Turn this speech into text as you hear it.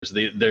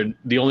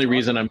The only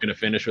reason I'm going to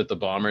finish with the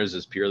Bombers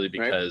is purely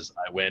because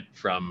I went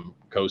from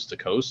coast to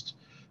coast.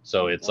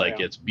 So it's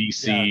it's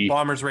BC,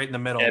 Bombers right in the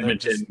middle.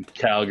 Edmonton,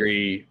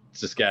 Calgary,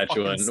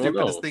 Saskatchewan.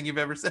 Stupidest thing you've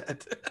ever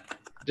said.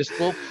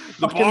 The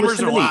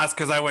Bombers are last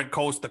because I went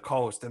coast to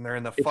coast, and they're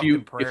in the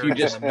fucking prairies if you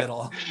just in the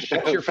middle.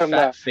 Shut your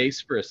fat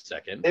face for a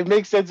second. It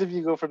makes sense if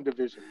you go from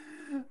division.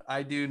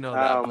 I do know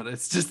that, but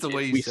it's just the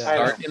way you said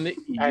it. We start in the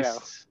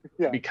east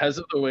because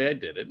of the way I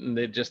did it, and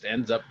it just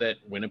ends up that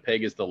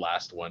Winnipeg is the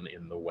last one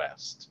in the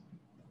west.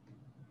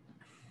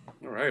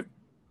 All right.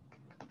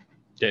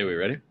 Okay, we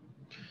ready?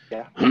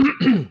 Yeah.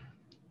 All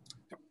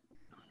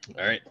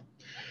right.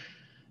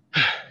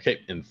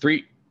 Okay, in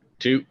 3,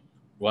 2,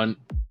 1.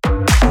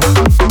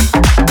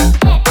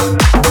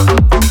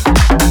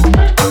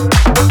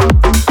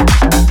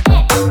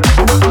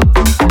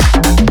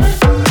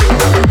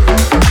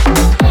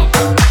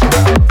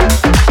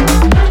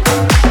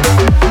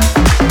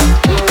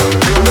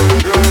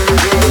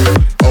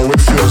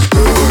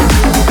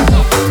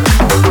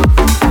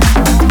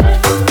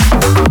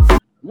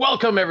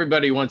 Welcome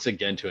everybody once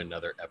again to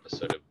another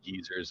episode of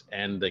Geezers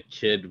and the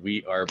Kid.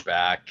 We are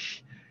back.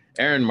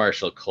 Aaron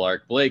Marshall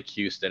Clark, Blake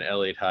Houston,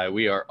 Elliot High.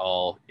 We are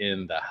all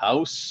in the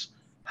house.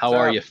 How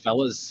are you,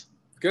 fellas?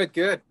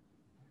 Good.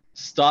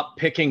 Stop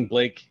picking,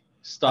 Blake.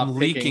 Stop I'm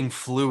picking. leaking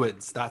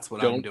fluids. That's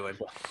what I'm doing.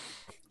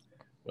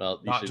 Well,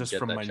 you not should just get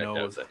from that my checked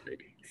nose. out,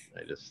 maybe.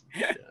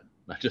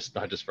 Not just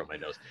from my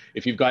nose.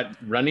 If you've got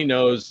runny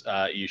nose,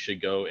 you should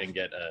go and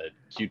get a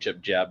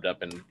Q-tip jabbed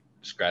up and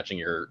scratching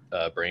your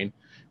brain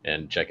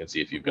and check and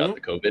see if you've got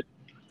the COVID.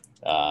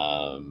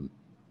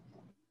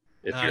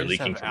 If you're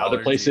leaking from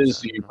other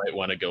places, you might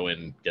want to go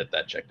and get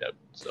that checked out.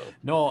 So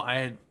no,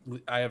 I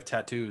have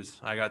tattoos.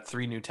 I got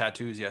 3 new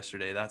tattoos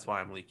yesterday. That's why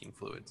I'm leaking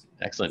fluids.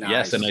 Excellent. Nice.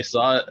 Yes, and I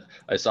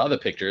saw the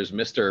pictures.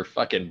 Mr.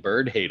 fucking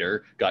bird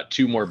hater got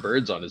 2 more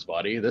birds on his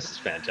body. This is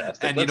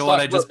fantastic. And you know what?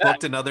 I just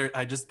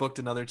booked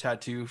another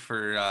tattoo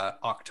for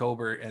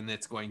October, and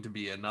it's going to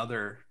be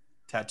another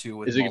tattoo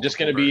with. Is it just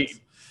going to be?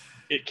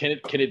 Can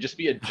it just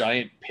be a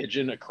giant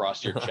pigeon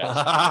across your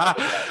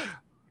chest?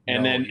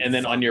 And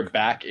then on your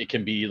back it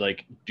can be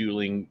like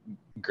dueling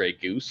gray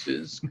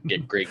gooses.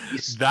 Get gray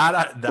geese.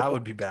 that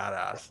would be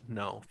badass.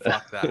 No,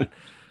 fuck that.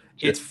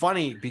 It's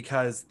funny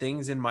because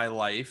things in my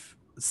life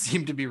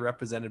seem to be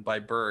represented by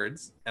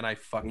birds, and I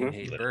fucking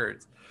hate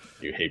birds.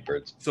 You hate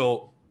birds.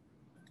 So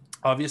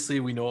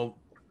obviously we know.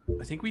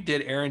 I think we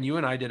did, Aaron, you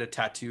and I did a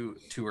tattoo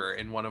tour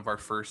in one of our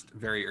first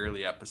very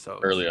early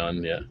episodes. Early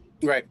on, yeah.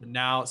 Right.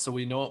 Now, so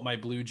we know my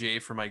blue jay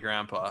for my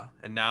grandpa,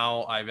 and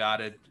now I've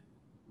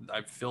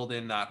filled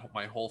in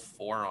my whole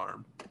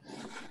forearm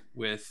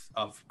with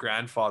a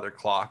grandfather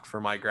clock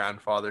for my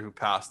grandfather who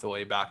passed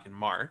away back in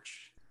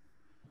March.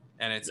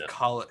 And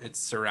it's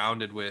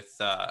surrounded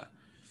with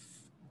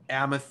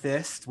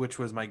amethyst, which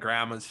was my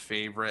grandma's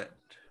favorite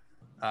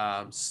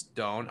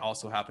stone,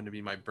 also happened to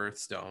be my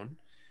birthstone.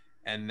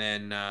 And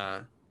then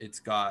it's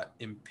got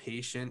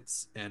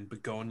impatiens and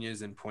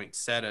begonias and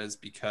poinsettias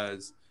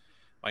because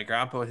my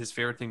grandpa, his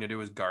favorite thing to do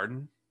was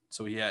garden.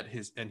 So he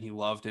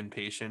loved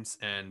impatiens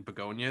and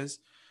begonias.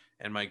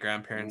 And my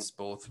grandparents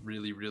both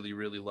really, really,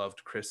 really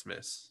loved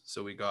Christmas.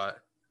 So we got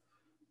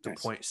the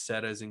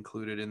poinsettias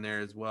included in there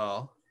as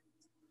well.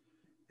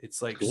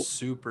 It's like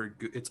super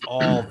good. It's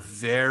all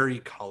very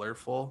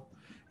colorful.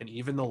 And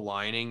even the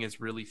lining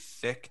is really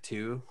thick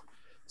too.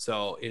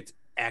 So it's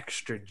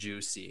extra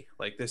juicy.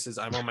 Like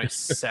I'm on my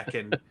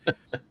second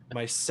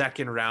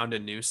round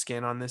of new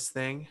skin on this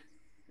thing,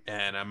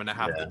 and I'm gonna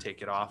have to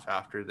take it off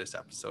after this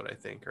episode, I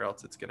think, or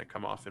else it's gonna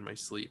come off in my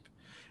sleep,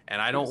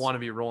 and I don't want to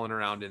be rolling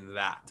around in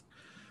that.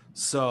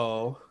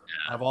 So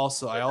I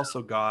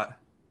also got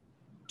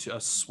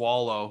a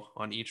swallow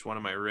on each one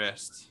of my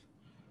wrists,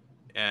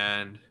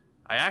 and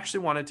I actually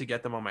wanted to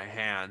get them on my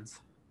hands,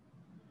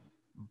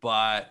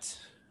 but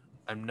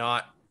I don't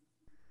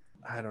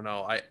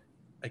know.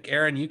 Like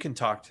Aaron, you can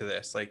talk to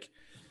this. Like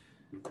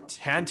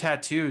hand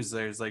tattoos,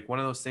 there's like one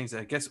of those things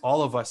that I guess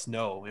all of us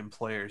know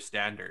employer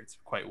standards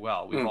quite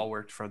well. We've all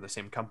worked for the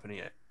same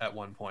company at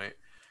one point.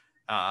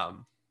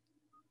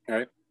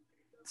 Right.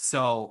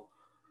 So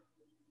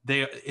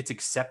it's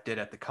accepted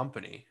at the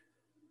company,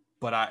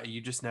 but you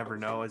just never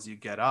know as you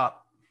get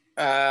up.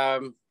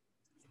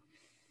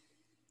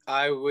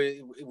 I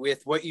would,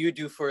 with what you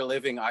do for a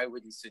living, I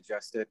wouldn't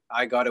suggest it.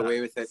 I got away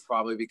with it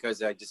probably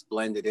because I just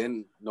blended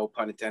in. No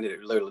pun intended.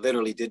 It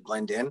literally did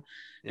blend in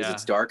because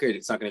it's darker.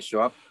 It's not going to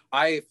show up.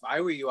 If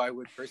I were you, I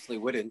would personally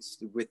wouldn't.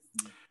 With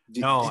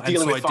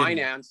dealing with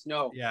finance,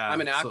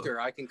 I'm an actor.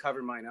 I can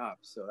cover mine up.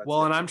 So that's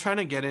and I'm trying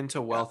to get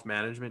into wealth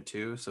management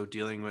too. So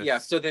dealing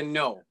with So then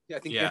no. I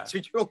think you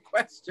answered your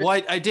question.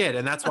 Well, I did,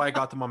 and that's why I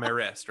got them on my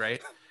wrist,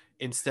 right?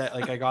 Instead,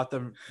 like I got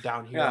them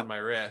down here on my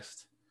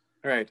wrist.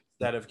 Right.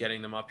 Instead of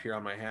getting them up here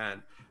on my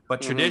hand.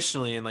 But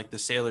traditionally in like the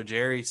Sailor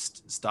Jerry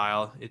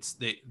style, it's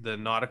the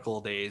nautical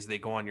days, they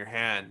go on your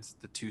hands,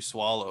 the 2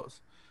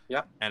 swallows.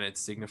 Yeah. And it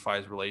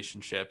signifies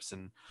relationships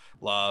and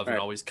love and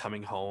always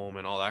coming home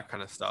and all that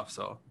kind of stuff.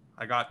 So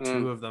I got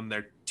 2 of them.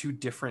 They're 2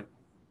 different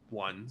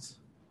ones.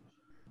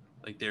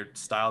 Like they're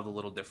styled a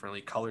little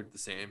differently, colored the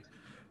same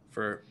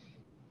for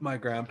my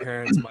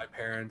grandparents, my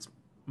parents,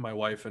 my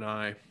wife and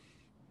I.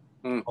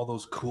 All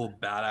those cool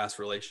badass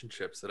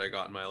relationships that I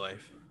got in my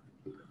life.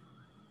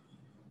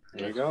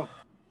 There you go.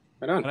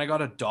 Right on. And I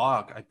got a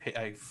dog.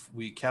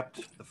 We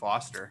kept the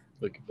foster.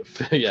 Look,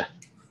 yeah.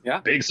 Yeah.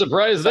 Big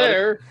surprise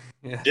there.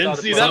 Yeah. Didn't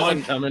see that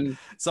one coming.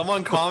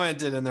 Someone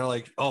commented and they're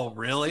like, "Oh,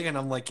 really?" And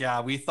I'm like,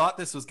 "Yeah, we thought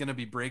this was going to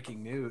be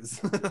breaking news."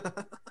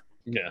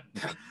 Yeah.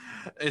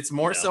 It's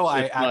more No, so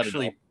I it's not at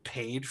actually all.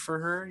 paid for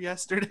her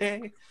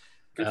yesterday.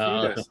 Good for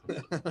you guys.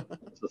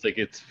 So it's like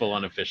it's full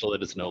unofficial.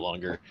 It is no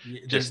longer.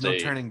 There's Just no a-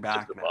 turning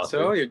back just a now. boss.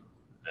 So your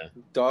Yeah.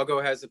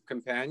 doggo has a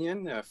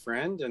companion, a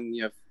friend, and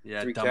you have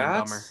Yeah, 3 Dumb and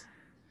Dumber. cats.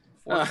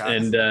 4 cats.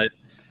 And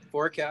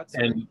 4 cats.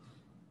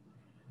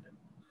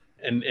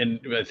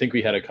 and I think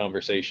we had a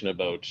conversation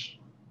about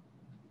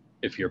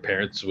if your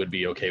parents would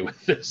be okay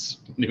with this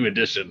new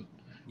addition.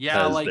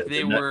 Yeah, Has like there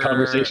they been that were.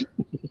 conversation?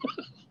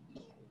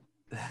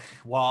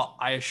 Well,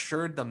 I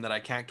assured them that I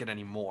can't get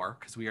any more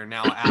because we are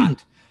now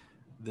at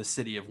the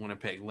city of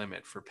Winnipeg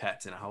limit for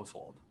pets in a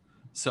household.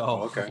 So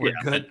Okay. we're Yeah,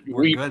 good. but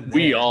We're good.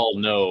 we there. all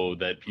know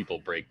that people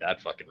break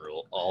that fucking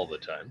rule all the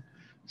time.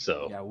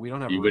 So Yeah, we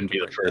don't have. You room wouldn't to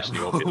be the break first, that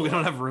you rule. won't be the We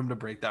don't last. have room to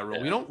break that rule.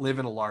 We Yeah. don't live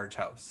in a large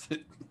house.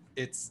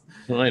 It's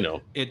well, I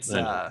know. It's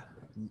I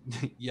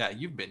yeah,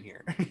 you've been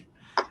here.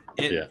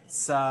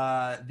 It's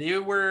they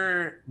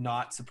were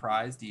not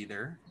surprised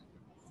either.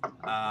 They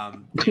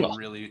Well,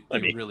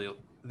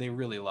 they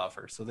really love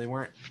her. So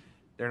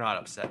they're not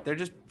upset. They're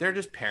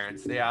just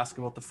parents. They ask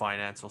about the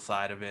financial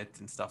side of it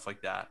and stuff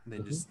like that. They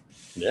just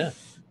Yeah.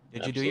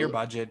 did you do your absolutely.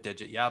 budget?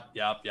 Did you? Yep.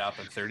 I'm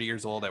 30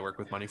 years old. I work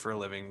with money for a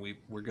living.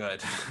 We're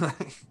good. All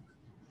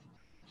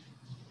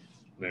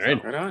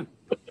right. Right on.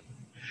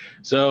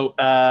 So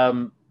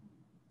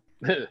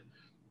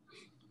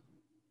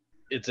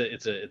it's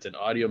an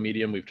audio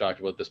medium. We've talked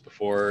about this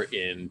before.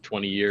 In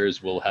 20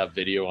 years, we'll have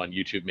video on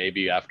YouTube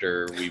maybe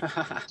after we've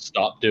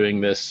stopped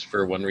doing this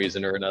for one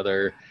reason or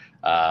another.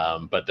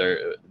 But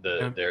there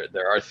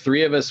are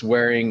 3 of us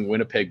wearing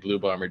Winnipeg Blue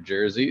Bomber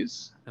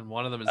jerseys. And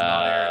one of them is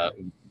not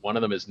Aaron. One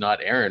of them is not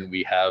Aaron.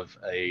 We have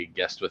a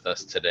guest with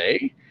us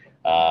today.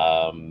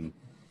 And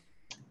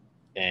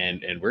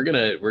we're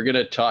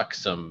gonna talk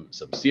some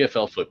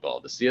CFL football.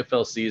 The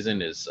CFL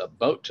season is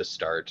about to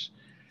start.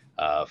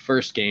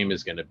 First game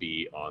is going to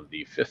be on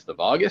the 5th of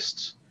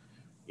August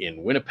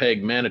in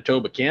Winnipeg,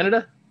 Manitoba,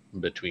 Canada,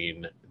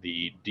 between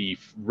the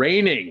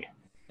reigning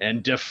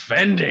and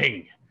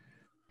defending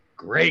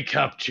Grey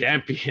Cup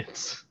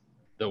champions,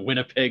 the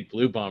Winnipeg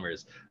Blue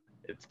Bombers.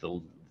 It's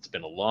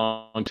been a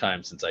long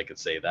time since I could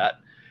say that.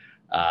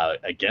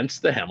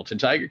 Against the Hamilton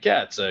Tiger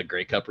Cats, a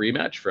Grey Cup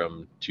rematch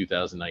from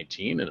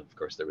 2019, and of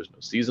course there was no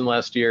season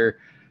last year.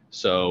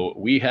 So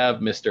we have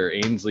Mr.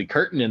 Ainsley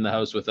Curtin in the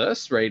house with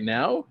us right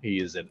now. He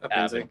is an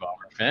avid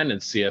Bomber fan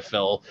and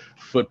CFL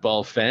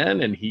football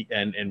fan,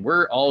 and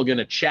we're all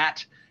gonna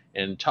chat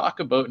and talk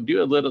about and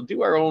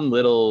do our own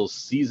little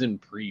season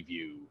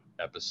preview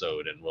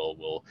episode, and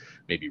we'll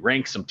maybe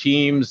rank some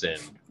teams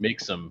and make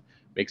some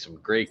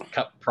Grey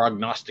Cup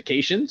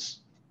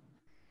prognostications.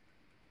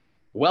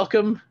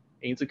 Welcome,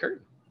 Ainsley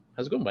Curtin.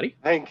 How's it going, buddy?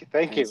 Thank you.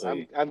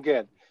 Ainsley. I'm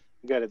good.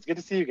 Good. It's good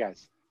to see you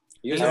guys.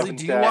 Ainsley, haven't,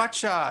 do you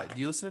watch? Do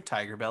you listen to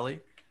Tiger Belly?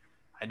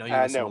 I know you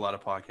listen no. to a lot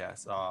of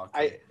podcasts. Oh,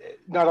 okay.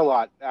 Not a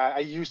lot. I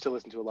used to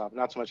listen to a lot, but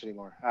not so much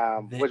anymore.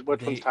 Which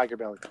one's Tiger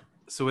Belly?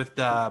 So with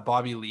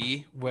Bobby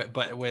Lee,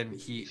 but when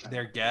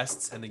they're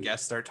guests and the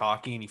guests start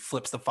talking and he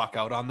flips the fuck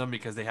out on them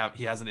because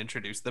he hasn't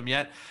introduced them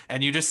yet,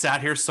 and you just sat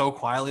here so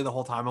quietly the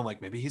whole time. I'm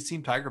like, maybe he's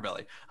Team Tiger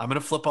Belly. I'm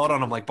gonna flip out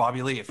on him like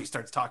Bobby Lee if he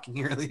starts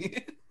talking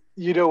early.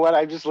 You know what?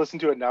 I've just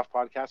listened to enough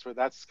podcasts where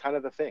that's kind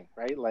of the thing,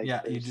 right? Like,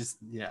 yeah,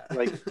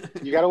 like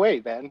you gotta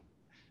wait, man.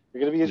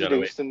 You're gonna be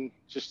introduced and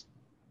just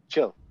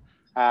chill.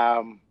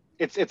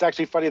 It's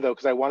actually funny though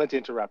because I wanted to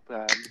interrupt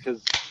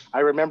because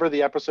I remember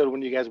the episode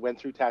when you guys went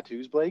through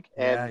tattoos, Blake,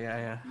 and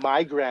yeah.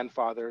 my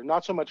grandfather,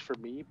 not so much for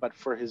me, but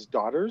for his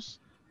daughters,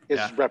 is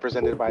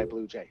represented by a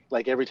blue jay.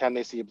 Like every time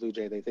they see a blue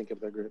jay, they think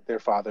of their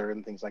father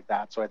and things like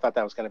that. So I thought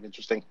that was kind of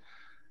interesting.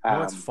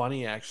 What's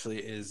funny actually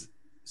is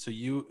so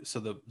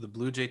the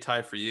blue jay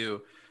tie for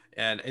you,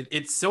 and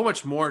it's so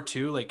much more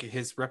too. Like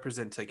his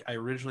represents like I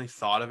originally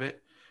thought of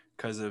it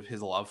because of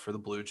his love for the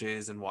Blue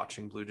Jays and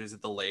watching Blue Jays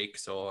at the lake.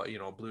 So,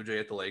 Blue Jay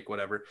at the lake,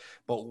 whatever.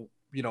 But,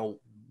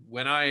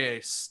 when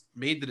I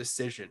made the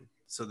decision,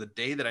 so the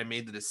day that I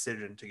made the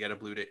decision to get a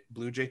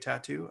Blue Jay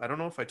tattoo, I don't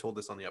know if I told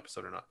this on the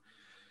episode or not.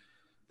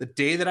 The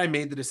day that I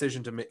made the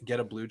decision to get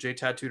a Blue Jay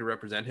tattoo to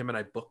represent him and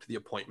I booked the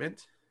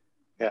appointment,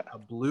 a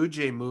Blue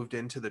Jay moved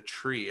into the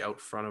tree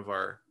out front of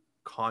our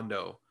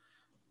condo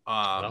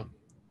on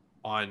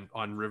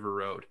River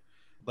Road.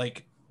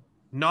 Like,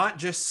 not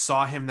just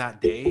saw him that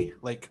day,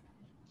 like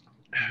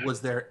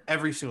was there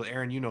every single,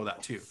 Aaron, you know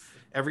that too,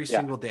 every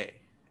single day.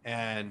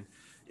 And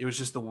it was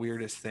just the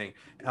weirdest thing.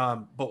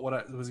 But what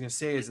I was going to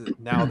say is that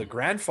now the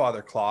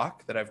grandfather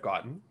clock that I've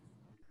gotten,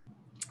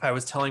 I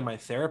was telling my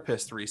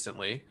therapist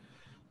recently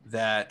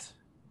that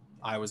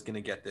I was going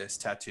to get this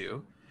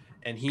tattoo.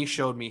 and he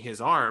showed me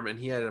his arm, and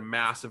he had a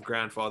massive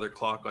grandfather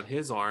clock on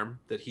his arm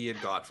that he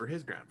had got for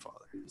his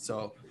grandfather.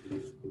 So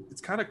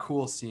it's kind of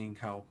cool seeing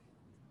how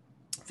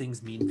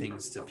things mean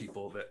things to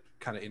people that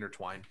kind of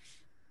intertwine.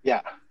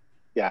 Yeah.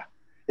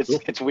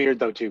 It's weird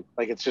though too.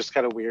 Like it's just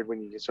kind of weird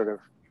when you sort of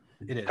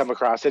come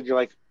across it. You're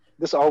like,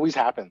 this always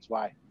happens.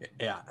 Why?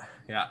 Yeah.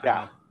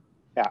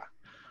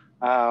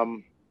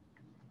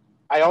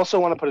 I also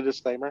want to put a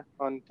disclaimer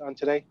on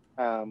today.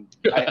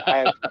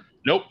 I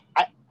Nope.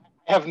 I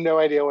have no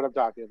idea what I'm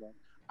talking about.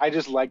 I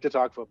just like to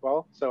talk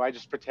football, so I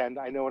just pretend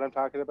I know what I'm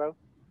talking about.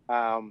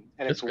 And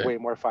it's way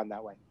more fun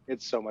that way.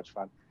 It's so much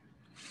fun.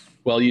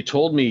 Well, you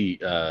told me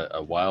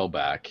a while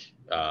back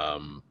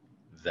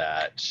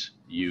that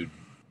you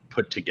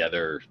put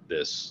together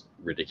this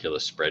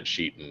ridiculous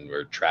spreadsheet and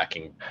we're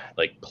tracking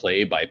like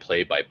play by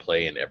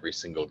play in every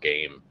single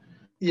game.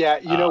 Yeah,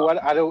 you know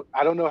what? I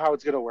don't know how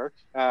it's gonna work.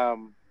 I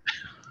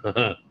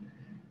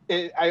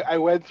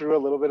went through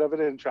a little bit of it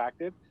and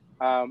tracked it,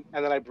 and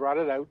then I brought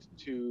it out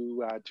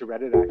to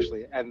Reddit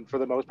actually. And for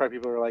the most part,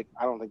 people were like,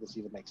 "I don't think this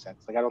even makes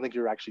sense. Like, I don't think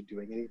you're actually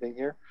doing anything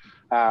here."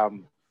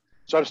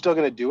 So I'm still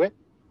gonna do it,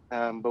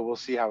 but we'll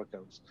see how it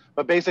goes.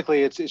 But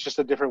basically, it's just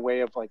a different way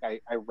of like I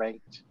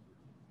ranked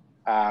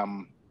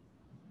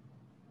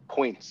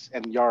points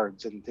and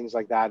yards and things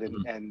like that,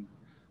 and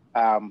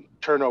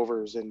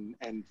turnovers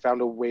and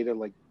found a way to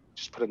like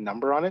just put a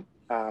number on it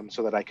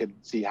so that I could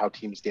see how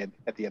teams did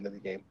at the end of the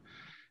game.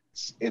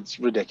 It's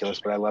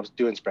ridiculous, but I love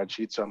doing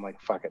spreadsheets, so I'm like,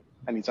 fuck it,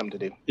 I need something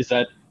to do. Is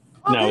that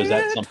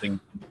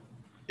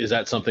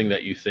something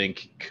that you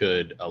think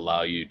could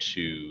allow you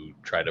to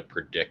try to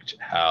predict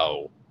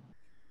how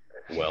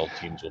well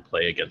teams will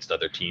play against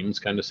other teams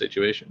kind of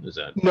situation? Is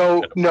that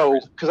no,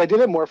 because I did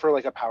it more for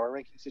like a power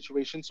ranking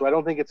situation. So I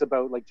don't think it's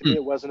about like, to me,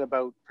 it wasn't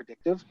about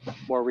predictive,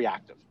 more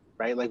reactive,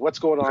 right? Like what's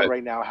going on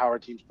right now? How are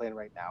teams playing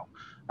right now?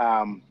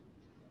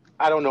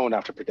 I don't know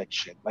enough to predict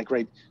shit. Like,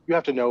 right, you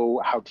have to know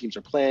how teams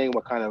are playing,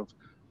 what kind of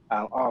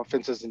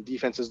offenses and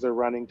defenses they're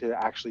running to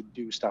actually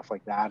do stuff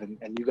like that.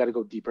 And you got to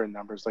go deeper in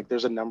numbers. Like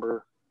there's a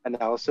number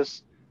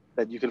analysis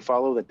that you can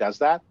follow that does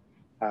that.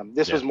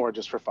 This was more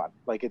just for fun.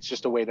 Like it's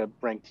just a way to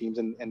rank teams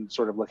and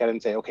sort of look at it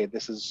and say, okay,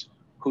 this is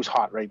who's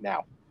hot right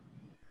now.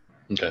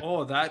 Okay.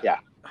 Oh,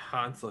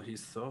 Hansel,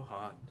 he's so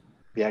hot.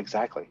 Yeah,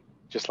 exactly.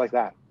 Just like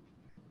that.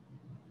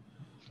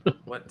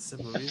 What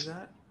movie is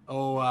that?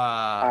 Oh,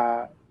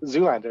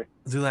 Zoolander.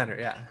 Zoolander,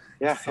 yeah.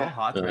 Yeah. So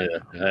hot right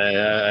now.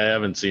 I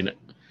haven't seen it.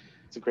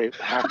 It's a great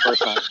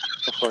half-course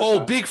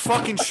not. Big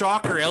fucking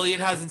shocker. Elliot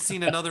hasn't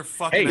seen another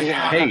fucking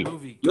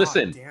movie.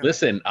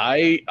 Listen.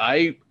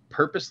 I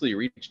purposely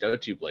reached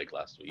out to you, Blake,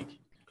 last week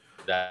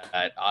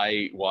that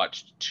I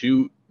watched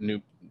two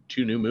new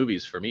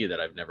movies for me that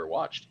I've never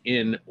watched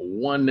in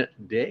one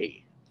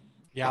day.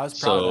 Yeah, I was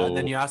proud of that. And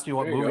then you asked me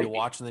what movie to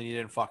watch, and then you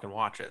didn't fucking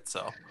watch it.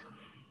 So,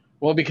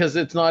 well, because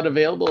it's not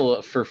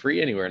available for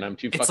free anywhere, and I'm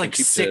too. It's like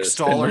cheap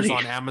 $6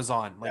 on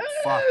Amazon. Like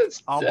fuck,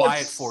 I'll buy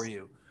it for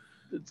you.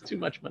 It's too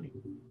much money.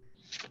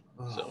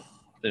 So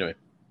anyway,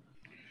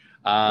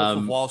 Wolf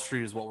of Wall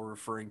Street is what we're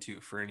referring to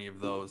for any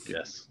of those.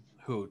 Yes.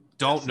 Who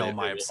don't know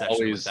my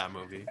obsession with that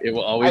movie. It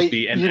will always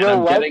be. And you know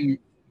I'm what? getting.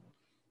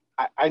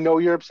 I know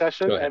your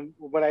obsession, and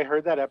when I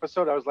heard that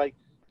episode, I was like,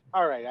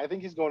 all right, I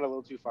think he's going a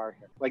little too far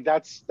here. Like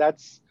that's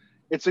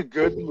it's a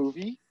good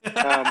movie,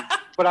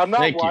 but I'm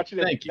not watching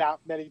it that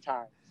many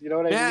times. You know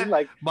what I mean?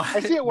 Like I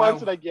see it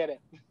once and I get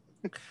it.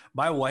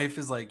 My wife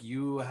is like,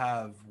 you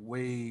have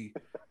way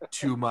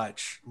too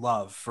much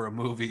love for a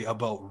movie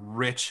about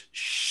rich,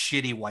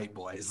 shitty white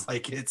boys.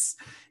 Like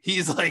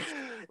he's like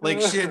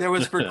shit. There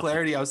was, for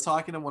clarity, I was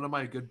talking to one of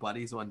my good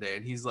buddies one day,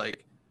 and he's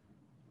like,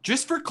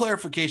 just for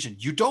clarification,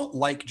 you don't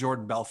like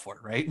Jordan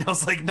Belfort, right? And I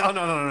was like,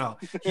 no.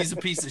 He's a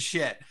piece of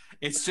shit.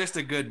 It's just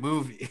a good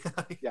movie.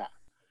 Yeah.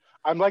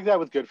 I'm like that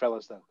with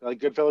Goodfellas though. Like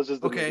Goodfellas is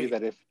the movie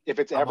that if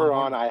it's ever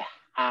on, I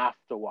have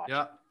to watch.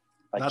 Yeah.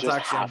 Like that's just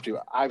have to.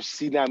 I've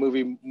seen that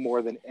movie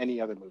more than any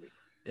other movie.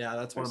 Yeah,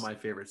 that's one of my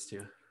favorites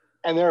too.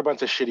 And there are a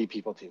bunch of shitty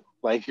people too.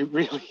 Like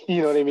really,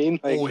 you know what I mean?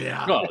 Like, oh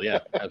yeah. Oh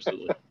yeah,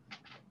 absolutely.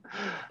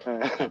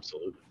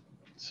 Absolutely.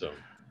 So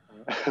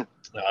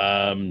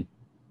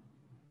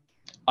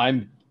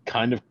I'm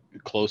kind of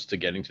close to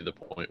getting to the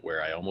point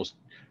where I almost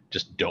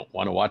just don't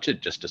want to watch it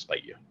just to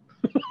spite you.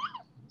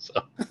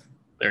 So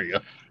there you go.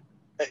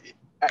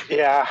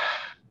 Yeah.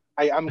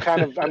 I'm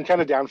kind of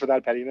down for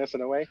that pettiness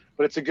in a way,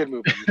 but it's a good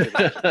movie.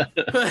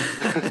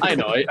 I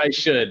know. I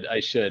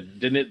should.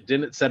 Didn't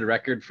it set a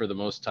record for the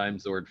most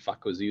times the word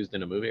 "fuck" was used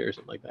in a movie or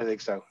something like that? I think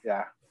so.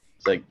 Yeah.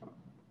 It's like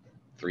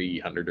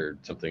 300 or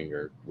something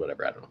or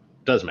whatever. I don't know.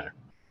 Doesn't matter.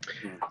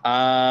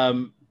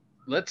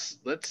 Let's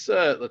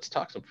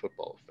talk some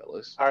football,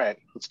 fellas. All right,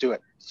 let's do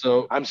it.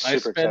 So I'm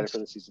super excited for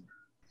the season.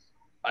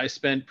 I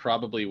spent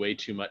probably way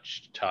too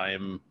much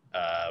time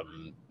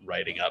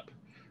writing up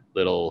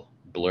little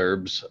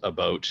blurbs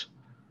about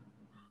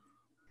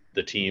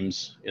the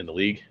teams in the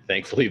league.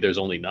 Thankfully, there's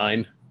only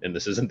 9. and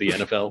this isn't the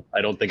NFL.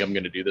 I don't think I'm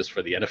going to do this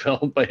for the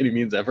NFL by any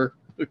means ever,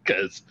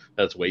 because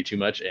that's way too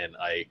much, and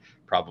I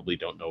probably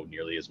don't know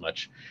nearly as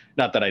much.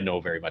 Not that I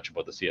know very much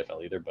about the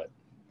CFL either, but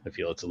I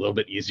feel it's a little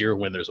bit easier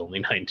when there's only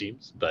 9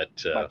 teams. But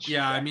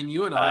yeah, I mean,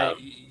 you and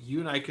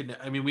I could.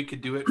 I mean, we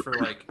could do it for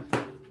like,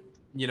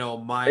 you know,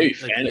 my hey,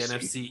 like the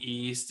NFC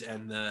East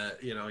and the,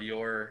 you know,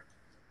 your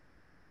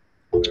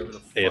whatever the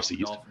fuck AFC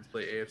East. Dolphins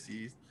play AFC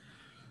East.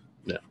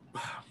 Yeah.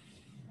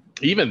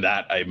 Even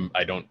that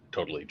I don't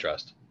totally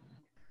trust.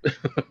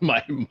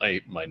 my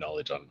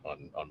knowledge on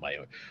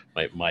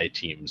my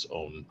team's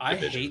own division. I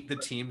hate the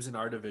teams in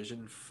our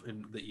division,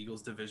 in the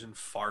Eagles division,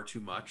 far too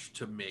much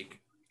to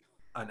make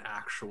an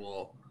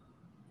actual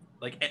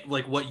like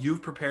what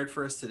you've prepared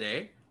for us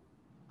today.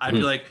 I'd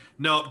be like,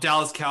 no,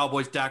 Dallas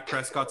Cowboys, Dak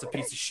Prescott's a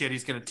piece of shit.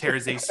 He's gonna tear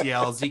his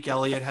ACL. Zeke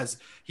Elliott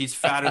he's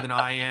fatter than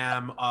I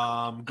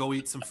am. Go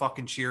eat some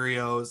fucking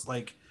Cheerios.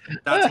 Like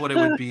that's what it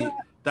would be.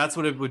 That's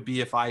what it would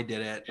be if I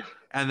did it.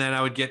 And then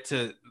I would get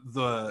to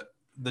the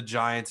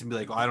Giants and be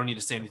like, oh, I don't need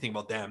to say anything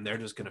about them. They're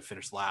just gonna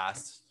finish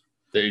last.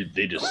 They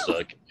just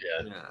suck.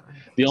 Yeah.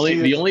 The only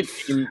team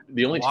in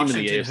the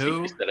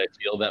AFC East that I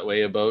feel that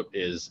way about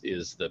is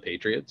the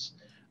Patriots.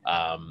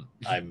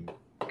 I'm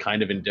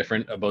kind of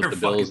indifferent about the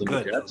Bills and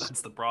the Jets.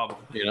 That's the problem.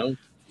 You know?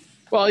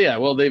 Well, yeah.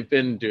 Well, they've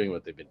been doing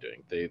what they've been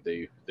doing.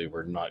 They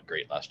were not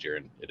great last year,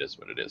 and it is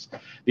what it is.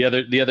 The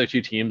other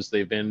 2 teams,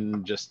 they've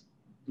been just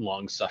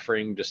long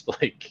suffering, just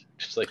like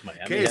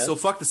Miami. Okay, so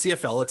fuck the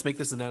CFL. Let's make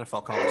this an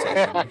NFL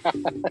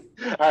conversation.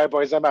 All right,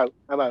 boys, I'm out.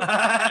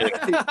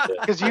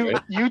 Because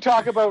you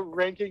talk about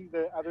ranking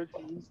the other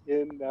teams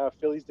in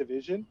Philly's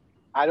division.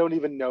 I don't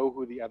even know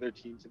who the other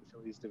teams in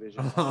Philly's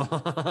division are.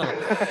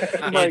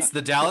 It's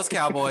the Dallas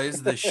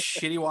Cowboys, the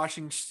shitty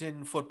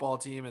Washington football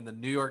team, and the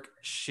New York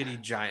shitty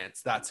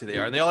Giants. That's who they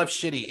are. And they all have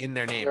shitty in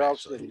their name. They're all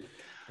actually. shitty.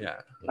 Yeah.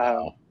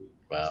 Wow.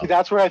 See,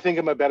 that's where I think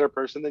I'm a better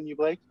person than you,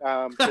 Blake.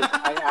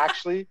 I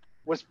actually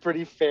was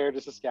pretty fair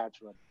to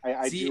Saskatchewan.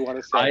 I do want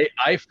to say.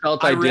 I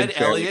felt I read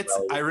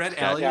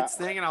Elliott's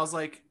thing, and I was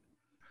like,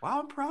 wow,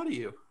 I'm proud of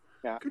you.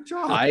 Yeah. Good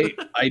job.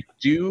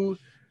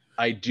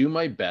 I do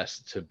my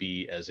best to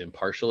be as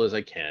impartial as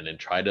I can and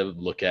try to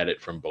look at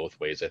it from both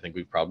ways. I think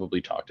we've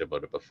probably talked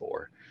about it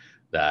before,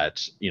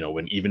 that, you know,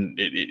 when even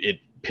it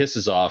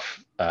pisses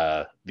off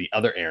the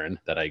other Aaron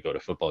that I go to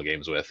football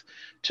games with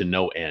to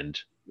no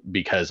end,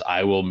 because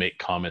I will make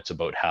comments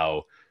about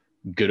how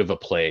good of a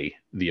play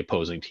the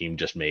opposing team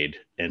just made,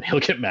 and he'll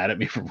get mad at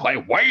me for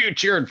why are you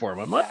cheering for him?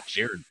 I'm not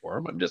cheering for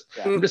him. I'm just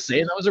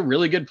saying that was a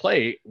really good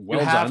play. Well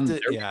done.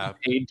 They're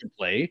paid to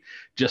play,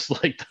 just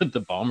like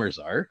the Bombers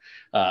are.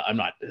 I'm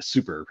not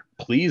super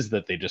pleased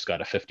that they just got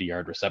a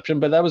 50-yard reception,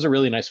 but that was a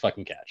really nice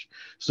fucking catch.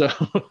 So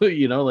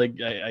you know, like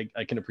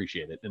I can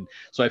appreciate it, and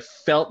so I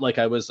felt like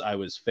I was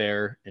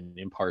fair and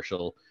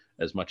impartial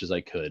as much as I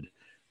could.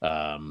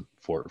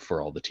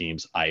 For all the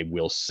teams. I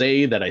will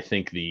say that I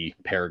think the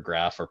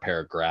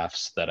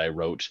paragraphs that I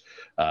wrote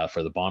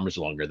for the Bombers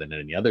are longer than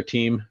any other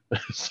team,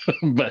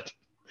 but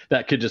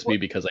that could just be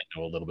because I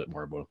know a little bit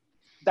more about them.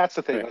 That's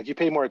the thing. Like, you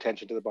pay more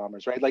attention to the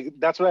Bombers, right? Like,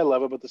 that's what I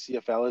love about the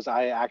CFL is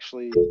I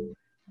actually,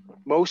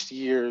 most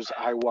years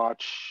I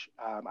watch,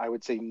 I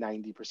would say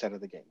 90%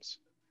 of the games.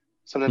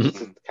 Sometimes it's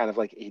kind of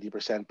like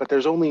 80%, but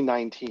there's only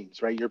 9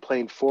 teams, right? You're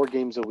playing 4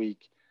 games a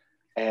week,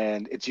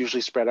 and it's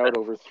usually spread out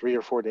over 3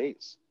 or 4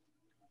 days.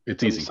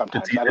 It's easy.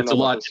 It's a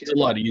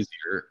lot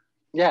easier.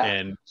 Yeah.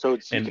 And so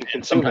and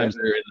sometimes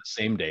they're in the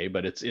same day,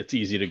 but it's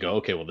easy to go,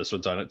 okay, well, this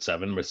one's on at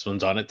 7, this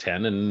one's on at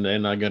 10, and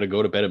then I gotta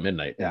go to bed at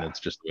midnight. Yeah. And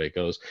it's just the way it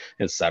goes.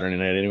 It's Saturday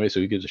night anyway,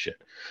 so who gives a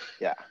shit?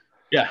 Yeah.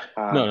 Yeah.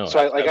 No.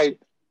 So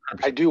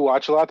I do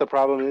watch a lot. The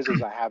problem is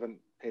I haven't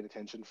paid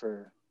attention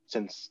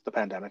since the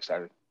pandemic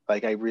started.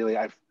 Like I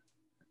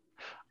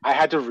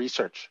had to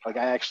research. Like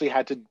I actually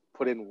had to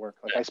put in work.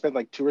 Like I spent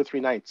like 2 or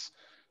 3 nights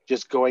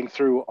just going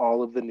through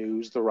all of the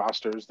news, the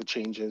rosters, the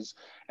changes,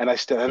 and I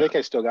think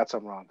I still got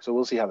some wrong. So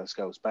we'll see how this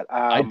goes. But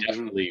I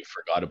definitely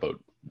forgot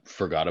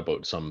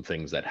about some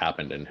things that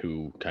happened and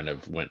who kind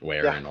of went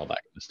where and all that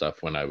kind of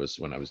stuff when I was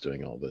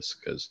doing all this,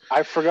 because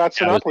I forgot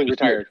Sinopoli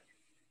retired.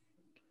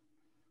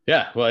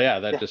 Yeah, well, yeah,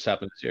 that just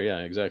happened this year. Yeah,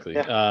 exactly.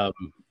 Yeah.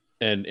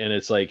 And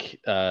it's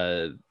like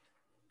it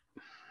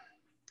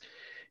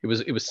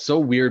was so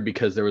weird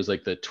because there was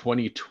like the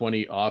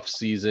 2020 off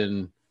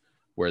season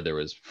where there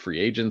was free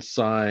agents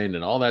signed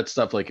and all that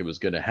stuff, like it was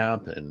going to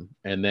happen.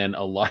 And then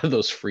a lot of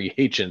those free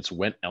agents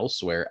went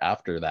elsewhere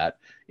after that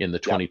in the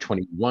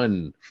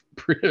 2021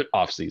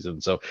 off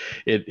season. So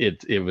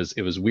it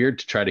was weird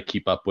to try to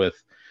keep up with.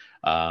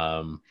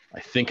 I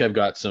think I've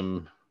got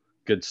some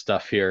good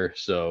stuff here.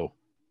 So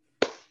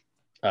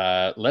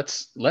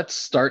let's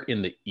start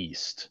in the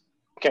East.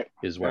 Okay.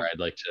 Is where I'd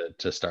like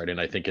to start. And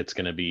I think it's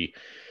going to be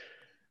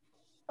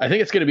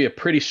a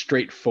pretty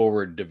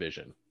straightforward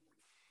division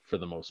for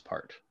the most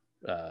part,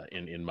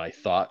 in my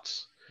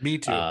thoughts. Me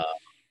too.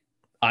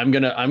 I'm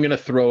gonna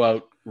throw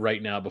out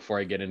right now before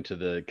I get into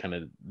the kind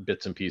of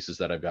bits and pieces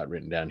that I've got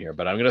written down here,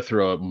 but I'm going to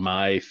throw out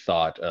my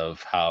thought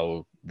of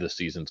how the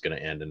season's going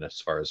to end and as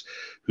far as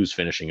who's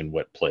finishing in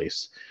what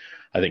place.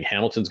 I think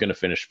Hamilton's going to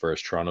finish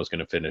first, Toronto's going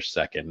to finish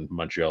second,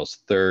 Montreal's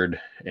third,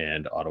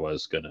 and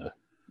Ottawa's going to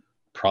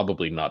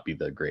probably not be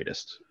the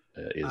greatest.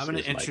 I'm going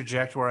to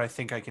interject where I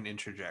think I can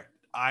interject.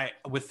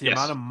 With the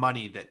amount of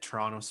money that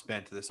Toronto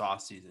spent this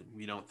offseason,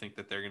 we don't think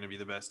that they're going to be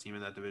the best team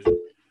in that division.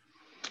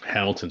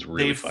 Hamilton's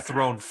really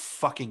thrown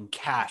fucking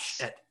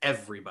cash at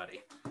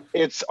everybody.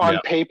 It's on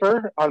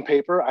paper. On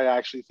paper, I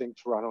actually think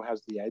Toronto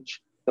has the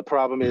edge. The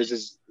problem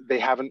is they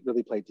haven't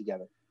really played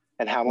together,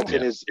 and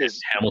Hamilton is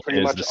Hamilton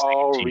pretty much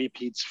all team.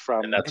 Repeats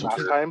from last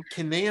time.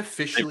 Can they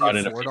officially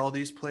afford all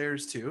these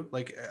players too?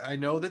 Like, I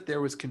know that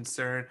there was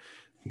concern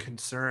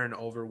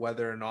over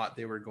whether or not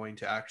they were going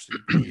to actually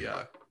be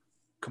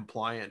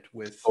compliant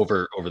with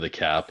over the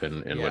cap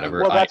and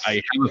whatever. Well, I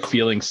have a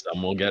feeling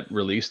some will get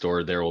released,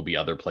 or there will be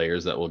other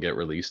players that will get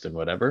released and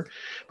whatever.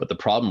 But the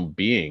problem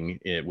being,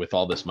 with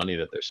all this money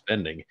that they're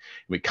spending,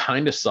 we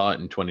kind of saw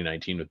it in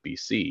 2019 with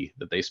BC,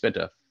 that they spent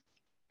a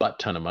butt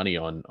ton of money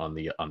on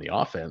the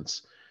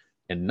offense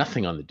and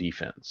nothing on the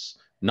defense.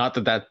 Not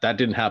that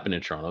didn't happen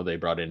in Toronto. They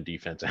brought in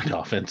defense and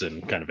offense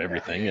and kind of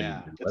everything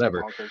and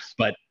whatever.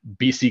 But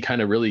BC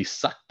kind of really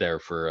sucked there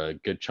for a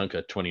good chunk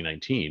of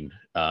 2019.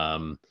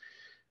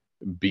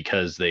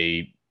 Because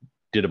they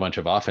did a bunch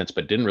of offense,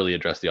 but didn't really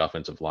address the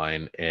offensive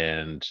line,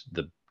 and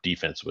the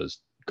defense was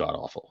god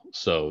awful.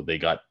 So they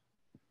got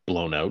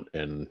blown out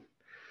and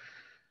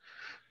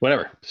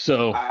whatever.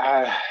 So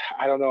I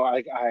don't know.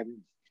 I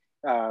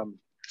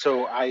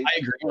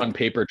agree on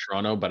paper,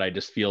 Toronto, but I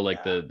just feel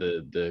like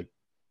the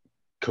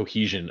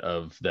cohesion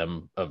of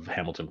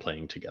Hamilton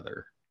playing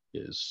together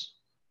is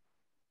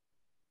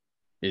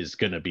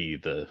going to be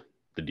the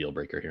deal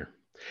breaker here.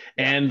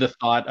 And the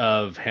thought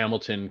of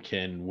Hamilton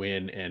can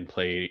win and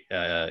play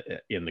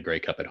in the Grey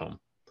Cup at home,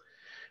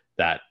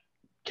 that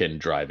can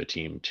drive a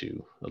team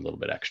to a little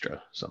bit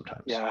extra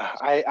sometimes. Yeah,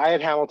 I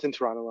had Hamilton,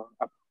 Toronto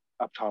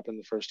up top in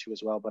the first two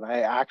as well, but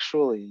I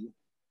actually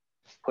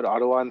put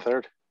Ottawa in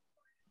third.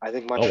 I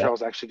think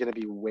Montreal's actually going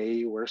to be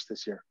way worse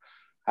this year.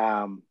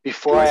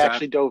 Before I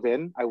actually dove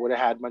in, I would have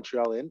had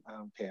Montreal in.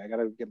 Okay, I got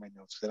to get my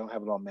notes because I don't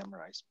have it all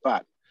memorized.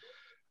 But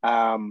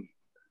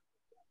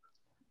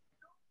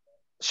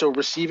so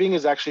receiving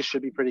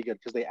should be pretty good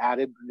because they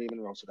added Neiman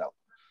Roosevelt.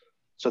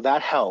 So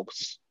that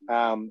helps.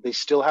 They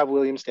still have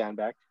William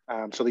Stanback.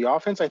 So the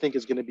offense, I think,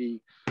 is going to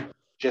be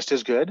just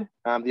as good.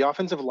 The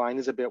offensive line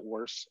is a bit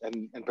worse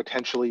and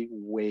potentially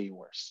way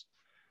worse.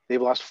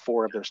 They've lost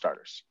 4 of their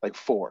starters, like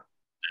 4.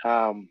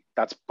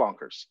 That's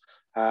bonkers.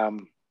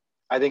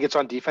 I think it's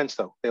on defense,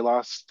 though. They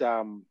lost.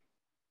 And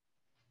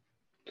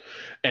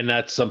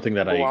that's something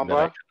that I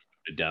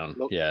put down.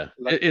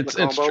 It's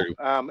true.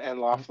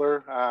 And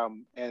Loeffler.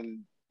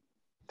 And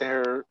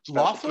their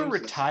Loeffler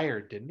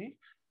retired, didn't he?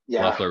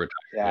 Yeah. Loeffler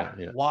retired.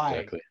 Yeah. Why?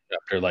 Exactly.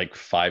 After like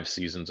 5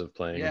 seasons of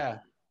playing. Yeah.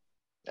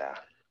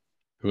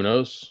 Who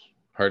knows?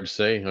 Hard to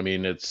say. I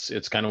mean,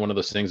 it's kind of one of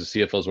those things. The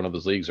CFL is one of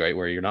those leagues, right,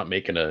 where you're not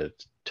making a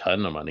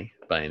ton of money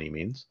by any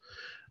means.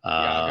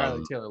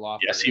 Like Taylor Loeffler.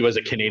 Yes, he was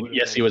a Canadian.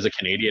 Yes, he was a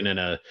Canadian in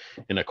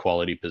a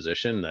quality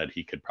position that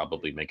he could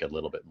probably make a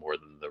little bit more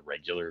than the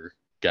regular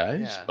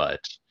guys. Yeah.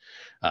 But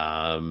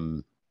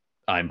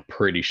I'm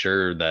pretty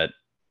sure that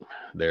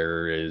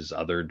there is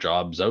other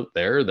jobs out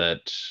there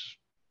that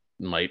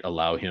might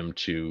allow him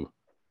to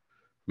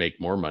make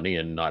more money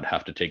and not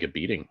have to take a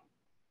beating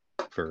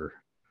for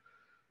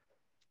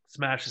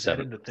smash his head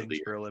into things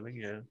for a living.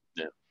 Yeah.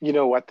 You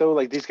know what though?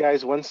 Like these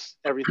guys, once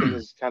everything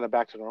is kind of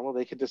back to normal,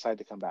 they could decide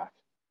to come back.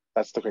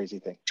 That's the crazy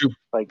thing.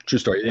 True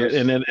story.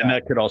 And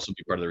that could also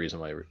be part of the reason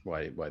why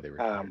they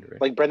retired.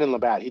 Right? Like Brendan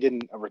Labatt, he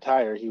didn't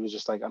retire. He was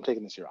just like, I'm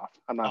taking this year off.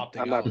 I'm not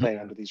playing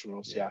under these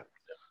rules. Yeah.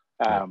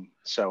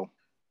 So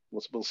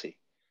we'll see.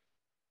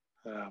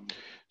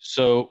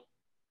 So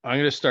I'm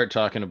going to start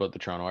talking about the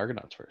Toronto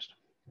Argonauts first.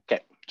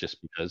 Okay. Just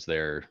because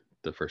they're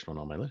the first one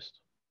on my list.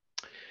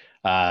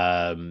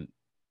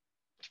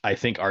 I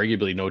think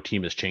arguably no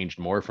team has changed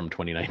more from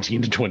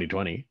 2019 to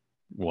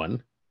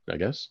 2021, I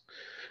guess,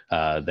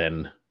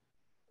 than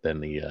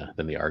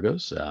the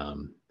Argos.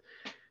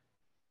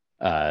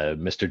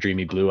 Mr.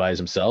 Dreamy Blue Eyes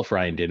himself,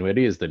 Ryan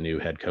Dinwiddie, is the new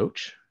head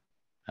coach.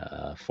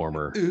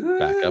 Former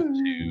backup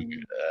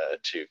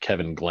to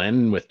Kevin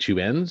Glenn with 2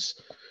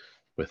 N's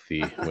with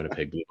the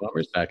Winnipeg Blue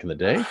Bombers back in the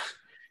day.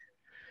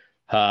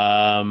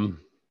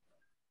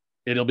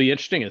 It'll be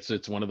interesting.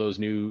 It's one of those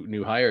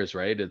new hires,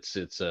 right?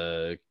 It's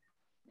a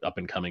up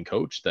and coming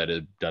coach that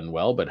had done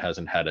well, but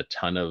hasn't had a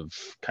ton of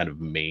kind of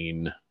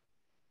main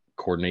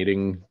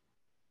coordinating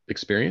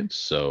experience.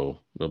 So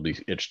it'll be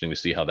interesting to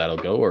see how that'll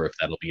go, or if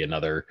that'll be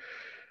another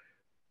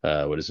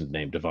what is his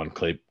name, Devon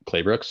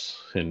Claybrooks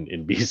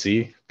in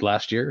BC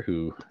last year,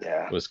 who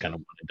was kind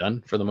of one and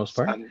done for the most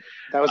part.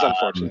 That was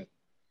unfortunate.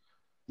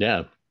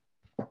 The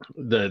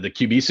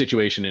QB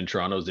situation in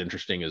Toronto is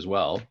interesting as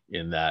well,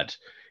 in that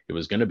it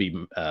was going to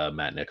be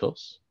Matt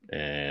Nichols,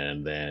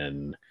 and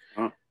then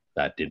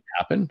that didn't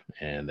happen,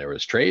 and there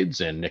was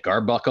trades, and Nick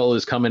Arbuckle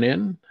is coming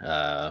in.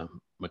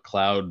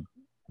 McLeod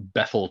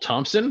Bethel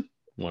Thompson,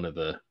 one of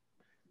the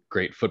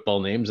great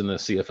football names in the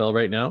CFL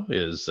right now,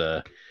 is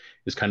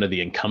kind of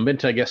the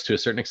incumbent, I guess, to a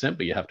certain extent,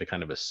 but you have to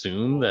kind of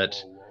assume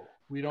that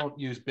we don't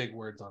use big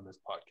words on this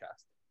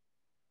podcast.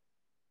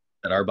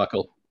 That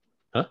Arbuckle,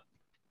 huh?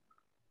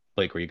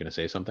 Blake, were you going to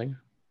say something?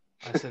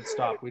 I said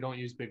stop. We don't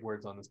use big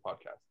words on this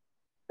podcast.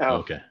 Oh,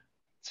 Okay.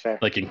 it's fair.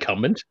 Like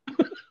incumbent?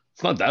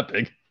 It's not that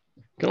big.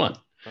 Come on.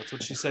 That's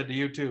what she said to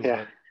you too.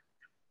 Yeah.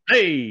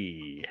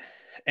 Hey,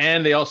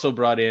 and they also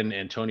brought in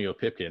Antonio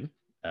Pipkin,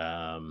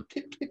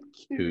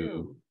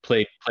 who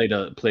played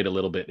a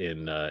little bit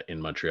in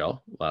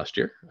Montreal last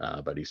year,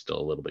 but he's still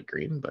a little bit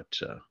green. But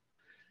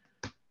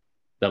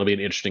that'll be an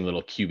interesting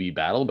little QB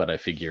battle. But I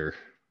figure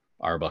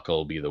Arbuckle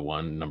will be the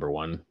number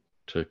one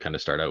to kind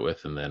of start out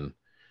with, and then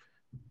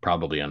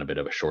probably on a bit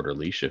of a shorter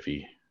leash if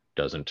he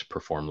doesn't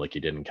perform like he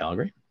did in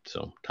Calgary.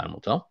 So time will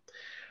tell.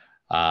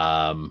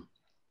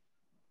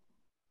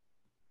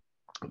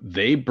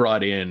 They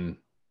brought in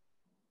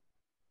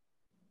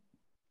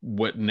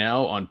what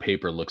now on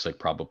paper looks like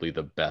probably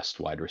the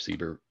best wide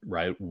receiver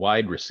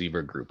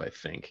group, I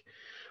think,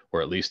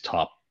 or at least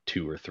top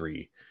 2 or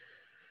 3.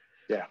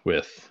 Yeah.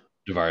 With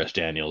Tavares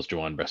Daniels,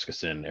 Jawan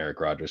Brescacin, Eric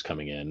Rogers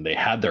coming in. They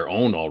had their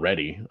own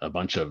already, a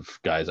bunch of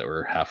guys that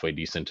were halfway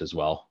decent as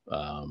well.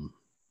 And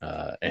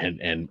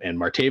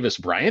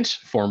Martavis Bryant,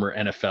 former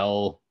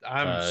NFL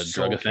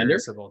drug offender.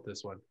 About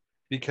this one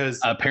because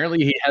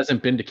apparently he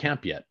hasn't been to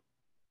camp yet.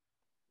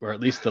 Or at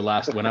least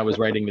when I was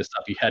writing this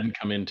up, he hadn't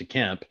come into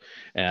camp,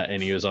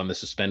 and he was on the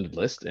suspended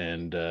list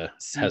and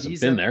hasn't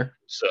been there.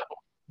 So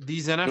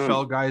these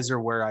NFL guys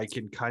are where I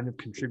can kind of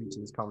contribute to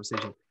this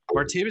conversation.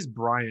 Martavis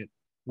Bryant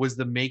was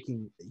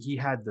he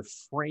had the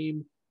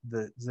frame,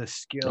 the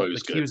skill. Oh,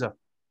 he was a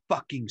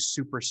fucking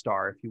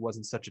superstar if he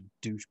wasn't such a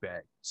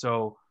douchebag.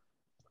 So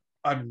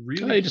I'm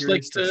really I just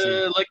like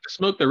to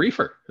smoke the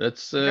reefer.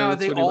 That's no,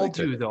 that's they all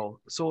do to. though.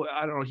 So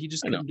I don't know. He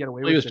just couldn't get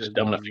away with it. He was just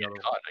dumb enough to get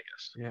caught, I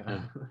guess.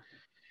 Yeah.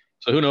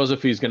 So who knows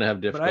if he's going to have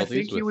difficulties? But I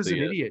think he was an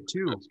idiot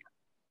too.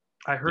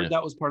 I heard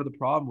that was part of the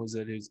problem was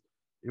that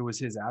it was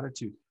his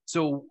attitude.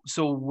 So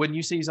when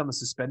you say he's on the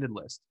suspended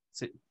list,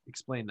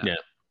 explain that. Yeah.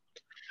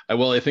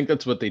 Well, I think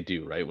that's what they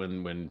do, right?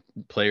 When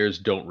players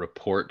don't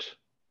report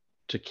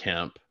to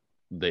camp,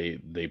 they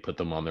put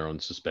them on their own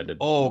suspended.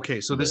 Oh,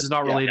 okay. So this is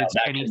not related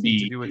to anything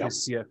to do with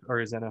his CF or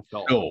his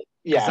NFL. No.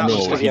 Yeah,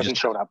 no, he hasn't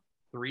shown up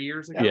 3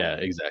 years ago. Yeah,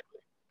 exactly.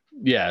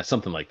 Yeah,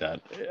 something like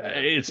that.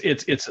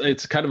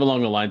 It's kind of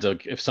along the lines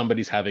of if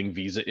somebody's having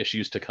visa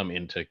issues to come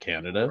into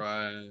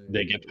Canada,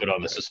 they get put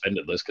on the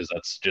suspended list because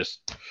that's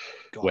just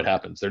what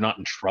happens. They're not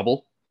in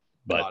trouble,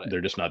 but they're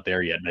just not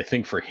there yet. And I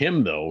think for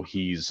him though,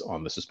 he's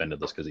on the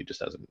suspended list because he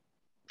just hasn't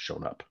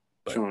shown up.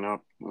 But showing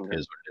up is what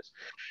it is.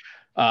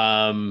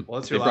 Well,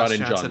 it's your last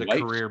chance at a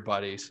White. career,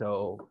 buddy.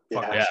 So show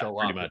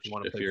up if you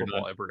want to play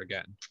football ever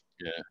again.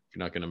 Yeah, if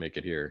you're not going to make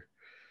it here.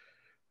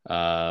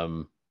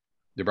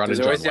 They brought in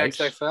John White.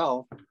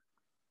 XFL.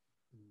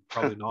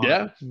 Probably not.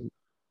 Yeah,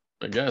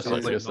 I guess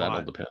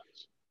that'll depend.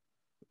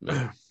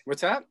 No.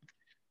 What's that?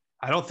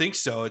 I don't think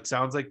so. It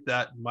sounds like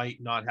that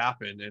might not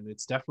happen, and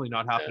it's definitely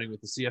not happening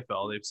with the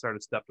CFL. They've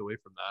stepped away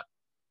from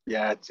that.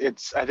 Yeah,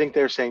 it's. I think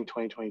they're saying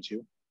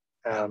 2022.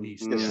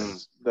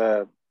 Is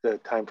the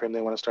time frame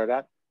they want to start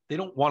at. They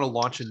don't want to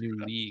launch a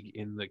new league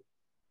in the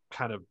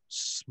kind of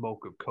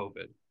smoke of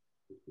COVID.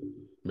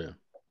 Yeah.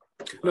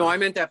 No, I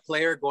meant that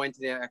player going to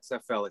the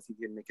XFL if he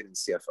didn't make it in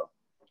CFL.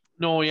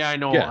 No, yeah, I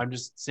know. Yeah. I'm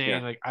just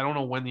saying, like, I don't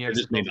know when the XFL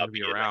is going to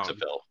be around.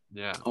 XFL.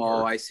 Yeah.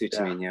 Oh, I see what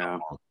you mean. Yeah.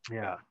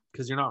 Yeah,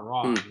 because you're not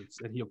wrong.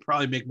 And he'll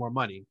probably make more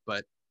money,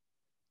 but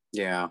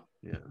yeah.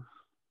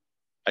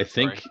 I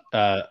think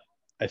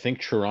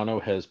Toronto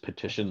has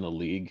petitioned the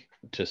league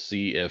to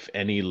see if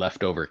any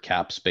leftover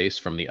cap space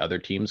from the other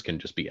teams can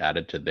just be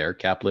added to their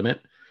cap limit.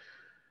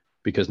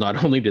 Because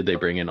not only did they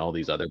bring in all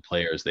these other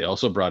players, they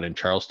also brought in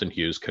Charleston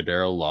Hughes,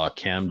 Cordero Law,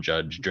 Cam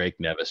Judge, Drake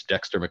Nevis,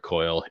 Dexter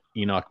McCoyle,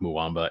 Enoch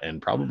Muamba,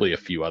 and probably a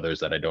few others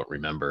that I don't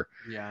remember.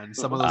 Yeah, and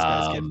some of those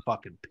guys get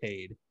fucking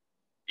paid.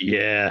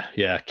 Yeah.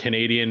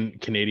 Canadian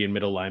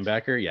middle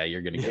linebacker. Yeah,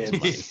 you're gonna get some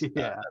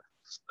money.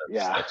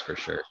 That's for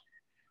sure.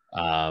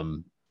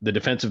 The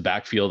defensive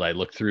backfield, I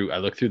looked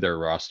through their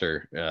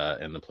roster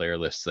and the player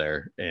lists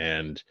there,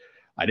 and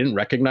I didn't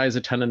recognize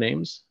a ton of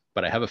names.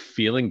 But I have a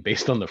feeling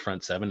based on the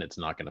front seven, it's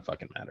not going to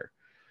fucking matter.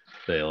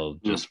 They'll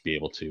just be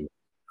able to.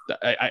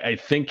 I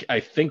think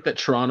that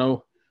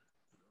Toronto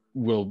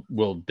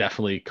will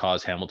definitely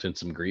cause Hamilton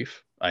some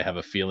grief. I have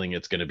a feeling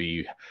it's going to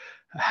be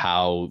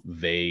how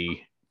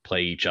they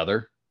play each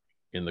other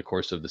in the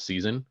course of the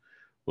season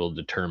will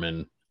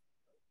determine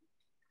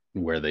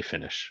where they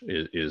finish.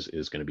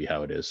 Is going to be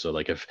how it is. So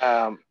like if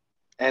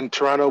and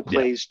Toronto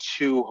plays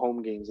 2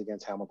 home games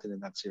against Hamilton in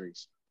that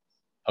series.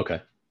 Okay.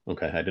 I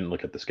didn't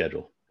look at the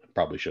schedule.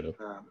 Probably should have.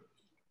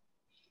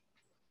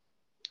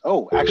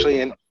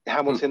 Actually, and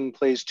Hamilton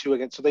plays 2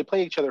 against, so they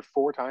play each other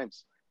 4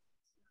 times.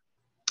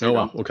 Oh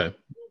wow, okay.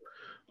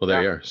 Well,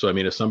 there you are. So I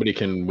mean, if somebody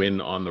can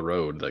win on the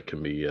road, that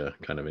can be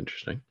kind of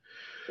interesting.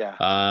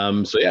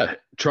 Yeah. So yeah,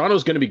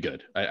 Toronto's going to be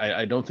good.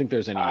 I don't think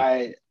there's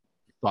any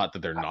thought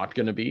that they're not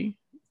going to be,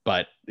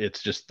 but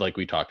it's just like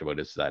we talked about.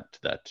 It's that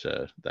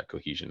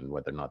cohesion,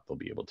 whether or not they'll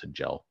be able to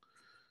gel.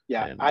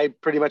 Yeah, I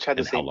pretty much had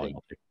the and how same long thing.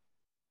 it'll take.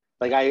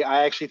 Like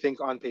I actually think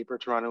on paper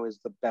Toronto is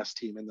the best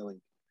team in the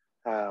league.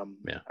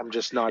 Yeah. I'm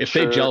just not If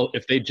sure.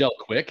 if they gel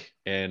quick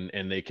and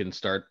they can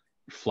start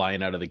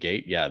flying out of the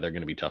gate, yeah, they're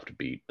going to be tough to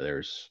beat.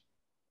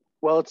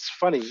 Well, it's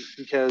funny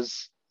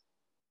because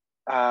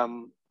I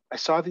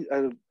saw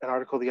an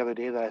article the other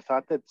day that I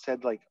thought that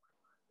said like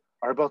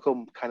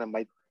Arbuckle kind of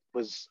might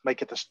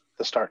get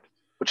the start,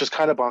 which is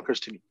kind of bonkers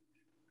to me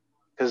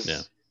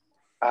because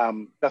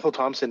Bethel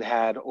Thompson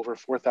had over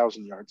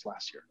 4,000 yards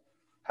last year.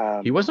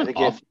 He wasn't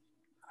off.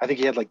 I think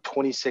he had like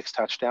 26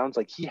 touchdowns.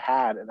 Like he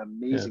had an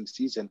amazing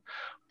season,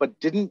 but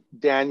didn't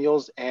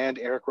Daniels and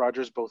Eric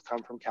Rogers both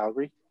come from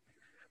Calgary?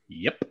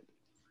 Yep.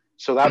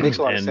 So that makes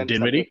a lot of and sense.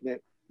 Dinwiddie,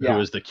 who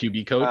was the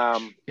QB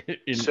coach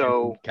in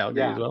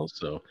Calgary as well.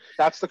 So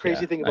that's the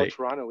crazy thing about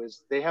Toronto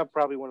is they have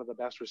probably one of the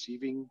best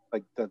receiving,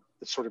 like the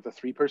sort of the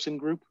 3-person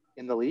group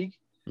in the league.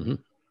 Mm-hmm.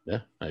 Yeah,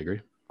 I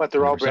agree. But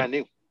they're 100%. All brand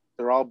new.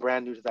 They're all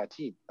brand new to that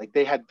team. Like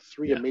they had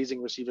 3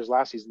 amazing receivers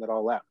last season that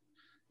all left.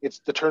 It's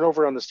the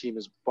turnover on this team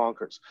is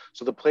bonkers.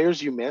 So the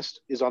players you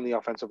missed is on the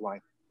offensive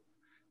line.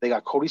 They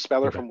got Cody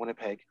Speller from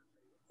Winnipeg,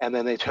 and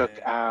then they took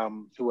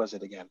who was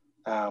it again?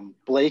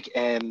 Blake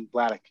and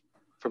Bladdock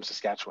from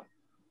Saskatchewan.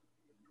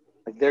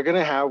 Like they're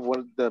gonna have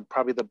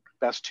probably the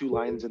best 2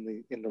 lines in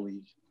the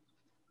league.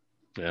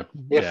 Yeah,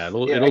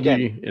 it'll be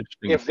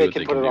interesting if they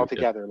can put it all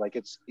together. Like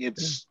it's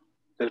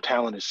their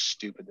talent is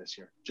stupid this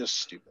year, just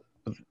stupid.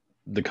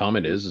 The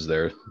comment is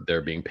they're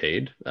being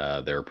paid.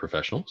 They're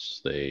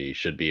professionals. They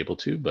should be able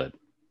to, but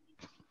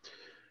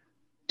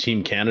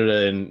Team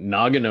Canada and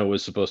Nagano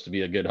was supposed to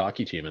be a good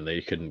hockey team, and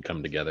they couldn't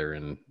come together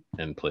and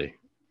play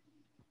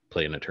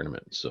in a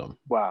tournament. So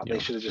wow, they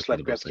should have just let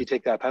Gretzky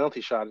take that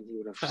penalty shot, and he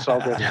would have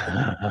solved it.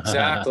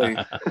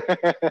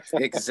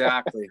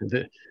 Exactly.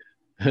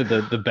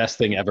 The best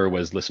thing ever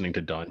was listening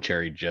to Don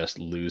Cherry just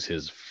lose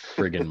his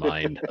friggin'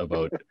 mind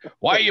about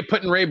why are you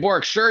putting Ray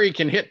Bourque? Sure, he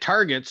can hit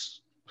targets.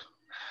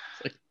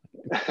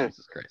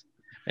 Jesus Christ.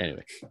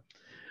 Anyway.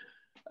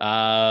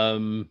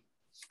 So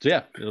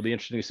yeah, it'll be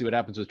interesting to see what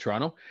happens with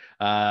Toronto.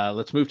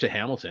 Let's move to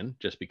Hamilton,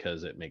 just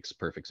because it makes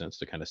perfect sense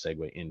to kind of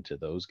segue into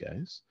those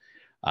guys.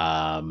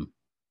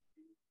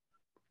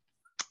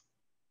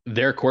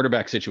 Their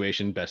quarterback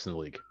situation, best in the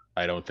league.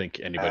 I don't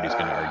think anybody's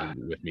going to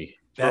argue with me.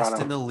 Best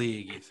Toronto. in the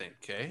league, you think?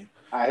 Okay.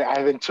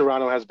 I think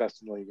Toronto has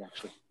best in the league,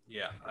 actually.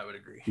 Yeah, I would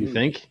agree. You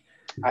think?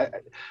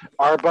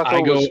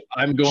 Arbuckle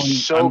I'm going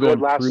so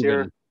good last proven.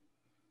 year.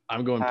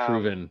 I'm going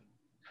proven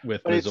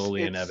with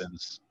Mazzoli and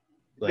Evans.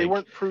 They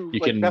weren't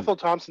proven. Bethel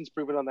Thompson's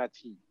proven on that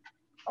team,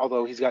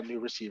 although he's got new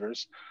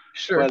receivers.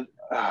 Sure.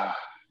 But,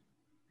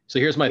 so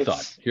here's my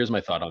thought. Here's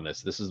my thought on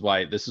this. This is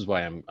why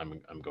I'm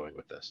going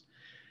with this.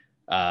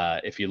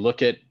 If you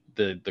look at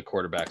the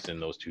quarterbacks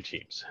in those 2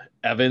 teams,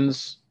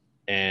 Evans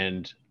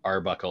and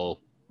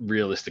Arbuckle,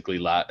 realistically,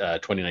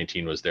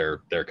 2019 was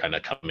their kind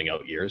of coming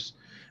out years.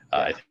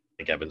 I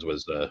think Evans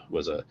was a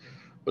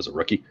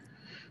rookie.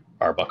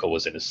 Arbuckle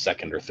was in his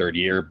 2nd or 3rd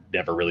year,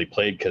 never really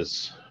played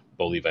because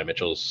Bo Levi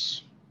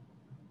Mitchell's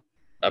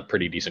a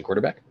pretty decent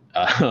quarterback.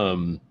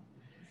 And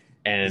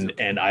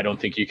I don't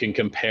think you can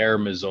compare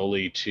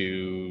Mazzoli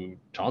to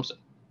Thompson.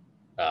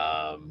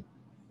 I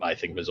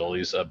think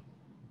Mazzoli's a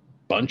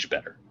bunch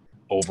better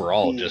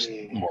overall, just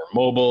more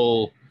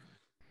mobile.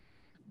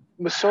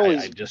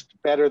 Mazzoli's just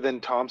better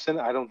than Thompson.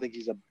 I don't think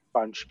he's a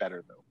bunch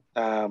better though.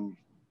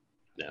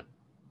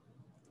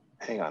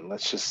 Hang on,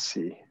 let's just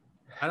see.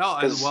 I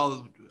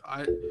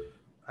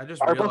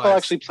just Arbuckle realized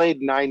actually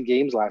played 9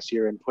 games last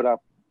year and put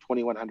up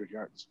 2,100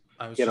 yards.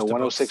 He had a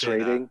 106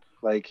 rating.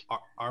 Like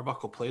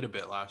Arbuckle played a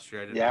bit last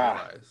year. I didn't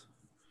realize.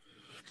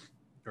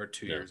 Or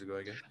 2 years ago,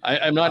 I guess.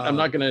 I'm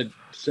not gonna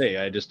say.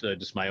 I just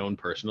my own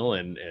personal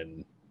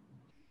and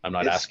I'm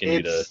not asking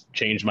you to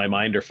change my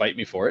mind or fight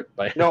me for it.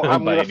 No,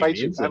 I'm gonna fight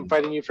you. I'm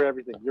fighting you for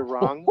everything. You're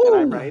wrong, and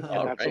I'm right,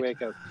 and that's the way it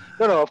goes.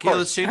 No, of course.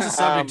 Let's change the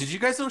subject. Did you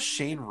guys know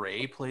Shane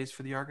Ray plays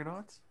for the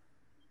Argonauts?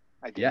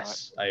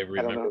 I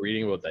remember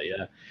reading about that.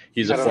 Yeah,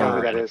 he's a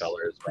former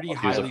NFLer.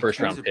 He was a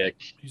first-round pick.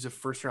 He's a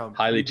first-round,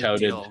 highly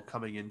touted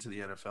coming into the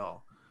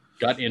NFL.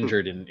 Got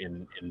injured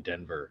in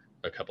Denver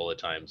a couple of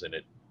times, and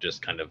it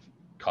just kind of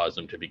caused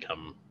him to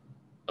become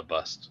a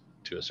bust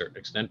to a certain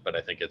extent. But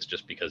I think it's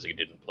just because he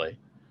didn't play.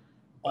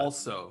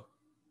 Also,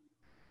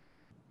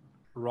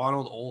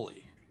 Ronald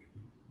Oley,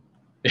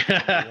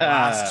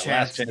 Last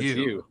Chance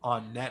You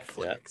on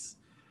Netflix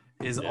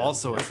is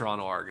also a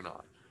Toronto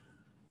Argonaut.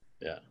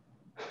 Yeah.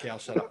 Okay, I'll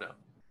shut up now.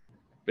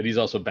 But he's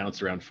also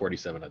bounced around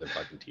 47 other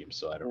fucking teams,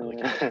 so I don't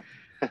really care.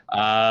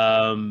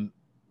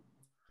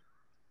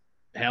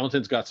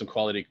 Hamilton's got some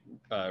quality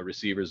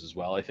receivers as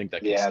well. I think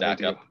that can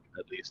stack up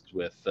at least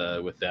with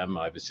them.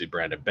 Obviously,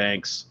 Brandon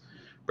Banks,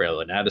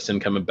 Braylon Addison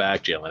coming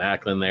back, Jalen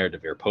Acklin there,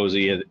 DeVere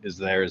Posey is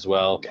there as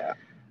well. Yeah.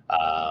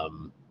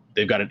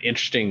 They've got an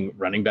interesting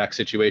running back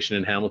situation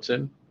in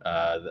Hamilton.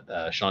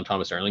 Sean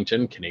Thomas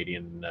Arlington,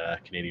 Canadian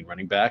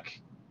running back,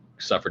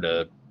 suffered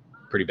a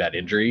pretty bad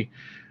injury.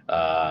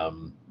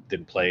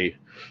 Didn't play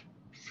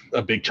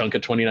a big chunk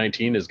of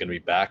 2019, is going to be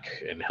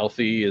back and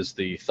healthy is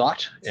the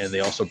thought. And they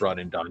also brought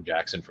in Don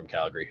Jackson from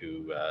Calgary,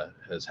 who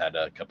has had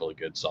a couple of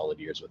good solid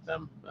years with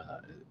them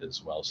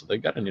as well. So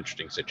they've got an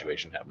interesting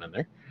situation happening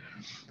there.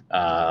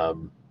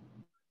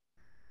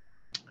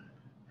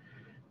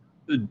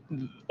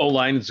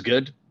 O-line is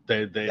good.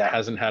 They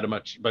hasn't had a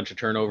bunch of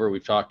turnover.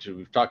 We've talked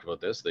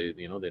about this.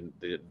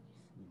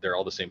 They're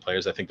all the same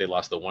players. I think they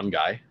lost the one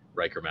guy,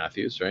 Riker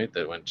Matthews, right?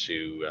 That went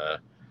to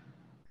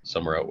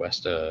somewhere out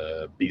west,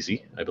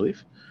 BC, I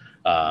believe.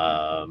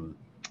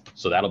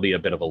 So that'll be a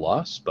bit of a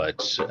loss,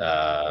 but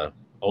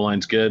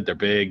O-line's good. They're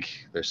big.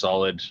 They're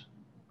solid.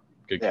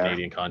 Good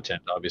Canadian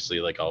content,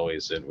 obviously, like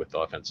always, and with the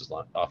offensive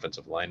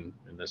line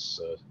in this.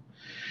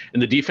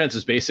 And the defense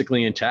is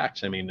basically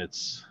intact. I mean,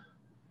 it's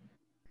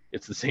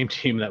the same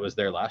team that was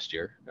there last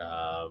year.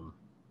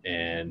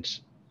 And,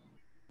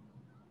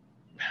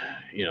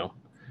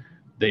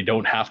 they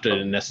don't have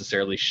to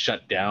necessarily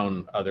shut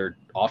down other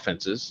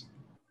offenses,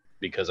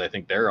 because I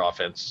think their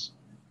offense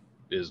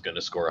is going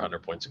to score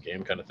 100 points a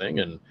game kind of thing.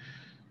 And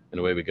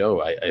away we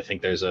go. I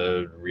think there's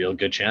a real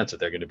good chance that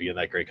they're going to be in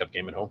that Grey Cup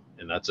game at home.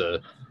 And that's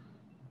a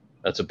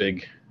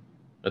big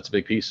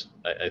piece,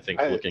 I think,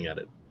 looking at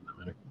it.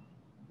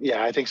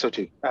 Yeah, I think so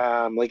too.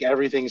 Like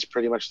everything's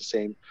pretty much the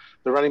same.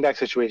 The running back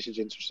situation is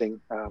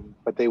interesting,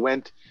 but they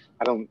went.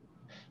 I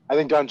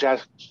think Don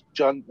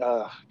Jackson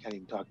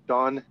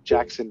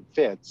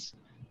fits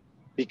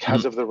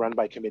because of the run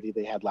by committee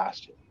they had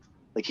last year.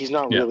 Like he's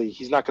not going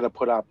to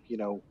put up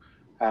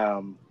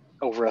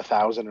over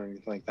 1,000 or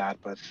anything like that,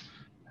 but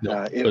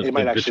it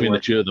might actually between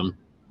work. The two of them.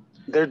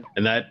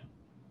 And that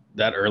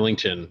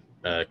Arlington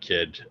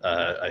kid,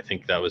 I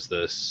think that was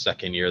the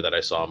second year that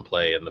I saw him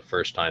play, and the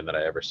first time that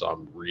I ever saw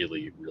him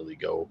really, really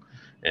go.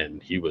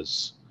 And he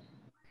was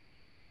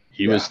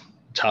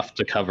tough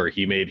to cover.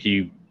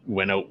 He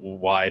went out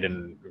wide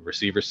in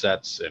receiver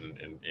sets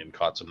and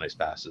caught some nice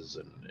passes.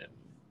 And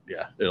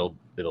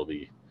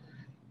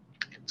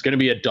it's going to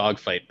be a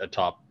dogfight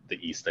atop the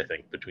East, I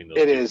think, between those.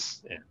 It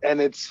is, and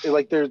it's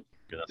like that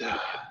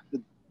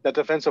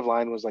defensive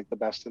line was like the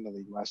best in the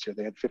league last year.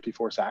 They had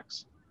 54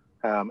 sacks.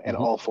 And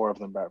all 4 of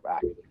them are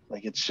back.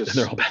 Like it's just,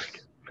 they're all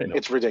back.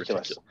 It's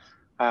ridiculous.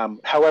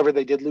 However,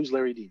 they did lose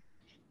Larry Dean,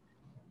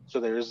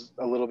 so there's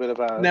a little bit of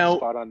a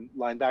spot on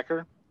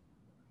linebacker.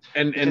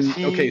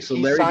 So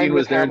Larry Dean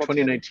was there in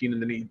 2019,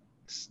 and then he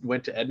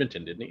went to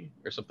Edmonton, didn't he,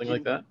 or something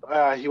like that?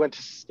 He went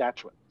to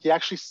Saskatchewan. He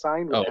actually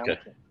signed with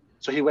Hamilton.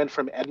 So he went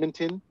from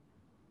Edmonton,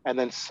 and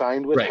then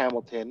signed with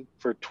Hamilton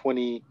for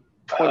 2020.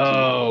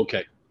 Oh,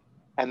 okay.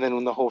 And then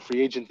when the whole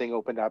free agent thing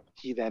opened up,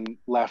 he then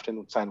left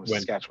and signed with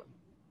Saskatchewan.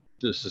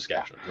 To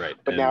Saskatchewan, right?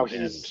 But now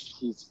he's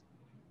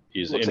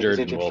injured.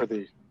 Like for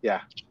the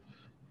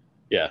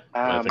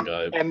I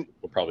think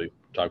we'll probably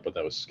talk about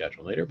that with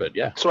Saskatchewan later. But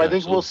I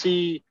think we'll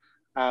see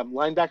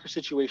linebacker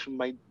situation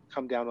might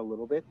come down a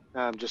little bit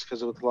just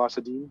because of the loss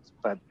of Dean.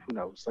 But who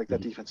knows? Like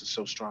that defense is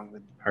so strong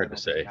that hard to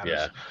say.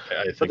 Yeah,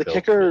 I think but the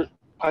kicker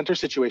punter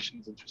situation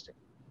is interesting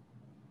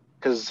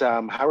because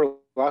Howard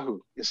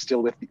Lahu is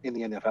still in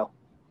the NFL.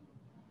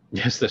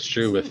 Yes, that's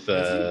true. With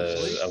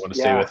I want to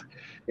say with.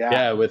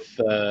 Yeah, I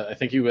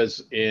think he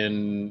was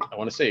in, I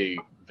want to say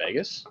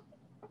Vegas,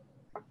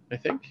 I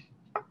think,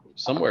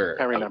 somewhere. I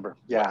can't remember.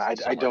 I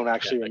don't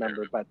actually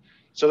remember. But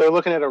so they're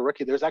looking at a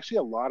rookie. There's actually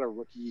a lot of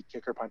rookie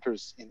kicker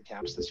punters in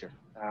camps this year.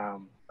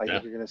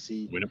 You're going to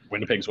see.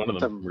 Winnipeg's one of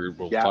them.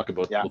 We'll talk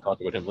about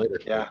him later.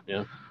 Yeah.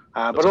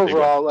 But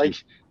overall,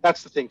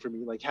 that's the thing for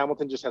me. Like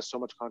Hamilton just has so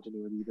much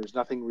continuity. There's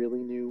nothing really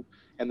new,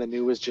 and the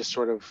new is just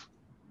sort of.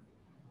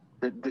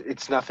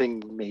 It's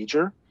nothing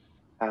major.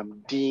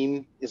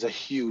 Dean is a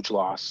huge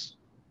loss,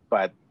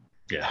 but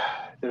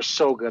they're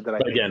so good that I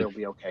think they'll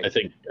be okay. I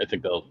think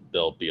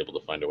they'll be able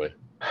to find a way.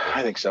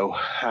 I think so.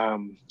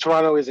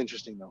 Toronto is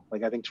interesting though.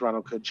 Like I think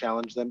Toronto could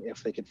challenge them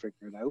if they can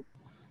figure it out,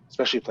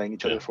 especially playing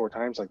each other 4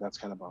 times. Like that's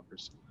kind of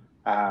bonkers.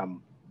 It's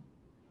going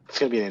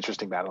to be an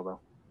interesting battle though.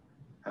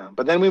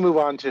 But then we move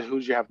on to who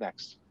do you have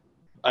next?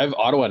 I have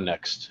Ottawa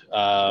next.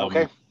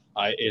 Okay.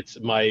 It's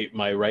my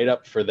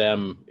write-up for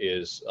them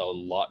is a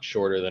lot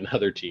shorter than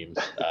other teams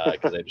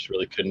because I just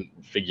really couldn't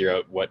figure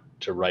out what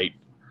to write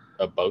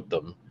about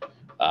them.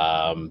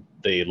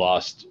 They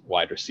lost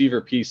wide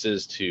receiver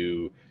pieces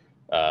to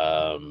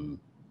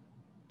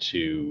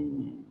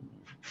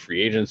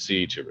free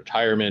agency, to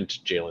retirement.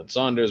 Jalen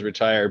Saunders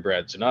retired.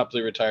 Brad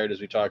Sinopoli retired, as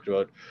we talked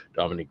about.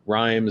 Dominique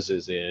Rhymes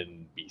is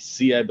in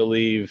BC, I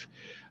believe.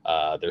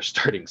 Their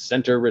starting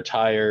center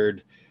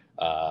retired.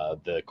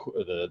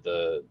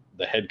 The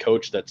head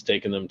coach that's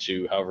taken them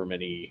to however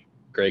many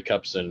Grey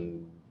Cups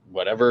and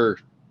whatever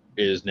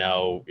is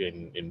now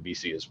in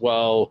BC as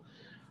well.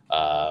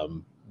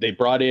 They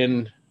brought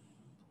in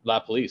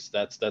LaPolice.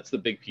 That's the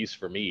big piece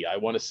for me. I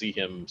want to see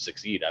him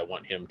succeed. I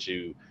want him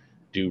to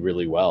do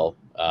really well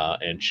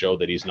and show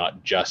that he's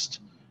not just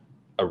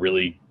a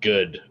really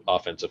good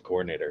offensive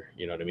coordinator.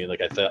 You know what I mean?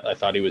 Like I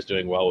thought he was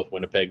doing well with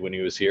Winnipeg when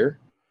he was here,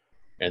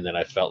 and then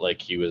I felt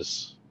like he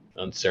was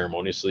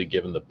unceremoniously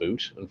given the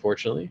boot,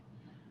 unfortunately.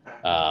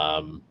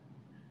 I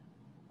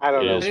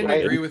don't know. I didn't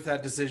agree with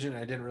that decision.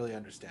 I didn't really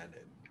understand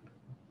it.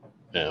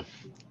 Yeah.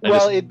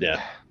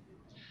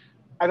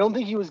 I don't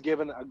think he was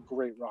given a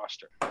great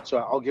roster, so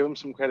I'll give him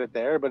some credit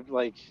there. But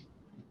like,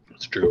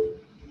 it's true.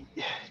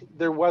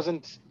 There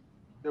wasn't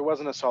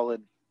a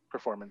solid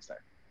performance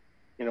there.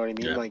 You know what I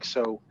mean? Yeah. Like,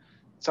 so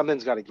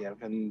something's got to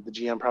give, and the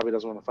GM probably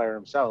doesn't want to fire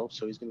himself,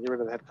 so he's going to get rid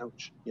of the head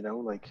coach. You know,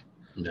 like.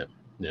 Yeah.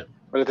 Yeah.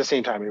 But at the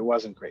same time, it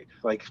wasn't great.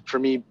 Like for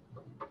me,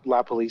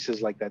 La Police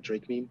is like that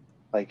Drake meme.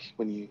 Like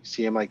when you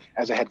see him like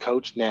as a head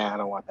coach, nah, I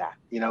don't want that.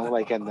 You know,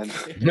 like and then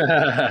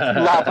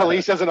La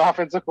Police as an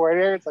offensive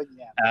coordinator, it's like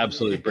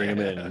absolutely bring him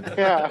in.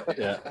 Yeah.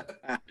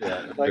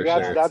 Like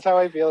that's how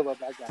I feel about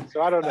that guy.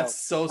 So I don't know. That's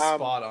so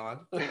spot on.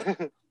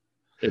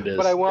 It is.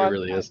 But it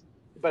really is.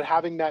 But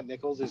having Matt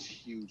Nichols is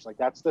huge. Like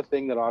that's the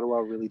thing that Ottawa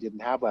really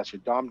didn't have last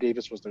year. Dom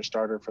Davis was their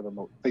starter for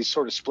they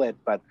sort of split,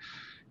 but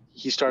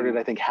he started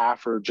I think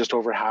half or just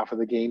over half of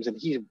the games, and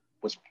he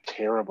was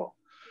terrible.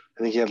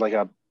 I think he had like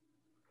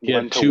he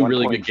had 2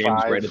 really good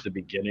games right at the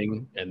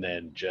beginning, and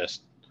then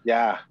just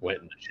went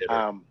in the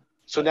shitter.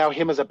 So now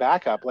him as a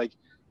backup, like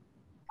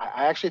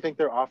I actually think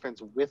their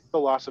offense with the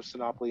loss of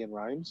Sinopoli and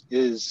Rhymes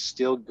is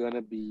still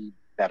gonna be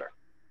better,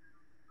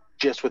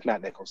 just with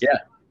Matt Nichols. Yeah,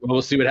 well,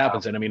 we'll see what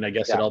happens, and I mean, I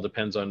guess it all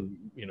depends on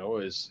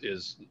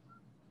is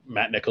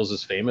Matt Nichols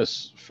is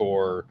famous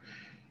for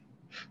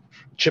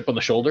chip on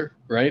the shoulder,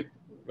 right?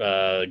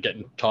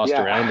 Getting tossed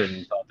around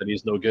and thought that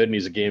he's no good and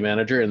he's a game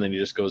manager, and then he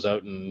just goes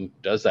out and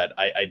does that.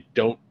 I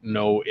don't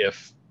know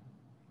if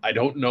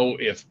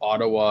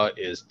Ottawa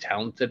is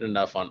talented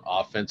enough on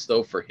offense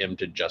though for him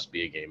to just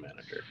be a game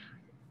manager.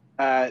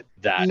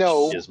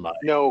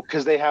 No,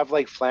 because they have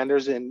like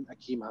Flanders and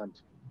Akeem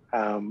Hunt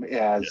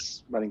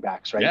as running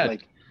backs, right? Yeah,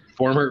 like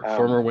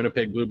former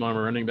Winnipeg Blue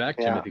Bomber running back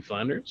Timothy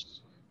Flanders.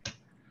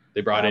 They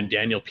brought in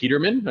Daniel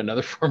Peterman,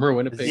 another former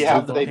Winnipeg.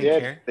 Yeah, they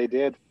did.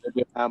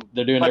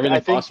 They're doing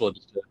everything possible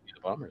just to beat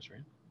the Bombers,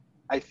 right?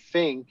 I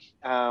think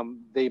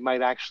they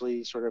might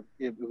actually sort of,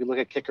 if we look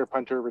at kicker,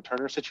 punter,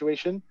 returner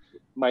situation,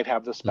 might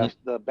have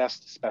the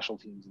best special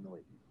teams in the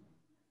league.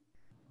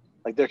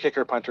 Like their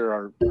kicker, punter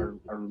are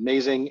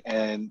amazing,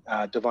 and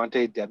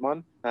Devontae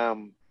Dedmon,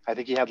 I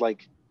think he had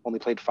only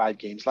played 5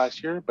 games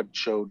last year, but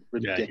showed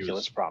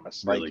ridiculous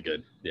promise. Really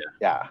good,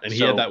 yeah. And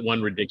he had that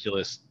one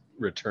ridiculous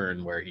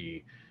return where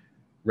he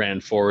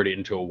ran forward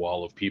into a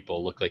wall of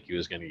people, looked like he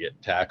was going to get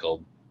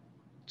tackled,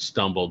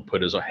 stumbled,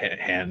 put his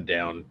hand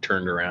down,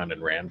 turned around,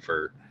 and ran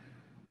for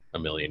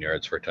 1,000,000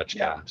 yards for a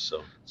touchdown.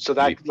 So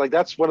that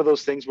that's one of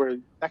those things where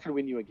that could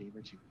win you a game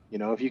or two. You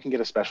know, if you can get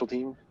a special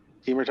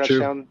teamer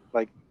touchdown,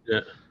 I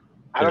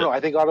don't know. I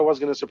think Ottawa's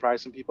going to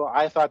surprise some people.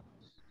 I thought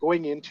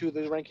going into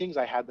the rankings,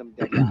 I had them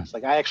dead last.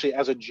 Like I actually,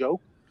 as a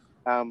joke,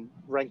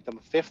 ranked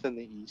them 5th in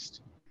the East,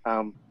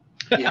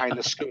 behind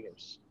the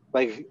Schooners.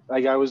 Like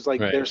I was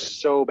like, they're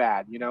so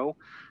bad, you know?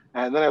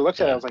 And then I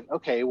looked at it, I was like,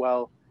 okay,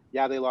 well,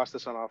 yeah, they lost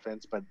this on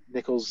offense, but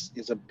Nichols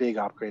is a big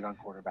upgrade on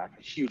quarterback,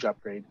 a huge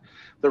upgrade.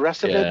 The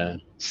rest of it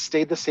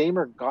stayed the same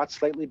or got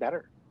slightly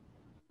better.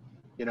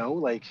 You know,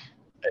 like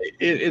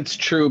it's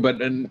true,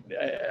 but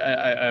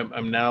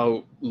I'm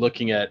now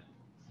looking at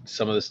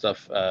some of the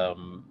stuff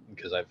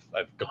because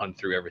I've gone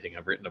through everything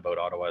I've written about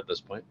Ottawa at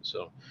this point.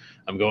 So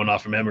I'm going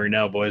off of memory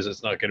now, boys.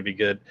 It's not going to be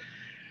good.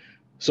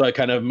 So I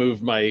kind of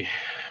moved my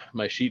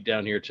sheet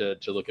down here to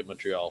look at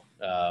Montreal,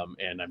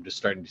 and I'm just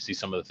starting to see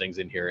some of the things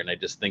in here, and I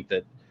just think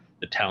that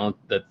the talent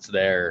that's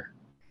there,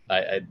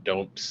 I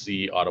don't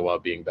see Ottawa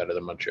being better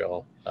than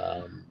Montreal.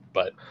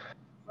 But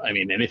I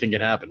mean, anything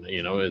can happen.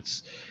 You know,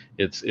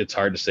 it's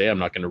hard to say. I'm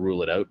not going to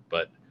rule it out,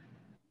 but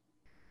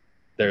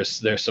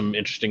there's some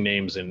interesting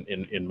names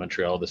in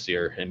Montreal this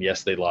year, and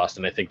yes, they lost,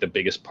 and I think the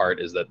biggest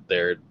part is that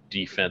their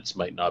defense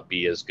might not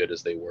be as good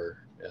as they were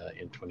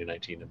in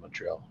 2019 in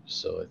Montreal.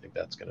 So I think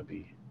that's going to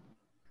be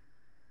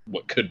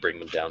what could bring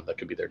them down. That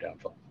could be their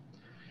downfall.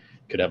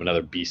 Could have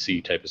another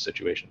BC type of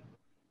situation.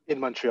 In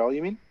Montreal,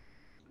 you mean?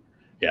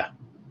 Yeah.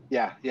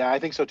 I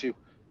think so too.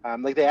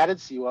 They added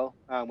Sewell,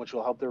 which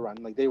will help their run.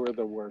 Like they were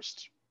the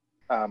worst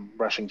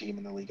rushing team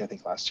in the league, I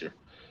think, last year.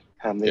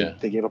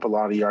 They gave up a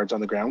lot of yards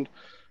on the ground.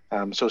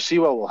 So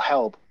Sewell will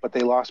help, but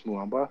they lost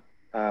Muamba.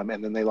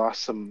 And then they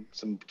lost some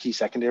key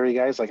secondary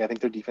guys. Like I think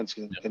their defense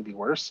is going to be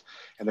worse,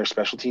 and their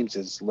special teams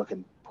is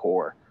looking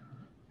poor.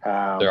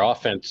 Their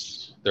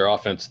offense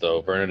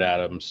though, Vernon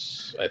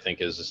Adams, I think,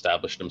 has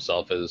established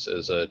himself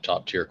as a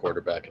top tier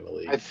quarterback in the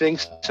league. I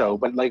think so,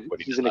 but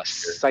he's an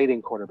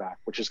exciting quarterback,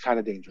 which is kind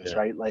of dangerous,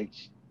 right? Like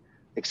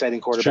exciting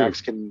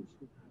quarterbacks can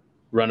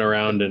run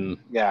around and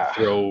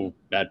throw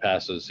bad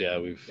passes. Yeah,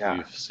 we've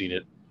seen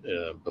it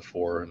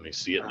before, and we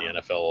see it in the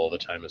NFL all the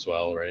time as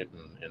well, right?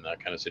 In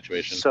that kind of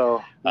situation.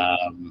 So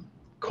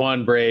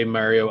Quan Bray,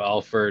 Mario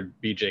Alford,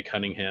 BJ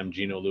Cunningham,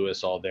 Geno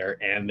Lewis, all there,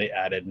 and they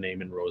added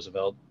Naaman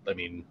Roosevelt. I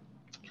mean,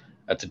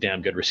 that's a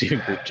damn good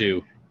receiving group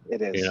too.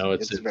 It is. You know,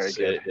 it's very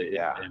good.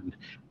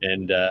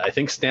 And I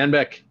think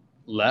Stanbeck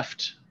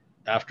left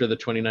after the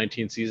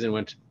 2019 season,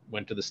 went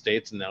to the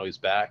States, and now he's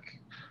back.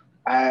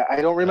 I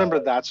don't remember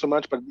that so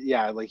much, but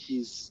yeah, like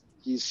he's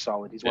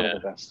solid. He's one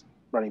of the best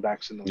running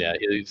backs in the league.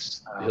 Yeah,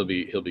 he'll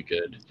be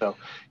good. So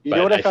you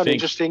know what I found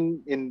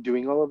interesting in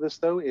doing all of this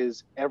though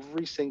is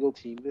every single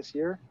team this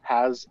year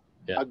has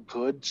a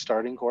good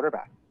starting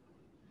quarterback.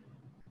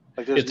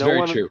 Like there's it's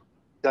very true.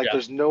 Like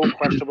there's no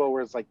questionable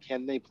where it's like,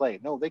 can they play?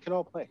 No, they can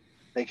all play.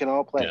 They can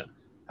all play.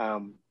 Yeah.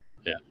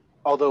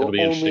 Although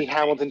only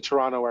Hamilton,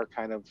 Toronto are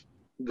kind of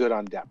good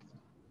on depth.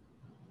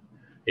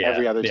 Yeah.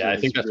 Every other team I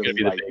think that's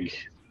really going to be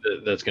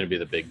that's going to be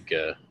the big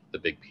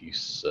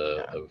piece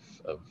of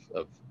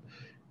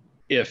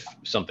if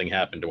something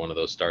happened to one of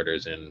those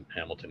starters in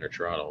Hamilton or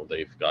Toronto,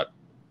 they've got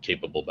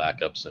capable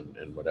backups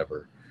and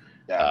whatever.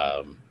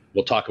 Yeah.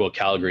 We'll talk about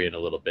Calgary in a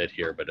little bit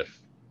here, but if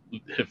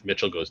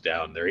Mitchell goes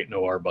down, there ain't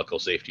no Arbuckle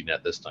safety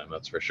net this time.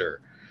 That's for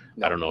sure.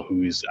 No. I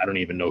don't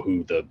even know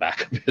who the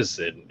backup is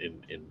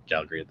in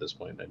Calgary at this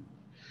point, and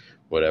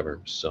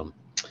whatever. So,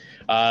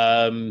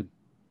 so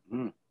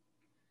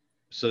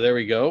there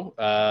we go.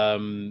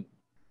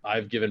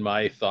 I've given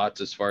my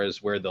thoughts as far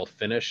as where they'll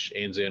finish.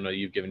 Ainsley, I know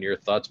you've given your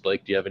thoughts.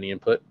 Blake, do you have any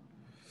input?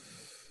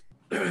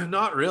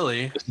 Not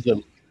really.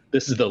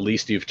 This is the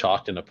least you've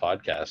talked in a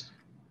podcast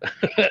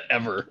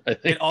ever, I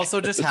think. It also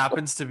just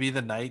happens to be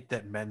the night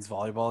that men's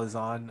volleyball is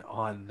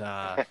on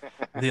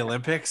the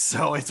Olympics,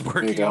 so it's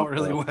working out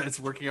really well.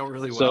 It's working out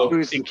really well.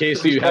 So, in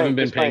case you haven't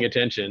been paying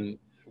attention,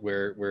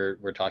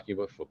 we're talking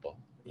about football.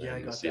 Yeah,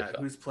 I got that.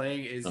 Who's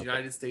playing is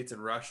United States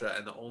and Russia,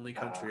 and the only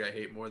country I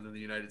hate more than the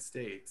United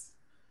States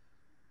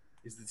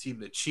is the team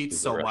that cheats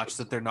so much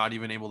that they're not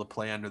even able to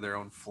play under their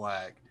own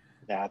flag.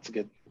 Yeah, that's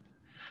good.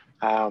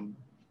 I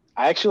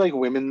actually like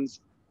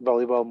women's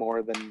volleyball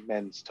more than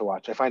men's to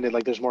watch. I find it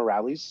like there's more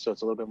rallies, so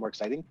it's a little bit more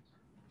exciting.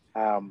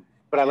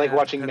 But I like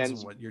watching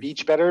men's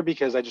beach better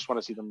because I just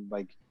want to see them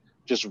like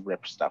just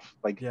rip stuff,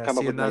 like come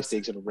up with nice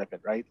digs and rip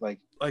it, right? Like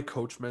I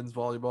coach men's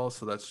volleyball,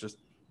 so that's just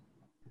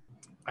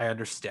I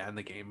understand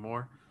the game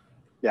more.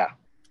 Yeah.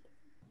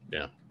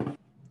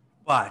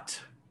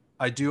 But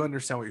I do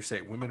understand what you're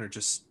saying. Women are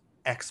just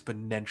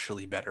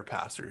exponentially better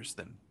passers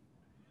than.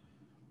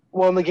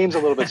 Well, and the game's a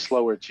little bit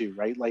slower too,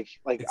 right? Like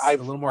it's a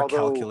little more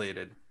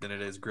calculated than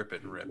it is grip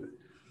it and rip it.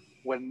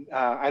 When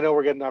I know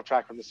we're getting off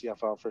track from the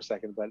CFL for a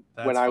second, but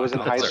when I was in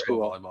high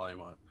school,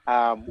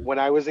 when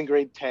I was in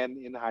grade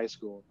 10 in high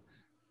school,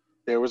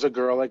 there was a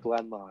girl at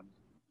Glenlawn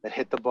that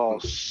hit the ball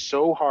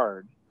so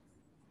hard.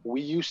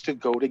 We used to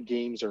go to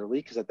games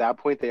early because at that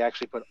point they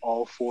actually put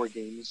all 4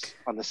 games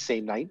on the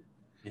same night.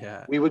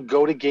 Yeah. We would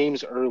go to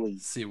games early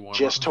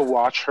just to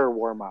watch her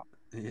warm up.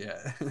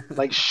 Yeah.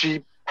 Like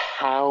she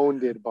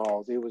pounded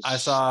balls. It was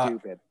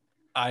stupid.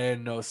 I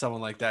know someone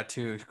like that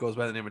too. She goes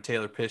by the name of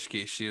Taylor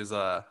Pischke. She was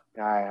I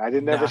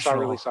never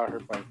really saw her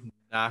play.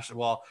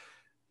 Well,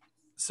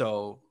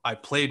 so I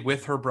played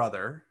with her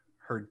brother.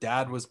 Her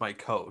dad was my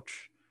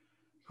coach,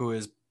 who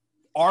is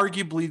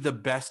arguably the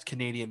best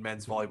Canadian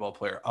men's volleyball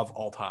player of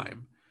all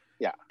time.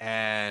 Yeah.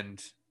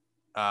 And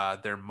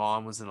their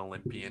mom was an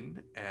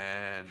Olympian,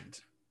 and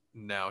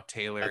now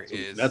Taylor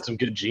that's some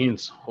good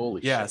genes.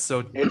 Holy shit.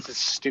 So it's a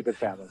stupid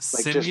family. Like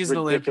Cindy's just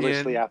an ridiculously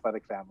Olympian.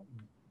 Athletic family.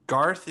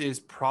 Garth is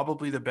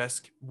probably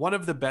one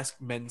of the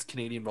best men's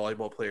Canadian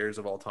volleyball players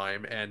of all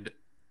time, and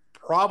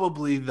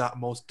probably the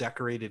most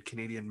decorated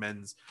Canadian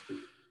men's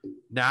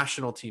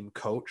national team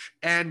coach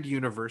and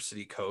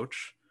university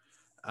coach.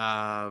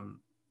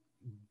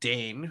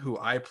 Dane, who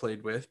I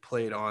played with,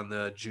 played on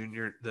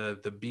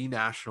the B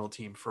national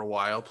team for a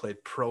while,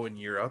 played pro in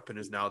Europe, and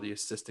is now the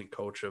assistant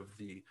coach of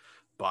the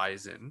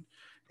Bison.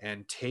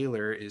 And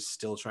Taylor is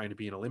still trying to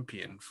be an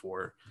Olympian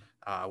for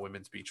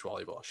women's beach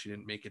volleyball. She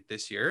didn't make it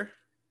this year.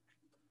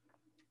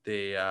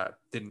 They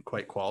didn't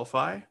quite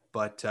qualify,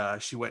 but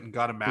she went and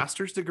got a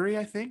master's degree,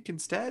 I think,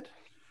 instead,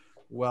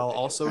 while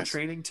also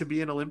training to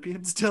be an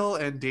Olympian still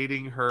and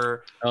dating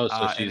her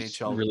she's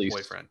NHL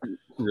boyfriend.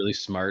 Really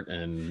smart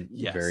and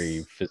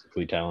very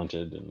physically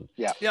talented. And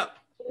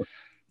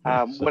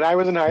when I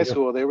was in high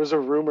school, there was a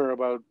rumor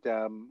about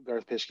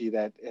Garth Pischke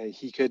that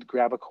he could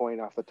grab a coin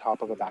off the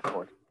top of a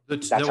backboard.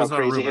 That's how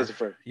crazy his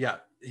for.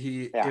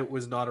 It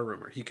was not a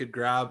rumor. He could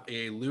grab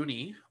a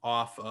loonie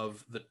off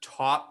of the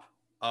top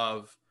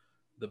of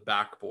the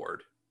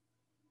backboard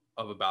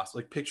of a basket.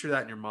 Like picture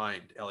that in your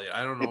mind, Elliot.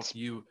 I don't know if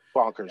you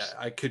bonkers.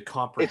 I could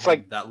comprehend it's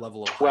like that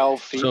level of 12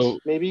 height. feet, so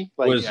maybe.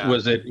 Like,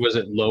 was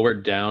it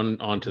lowered down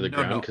onto the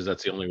ground? Because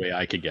that's the only way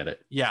I could get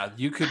it. Yeah,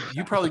 you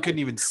probably couldn't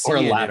even see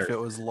it if it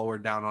was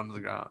lowered down onto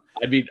the ground.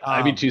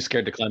 I'd be too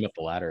scared to climb up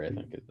the ladder, I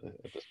think,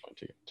 at this point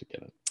to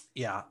get it.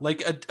 Yeah,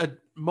 like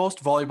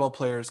most volleyball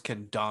players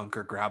can dunk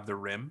or grab the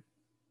rim.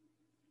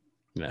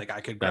 Yeah, like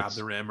I could grab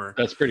the rim, or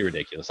that's pretty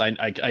ridiculous. I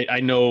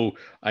know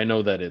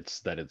that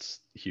it's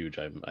huge.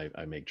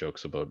 I make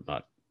jokes about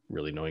not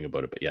really knowing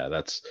about it, but yeah,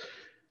 that's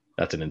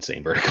an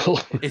insane vertical.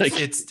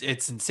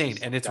 It's insane,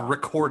 and it's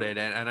recorded.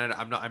 And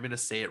I'm going to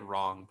say it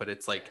wrong, but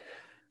it's like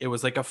it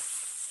was like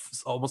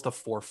almost a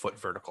 4 foot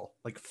vertical,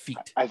 like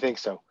feet. I think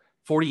so.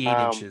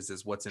 48 inches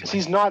is what's in my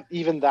he's head. not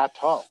even that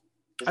tall.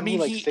 I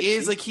mean, he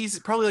is like, he's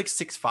probably like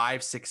 6'5",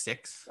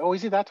 6'6". Oh,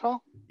 is he that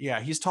tall?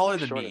 Yeah, he's taller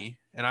than Shorter. me,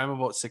 and I'm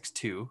about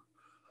 6'2".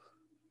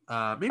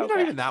 Maybe not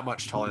even that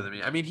much taller than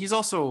me. I mean, he's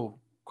also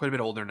quite a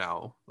bit older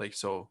now. Like,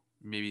 so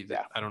maybe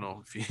I don't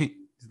know if he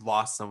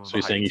lost some of So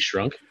you're saying he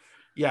shrunk?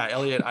 Yeah,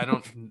 Elliot,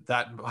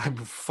 I'm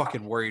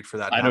fucking worried for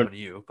that to happen to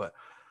you, but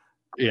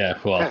yeah,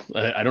 well,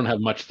 I don't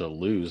have much to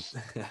lose.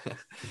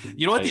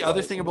 You know what? The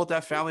other thing about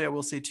that family, I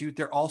will say too,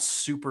 they're all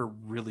super,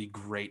 really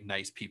great,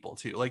 nice people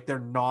too. Like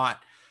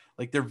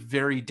they're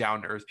very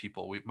down to earth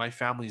people. My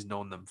family's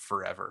known them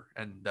forever,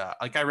 and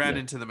like I ran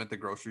into them at the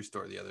grocery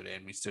store the other day,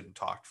 and we stood and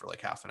talked for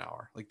like half an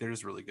hour. Like they're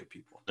just really good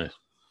people.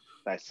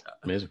 Nice,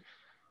 amazing.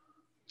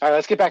 All right,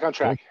 let's get back on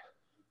track.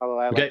 Cool.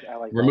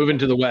 We're moving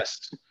to the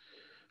West.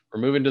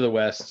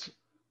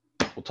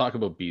 We'll talk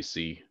about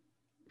BC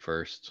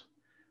first.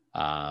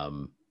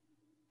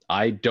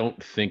 I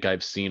don't think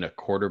I've seen a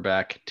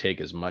quarterback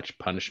take as much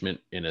punishment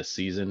in a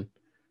season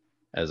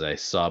as I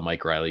saw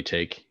Mike Riley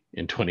take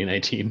in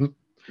 2019.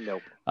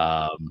 Nope.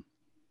 I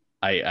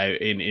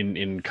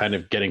in kind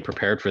of getting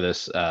prepared for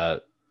this,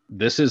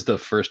 this is the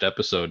first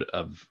episode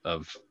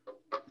of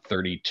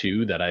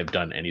 32 that I've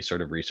done any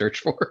sort of research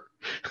for.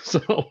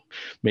 So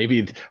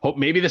maybe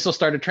this will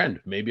start a trend.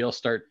 Maybe I'll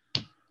start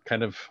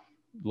kind of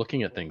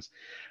looking at things.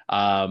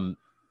 I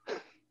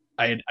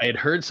had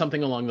heard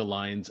something along the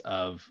lines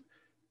of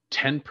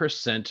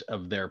 10%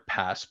 of their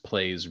pass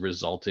plays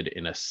resulted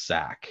in a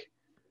sack.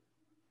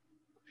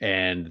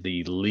 And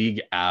the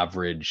league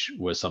average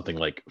was something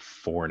like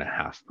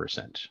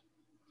 4.5%.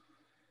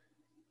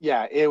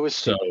 Yeah, it was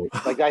so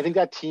like I think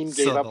that team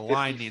gave up the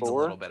line needs a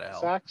little bit of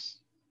help. Sacks.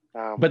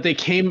 But they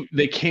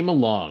came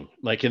along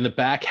like in the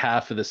back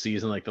half of the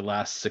season, like the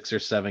last 6 or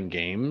 7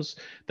 games,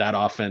 that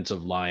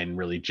offensive line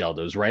really gelled.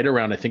 It was right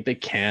around, I think they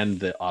canned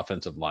the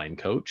offensive line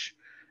coach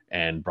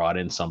and brought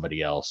in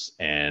somebody else,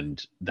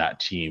 and that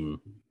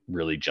team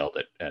really gelled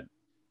it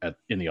at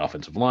in the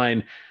offensive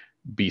line.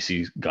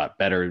 BC got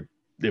better.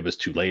 It was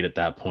too late at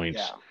that point.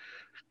 Yeah.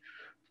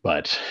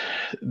 But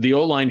the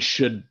O-line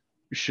should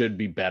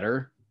be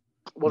better.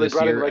 Well, they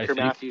brought in Riker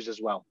Matthews as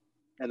well,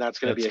 and that's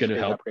going to be a big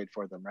upgrade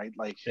for them, right?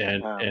 Like,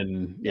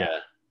 and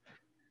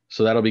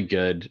so that'll be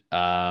good.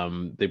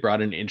 They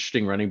brought an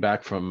interesting running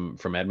back from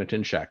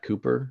Edmonton, Shaq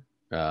Cooper.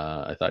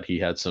 I thought he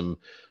had some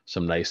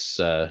nice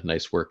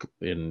work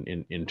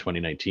in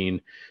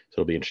 2019. So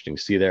it'll be interesting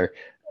to see there.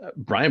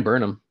 Brian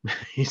Burnham,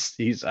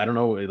 he's I don't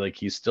know, like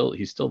he's still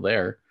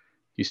there.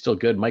 He's still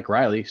good. Mike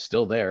Riley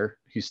still there.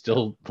 He's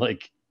still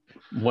like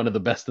one of the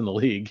best in the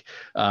league.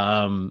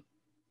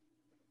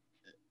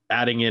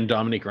 Adding in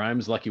Dominique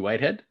Grimes, Lucky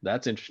Whitehead,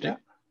 that's interesting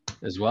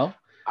as well.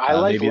 I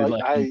like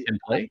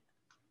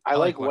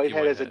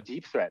Whitehead as a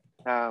deep threat.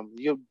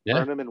 You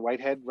Burnham and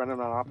Whitehead running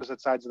on opposite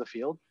sides of the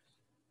field.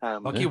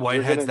 Lucky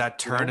Whitehead's that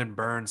turn and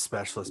burn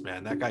specialist,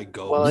 man. That guy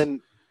goes. Well,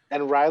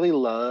 and Riley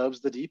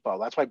loves the deep ball.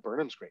 That's why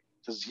Burnham's great,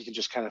 because he can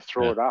just kind of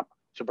throw it up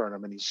to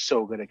Burnham, and he's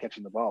so good at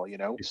catching the ball. You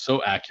know, he's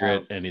so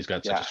accurate, and he's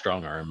got such a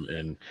strong arm,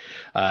 and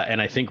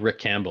I think Rick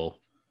Campbell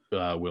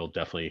will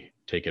definitely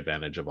take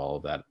advantage of all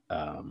of that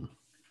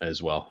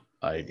as well.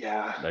 I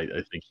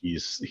think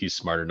he's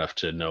smart enough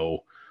to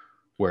know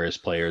where his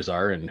players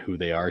are and who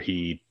they are.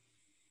 He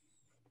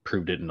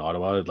proved it in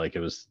Ottawa. Like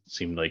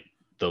seemed like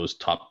those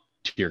top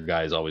tier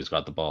guys always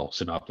got the ball.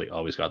 Sinopoli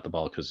always got the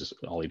ball because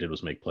all he did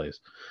was make plays.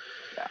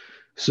 Yeah.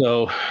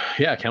 So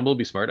Campbell will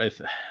be smart. It's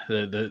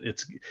going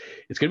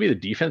to be the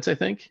defense. I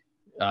think.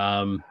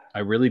 I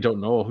really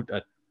don't know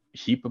a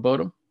heap about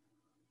him.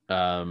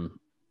 I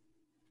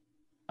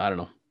don't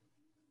know.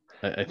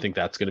 I think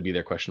that's going to be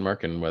their question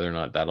mark, and whether or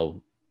not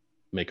that'll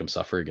make them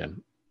suffer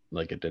again,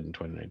 like it did in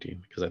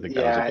 2019. Because I think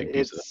that was a big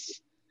piece of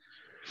it.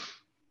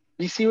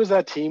 BC was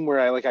that team where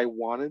I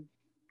wanted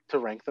to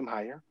rank them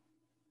higher.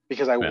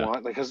 Because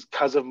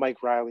because of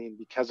Mike Riley and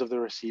because of the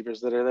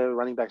receivers that are there. The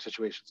running back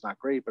situation's not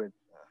great, but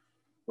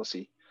we'll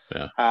see.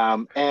 Yeah.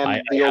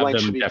 And the O-line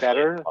should be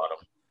better.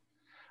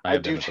 I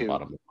do too.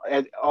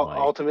 And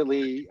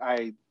ultimately,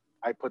 I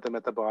put them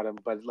at the bottom,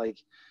 but like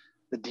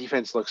the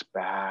defense looks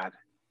bad.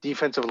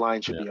 Defensive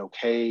line should be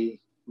okay,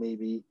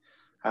 maybe.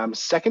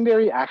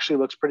 Secondary actually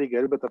looks pretty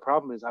good, but the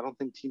problem is I don't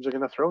think teams are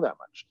going to throw that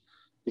much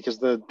because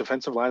the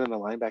defensive line and the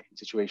linebacking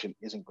situation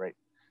isn't great.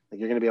 Like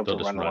you're going to be able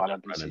to run a lot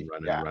on BC.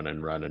 Run,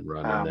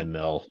 and then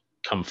they'll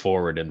come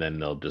forward and then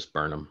they'll just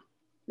burn them.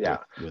 Yeah.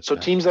 So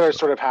teams that are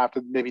sort of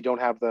maybe don't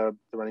have the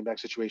running back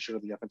situation or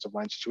the offensive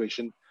line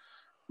situation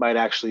might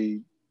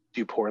actually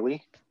do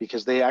poorly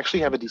because they actually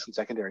have a decent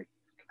secondary.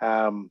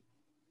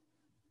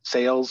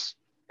 Sales,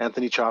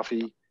 Anthony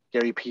Chaffee,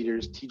 Gary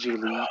Peters,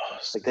 TJ Lee,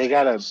 like they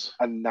got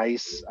a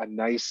nice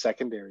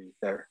secondary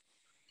there.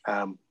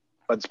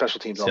 But special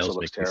teams Sales also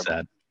looks terrible.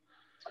 Sad.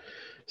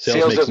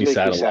 Sales makes me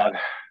sad a lot.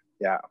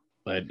 Yeah.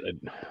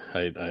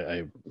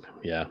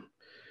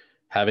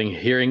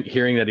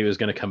 Hearing that he was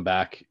going to come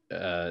back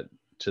to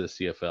the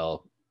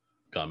CFL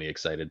got me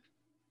excited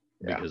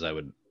because I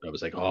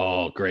was like,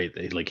 oh great,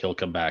 he'll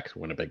come back to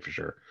Winnipeg for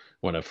sure,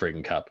 win a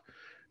friggin' cup.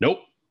 Nope.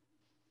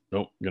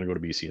 Nope, I'm gonna go to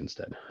BC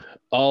instead.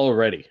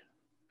 Already.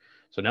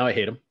 So now I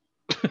hate them.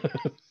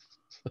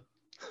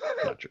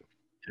 Not true.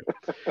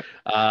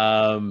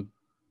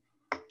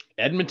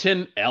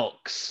 Edmonton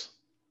Elks.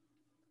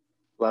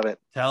 Love it.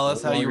 Tell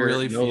us how you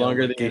really feel.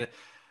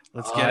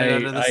 Let's get it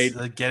out of this.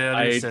 Get it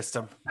out of your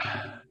system.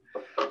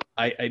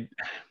 I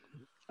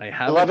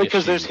love it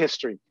because there's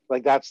history.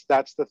 Like that's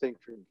the thing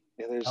for me.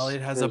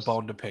 Elliot has a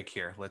bone to pick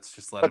here. Let's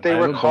just let. But they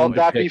were called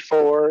that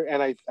before,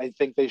 and I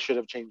think they should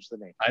have changed the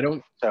name. I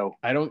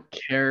don't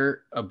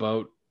care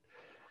about.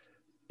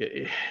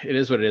 It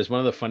is what it is. One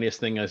of the funniest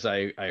things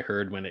I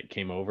heard when it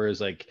came over is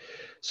like,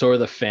 so are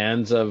the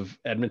fans of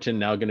Edmonton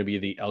now going to be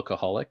the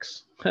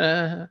alcoholics?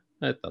 I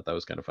thought that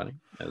was kind of funny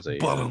as a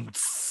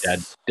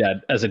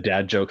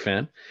dad joke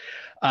fan.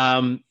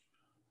 The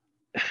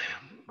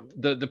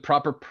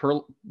proper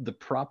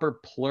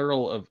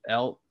plural of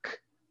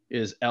elk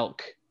is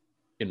elk,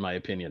 in my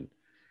opinion.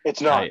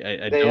 It's not.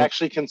 They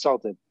actually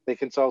consulted. They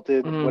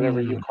consulted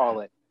whatever you call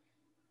it.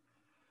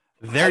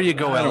 There you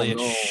go, Elliot.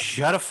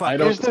 Shut a fuck. I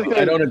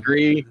don't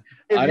agree.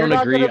 I don't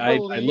agree. I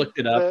looked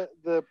it up.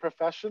 The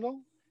professional,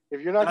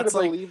 if you're not going to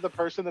believe the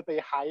person that they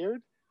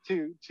hired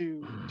to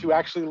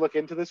actually look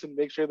into this and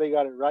make sure they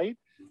got it right,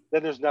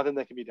 then there's nothing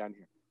that can be done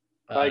here.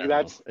 Like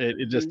that's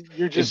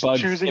you're just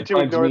choosing to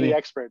ignore the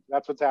expert.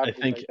 That's what's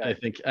happening. I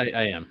think I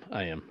am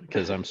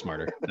because I'm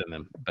smarter than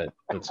them, but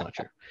that's not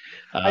true.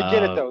 I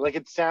get it though. Like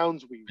it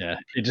sounds weird. Yeah,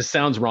 it just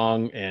sounds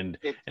wrong and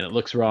it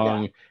looks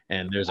wrong,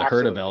 and there's a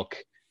herd of elk.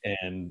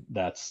 And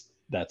that's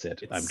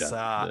it. I'm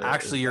done.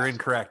 Actually, you're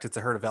incorrect. It's a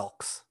herd of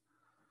elks.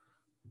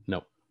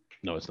 No,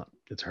 it's not.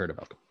 It's a herd of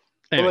elk.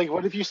 Anyway. But like,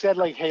 what if you said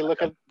like, "Hey,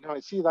 look at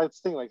see that's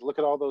the thing. Like, look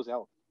at all those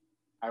elk."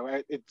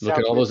 Look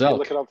at all those elk.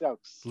 Look at all the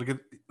elks. Look at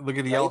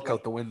the elk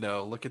out the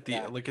window. Look at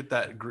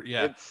that.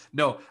 Yeah.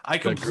 No, I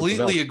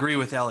completely agree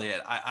with Elliot.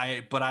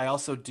 But I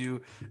also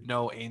do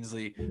know,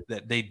 Ainsley,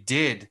 that they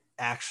did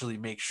actually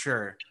make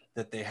sure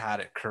that they had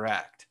it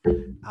correct.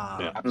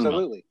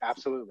 Absolutely.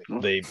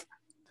 They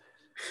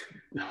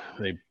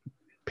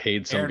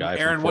paid some guy.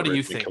 Aaron, what do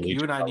you think? You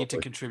and I need to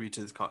contribute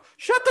to this call.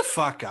 Shut the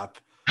fuck up.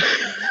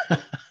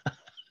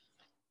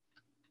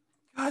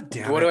 God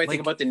damn it. What do I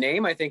think about the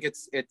name? I think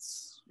it's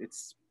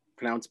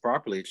pronounced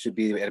properly. It should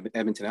be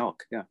Edmonton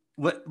Elk. Yeah.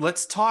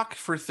 Let's talk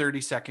for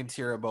 30 seconds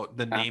here about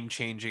the name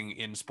changing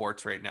in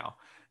sports right now.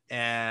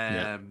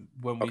 And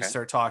when we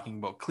start talking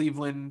about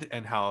Cleveland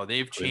and how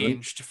they've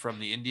changed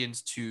from the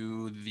Indians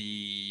to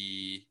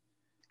the...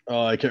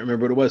 Oh, I can't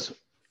remember what it was.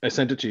 I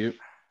sent it to you.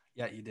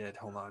 Yeah, you did.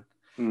 Hold on.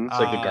 It's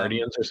like the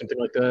Guardians or something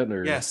like that.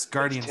 Or... Yes,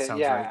 Guardians sounds right.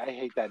 Yeah, I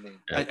hate that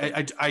name.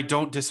 I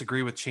don't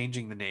disagree with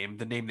changing the name.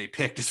 The name they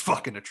picked is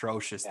fucking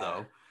atrocious,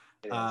 though.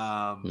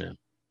 Like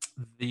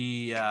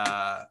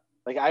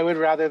I would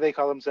rather they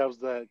call themselves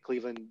the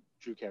Cleveland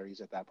Drew Carries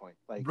at that point.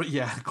 Like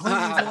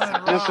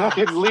Cleveland just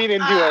fucking lean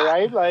into it,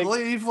 right? Like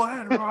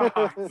Cleveland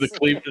Rocks.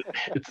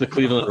 It's the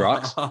Cleveland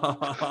Rocks.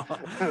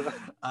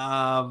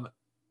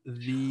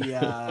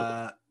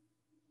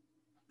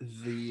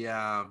 The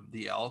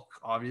Elk,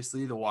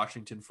 obviously, the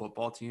Washington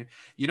football team.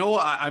 You know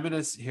what? I'm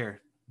gonna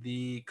here.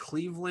 The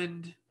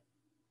Cleveland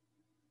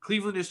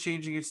is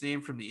changing its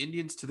name from the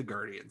Indians to the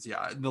Guardians.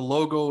 Yeah, and the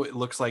logo, it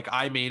looks like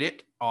I made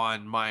it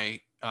on my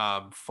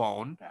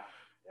phone,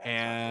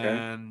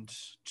 and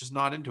just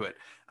not into it.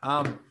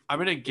 I'm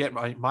gonna get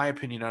my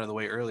opinion out of the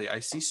way early.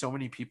 I see so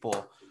many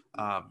people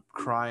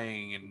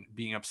crying and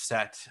being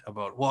upset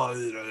about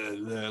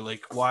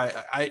like why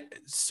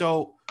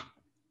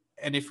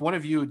and if one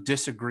of you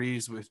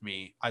disagrees with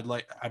me,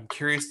 I'm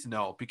curious to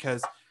know,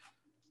 because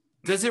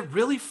does it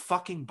really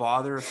fucking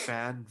bother a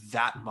fan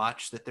that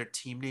much that their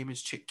team name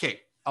is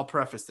okay, I'll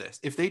preface this.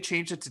 If they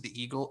changed it to the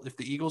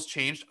Eagles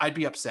changed, I'd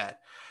be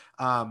upset.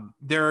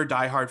 There are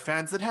diehard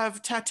fans that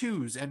have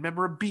tattoos and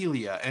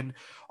memorabilia and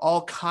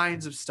all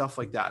kinds of stuff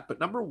like that. But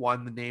number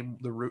one, the name,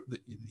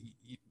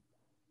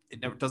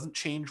 it never doesn't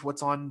change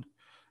what's on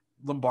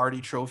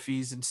Lombardi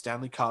trophies and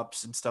Stanley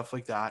Cups and stuff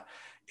like that.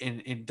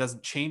 And it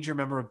doesn't change your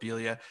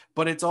memorabilia,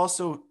 but it's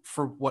also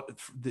for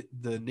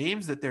the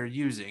names that they're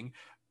using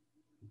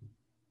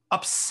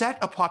upset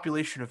a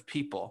population of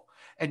people.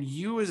 And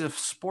you as a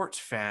sports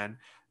fan,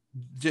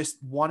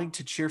 just wanting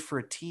to cheer for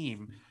a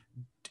team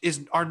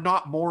are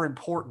not more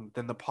important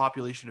than the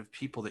population of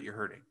people that you're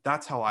hurting.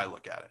 That's how I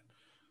look at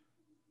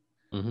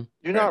it. Mm-hmm.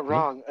 You're not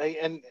wrong.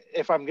 And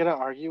if I'm going to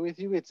argue with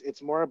you,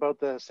 it's more about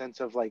the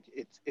sense of like,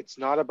 it's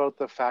not about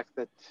the fact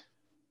that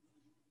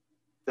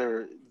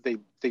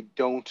they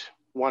don't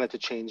want it to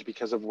change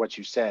because of what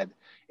you said.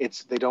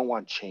 It's they don't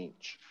want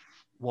change.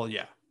 Well,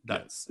 yeah,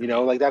 that's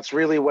like that's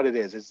really what it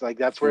is. It's like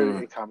that's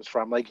where it comes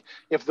from. Like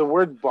if the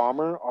word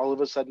bomber all of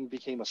a sudden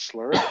became a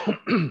slur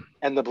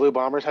and the Blue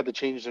Bombers had to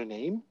change their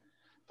name,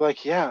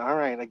 like, yeah, all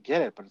right, I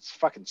get it, but it's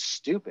fucking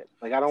stupid.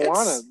 Like I don't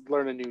want to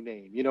learn a new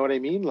name. You know what I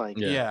mean? Like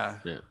yeah,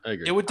 I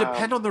agree. It would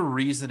depend on the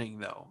reasoning,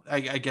 though.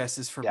 I guess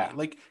is for me.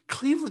 Like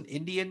Cleveland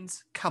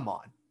Indians, come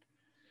on.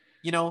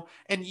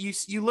 And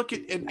you look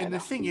at and the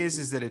thing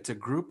is that it's a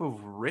group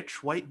of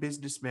rich white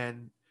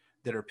businessmen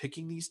that are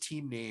picking these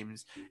team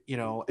names, you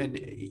know, and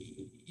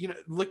you know,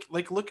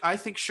 look, I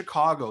think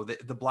Chicago,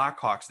 the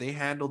Blackhawks, they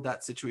handled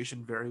that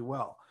situation very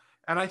well.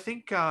 And I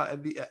think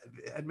the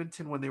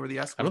Edmonton, when they were the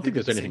Eskimos, I don't think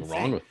there's anything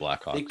wrong with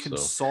Blackhawks. They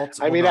consult.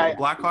 I mean,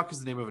 Blackhawk is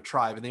the name of a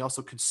tribe, and they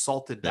also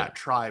consulted that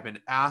tribe and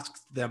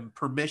asked them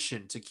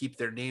permission to keep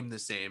their name the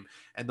same.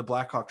 And the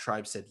Blackhawk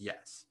tribe said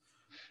yes.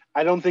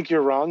 I don't think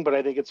you're wrong, but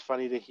I think it's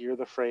funny to hear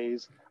the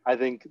phrase. I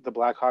think the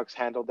Blackhawks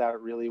handled that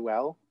really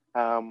well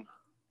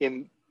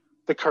in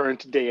the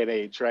current day and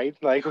age, right?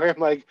 Like, where I'm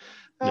like,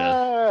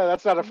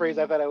 that's not a phrase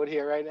I thought I would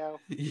hear right now.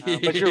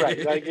 But you're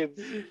right. Like,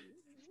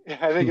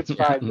 I think it's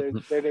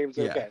fine. Their name's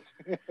okay.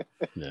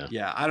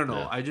 Yeah, I don't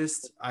know.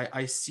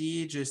 I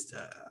see just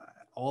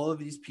all of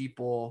these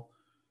people,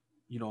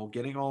 you know,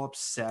 getting all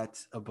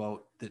upset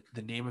about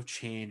the name of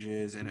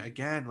changes. And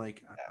again,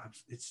 like,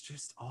 it's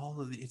just all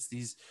of it's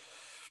these,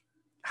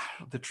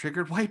 the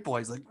triggered white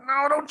boys, like,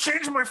 no, don't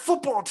change my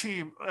football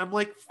team. I'm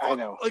like, I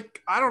know.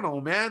 Like, I don't know,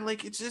 man.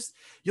 Like, it's just,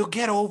 you'll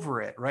get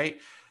over it, right?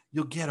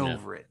 You'll get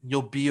over it.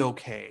 You'll be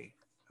okay.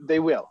 They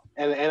will.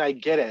 And I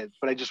get it,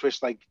 but I just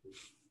wish, like,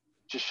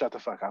 just shut the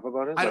fuck up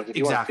about it. Like, if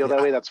you want to feel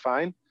that way, that's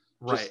fine.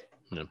 Right.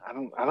 I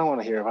don't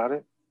want to hear about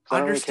it.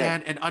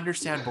 Understand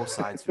both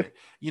sides of it.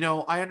 You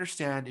know, I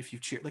understand if you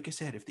cheer, like I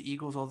said, if the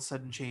Eagles all of a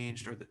sudden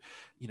changed, or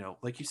you know,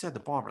 like you said, the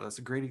Bomber, that's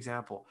a great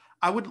example.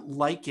 I would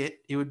like it.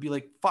 It would be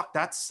like, fuck,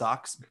 that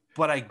sucks,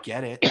 but I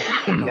get it.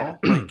 You know?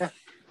 Like,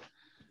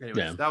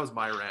 anyways, that was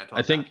my rant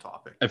on that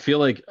topic. I feel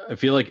like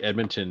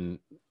Edmonton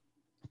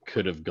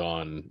could have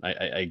gone.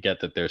 I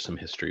get that there's some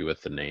history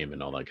with the name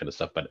and all that kind of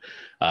stuff, but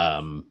I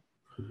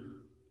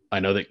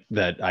know and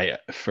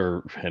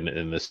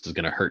this is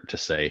going to hurt to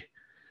say,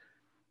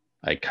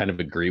 I kind of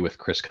agree with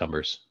Chris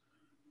Cumbers.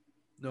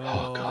 No.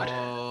 Oh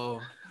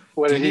God.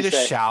 What did you need he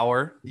say? a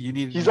shower? You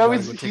need. He's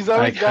always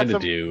I kind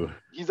of do.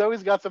 He's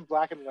always got some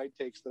black and white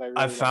takes that I really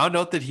I found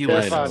out that he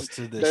listens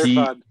to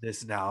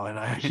this now, and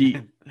I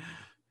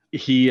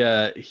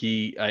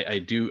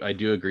do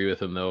agree with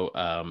him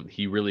though.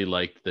 He really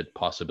liked the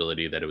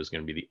possibility that it was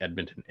going to be the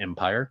Edmonton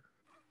Empire.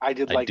 I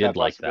did like that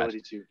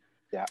possibility too.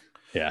 Yeah.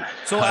 Yeah.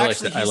 So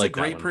actually, he's a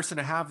great person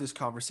to have this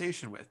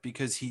conversation with,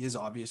 because he is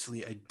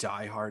obviously a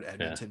diehard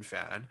Edmonton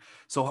fan.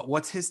 So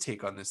what's his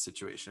take on this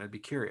situation? I'd be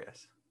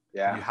curious.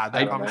 Yeah. Have you had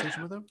that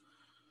conversation with him?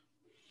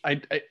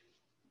 I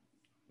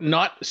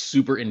not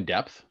super in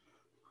depth.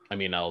 I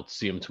mean, I'll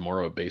see him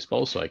tomorrow at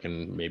baseball, so I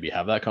can maybe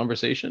have that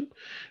conversation.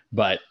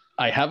 But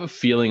I have a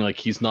feeling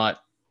like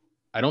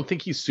I don't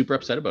think he's super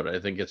upset about it. I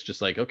think it's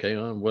just like, okay,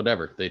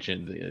 whatever. They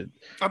changed.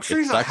 I'm sure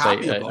he's not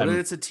happy about it.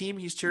 It's a team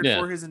he's cheered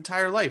for his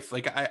entire life.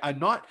 Like, I'm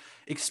not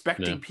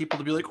expecting people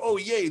to be like, oh,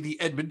 yay,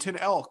 the Edmonton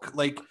Elk,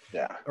 like,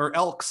 or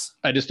Elks.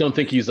 I just don't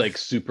think he's like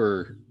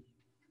super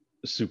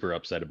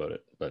upset about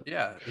it. But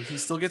yeah, he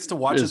still gets to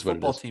watch his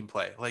football team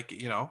play. Like,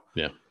 you know.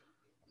 Yeah,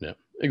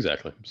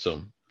 exactly.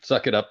 So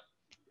suck it up,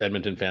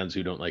 Edmonton fans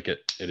who don't like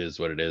it. It is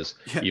what it is,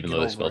 even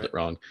though they spelled it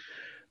wrong.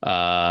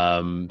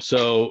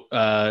 So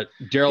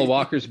Daryl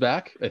Walker's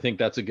back. I think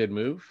that's a good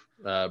move,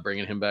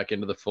 bringing him back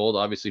into the fold.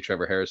 Obviously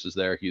Trevor Harris is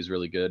there. He's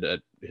really good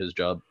at his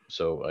job,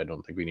 so I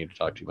don't think we need to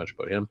talk too much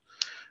about him.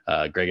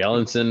 Greg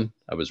Ellenson,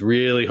 I was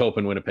really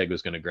hoping Winnipeg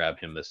was going to grab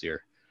him this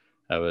year.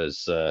 I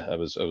was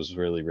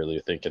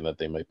really thinking that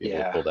they might be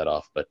able to pull that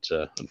off, but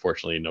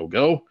unfortunately no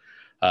go.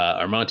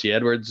 Armonte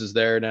Edwards is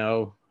there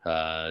now.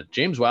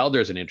 James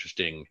Wilder is an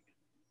interesting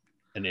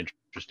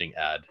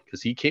ad,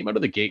 because he came out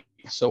of the gate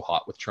so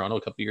hot with Toronto a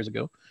couple of years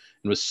ago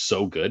and was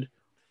so good,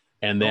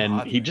 and then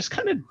he just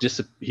kind of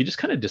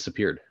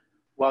disappeared.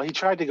 Well, he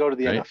tried to go to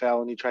the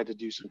NFL and he tried to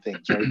do some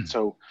things, right?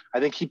 So I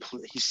think he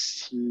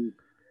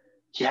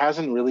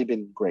hasn't really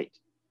been great.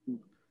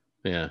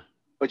 Yeah,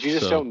 but you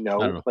just don't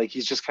know. Like,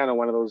 he's just kind of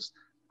one of those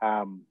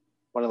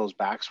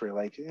backs where you're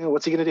like,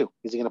 what's he gonna do?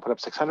 Is he gonna put up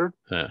 600?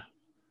 Yeah,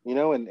 you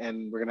know,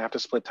 and we're gonna have to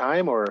split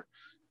time, or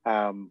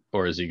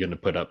is he gonna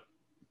put up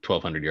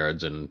 1,200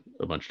 yards and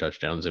a bunch of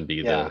touchdowns and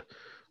be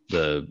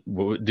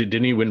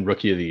didn't he win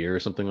Rookie of the Year or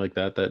something like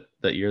that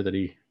year that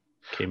he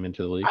came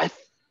into the league?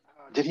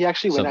 Did he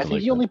actually win? Something I think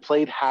like he only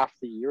played half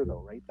the year though,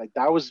 right? Like,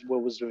 that was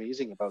what was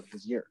amazing about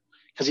his year,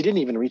 because he didn't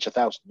even reach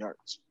 1,000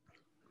 yards.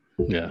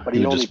 Yeah, but he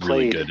was only just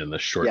really played good in the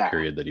short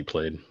period that he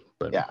played.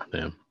 But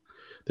their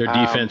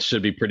defense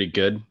should be pretty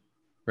good,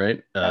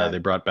 right? They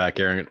brought back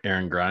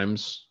Aaron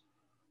Grimes,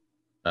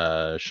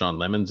 Sean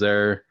Lemon's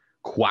there,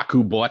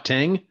 Kwaku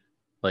Boateng.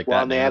 Like,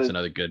 and that's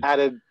another good.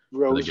 Added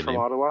Rose from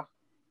Ottawa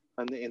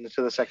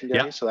into the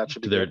secondary, so that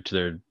should be to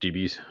their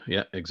DBs.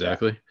 Yeah,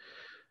 exactly.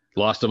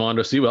 Lost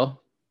Amondo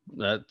Sewell.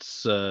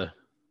 That's a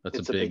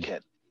big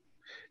hit.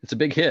 It's a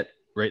big hit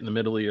right in the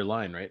middle of your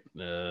line, right?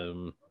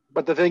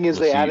 But the thing is,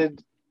 they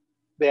added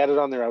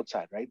on their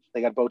outside, right?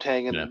 They got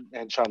Boateng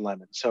and Sean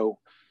Lemon. So,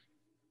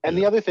 and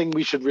the other thing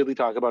we should really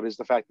talk about is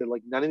the fact that,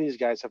 like, none of these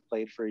guys have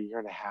played for a year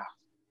and a half.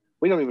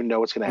 We don't even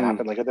know what's going to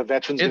happen. Like, are the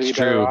veterans going to be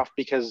better off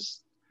because?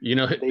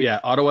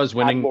 Ottawa's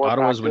winning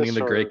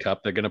the Grey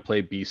Cup. They're going to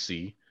play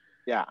BC.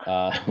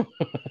 Yeah.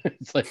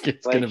 It's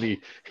like gonna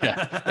be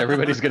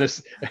everybody's gonna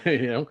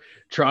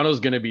Toronto's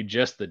gonna be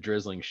just the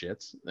drizzling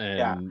shits,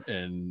 and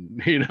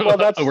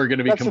we're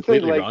gonna be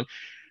completely wrong.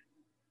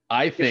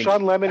 I think if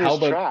Sean Lemon is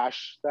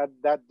trash,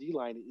 that D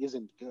line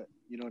isn't good.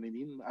 You know what I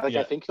mean?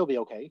 I think he'll be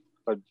okay,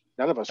 but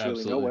none of us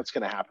really know what's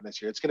going to happen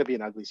this year. It's going to be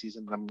an ugly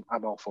season.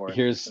 I'm all for it.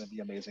 It's going to be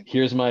amazing.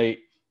 Here's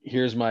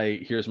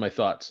my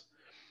thoughts.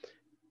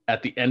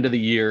 At the end of the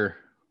year,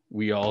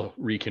 we all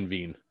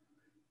reconvene,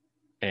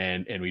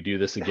 and we do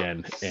this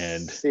again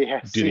and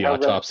do the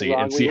autopsy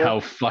and see how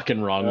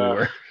fucking wrong we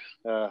were.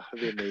 That'd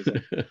be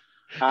amazing.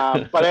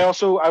 But I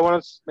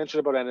want to mention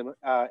about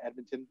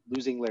Edmonton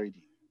losing Larry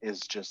Dean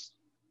is just.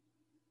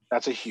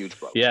 That's a huge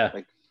blow.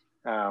 Yeah.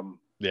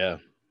 Yeah.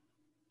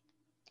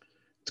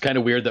 It's kind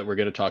of weird that we're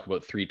going to talk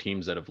about 3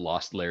 teams that have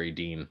lost Larry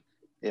Dean.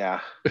 Yeah.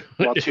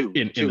 Well, two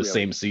in the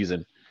same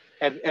season.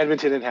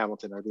 Edmonton and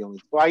Hamilton are the only.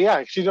 Well, yeah,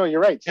 actually,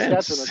 you're right.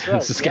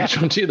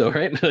 Saskatchewan too, though,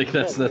 right? Like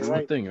that's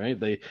the thing, right?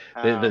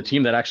 The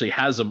team that actually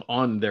has him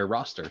on their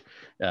roster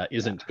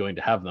isn't going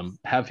to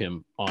have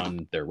him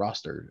on their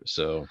roster.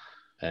 So,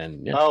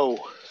 and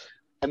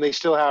and they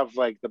still have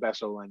like the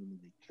best O-line in the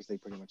league because they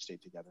pretty much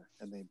stayed together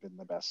and they've been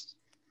the best.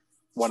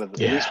 At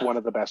least one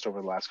of the best over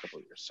the last couple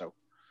of years. So,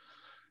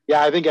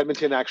 yeah, I think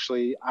Edmonton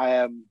actually.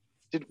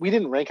 We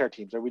didn't rank our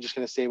teams. Are we just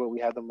going to say what we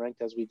have them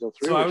ranked as we go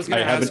through? So I was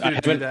going to ask you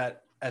to do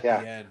that at the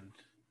end.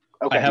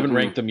 Okay. I haven't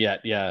ranked them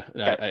yet. Yeah,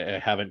 okay. I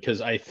haven't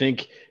because I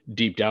think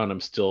deep down I'm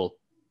still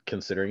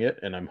considering it,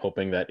 and I'm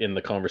hoping that in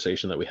the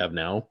conversation that we have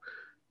now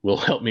will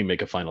help me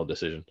make a final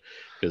decision.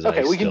 We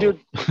can do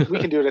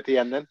it at the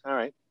end then. All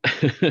right.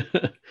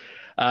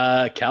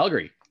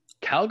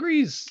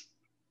 Calgary's.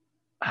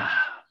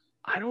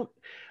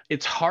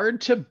 It's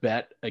hard to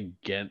bet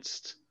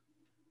against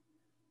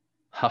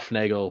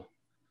Hufnagel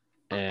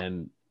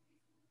and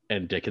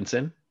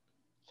Dickinson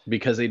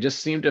because they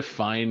just seem to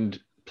find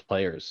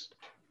players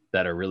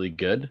that are really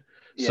good.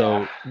 Yeah.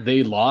 So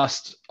they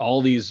lost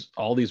all these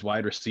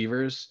wide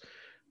receivers.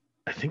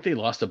 I think they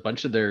lost a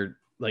bunch of their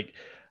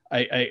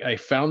I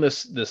found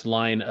this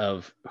line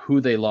of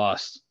who they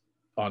lost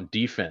on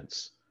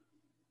defense.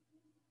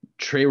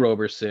 Trey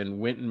Roberson,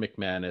 Wynton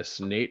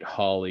McManus, Nate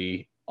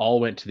Hawley, all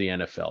went to the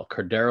NFL.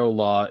 Cordero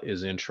Law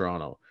is in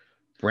Toronto.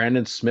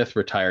 Brandon Smith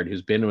retired,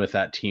 who's been with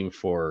that team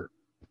for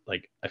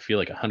I feel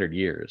like 100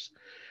 years.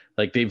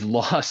 They've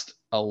lost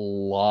a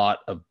lot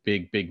of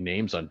big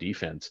names on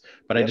defense,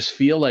 but I just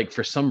feel like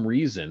for some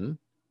reason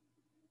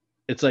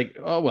it's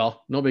oh,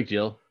 well, no big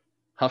deal.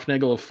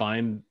 Hufnagel will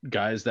find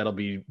guys that'll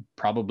be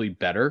probably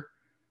better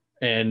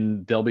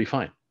and they'll be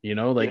fine.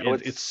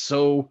 It's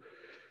so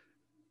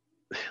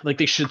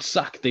they should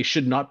suck. They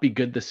should not be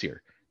good this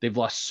year. They've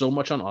lost so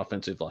much on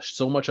offense. They've lost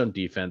so much on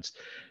defense.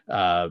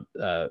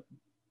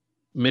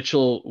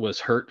 Mitchell was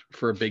hurt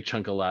for a big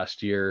chunk of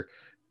last year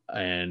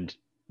and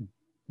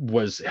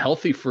was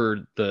healthy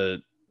for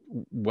the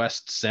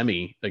West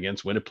semi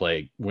against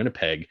Winnipeg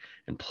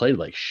and played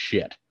like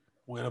shit.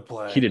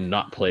 Winnipeg. He did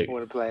not play.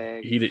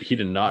 Winnipeg. He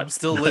did not. I'm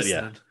still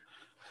listening.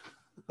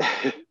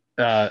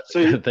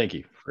 So thank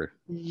you for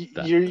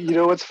that. You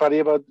know what's funny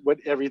about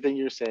everything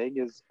you're saying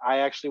is I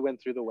actually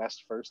went through the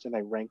West first and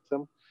I ranked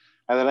them.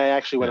 And then I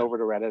actually went over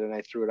to Reddit and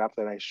I threw it up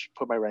and I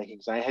put my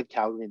rankings. And I had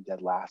Calgary in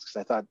dead last because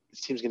I thought this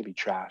team's going to be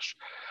trash.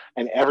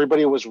 And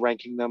everybody was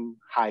ranking them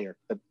higher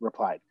that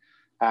replied.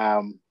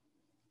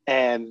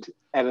 And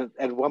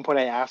at one point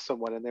I asked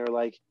someone and they were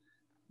like,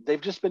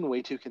 they've just been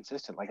way too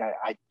consistent.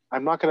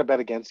 I'm not going to bet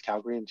against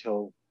Calgary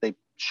until they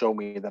show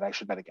me that I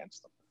should bet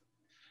against them.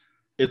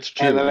 It's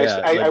true. And then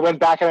I went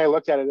back and I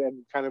looked at it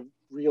and kind of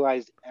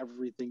realized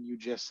everything you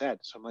just said.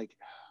 So I'm like,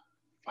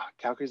 fuck,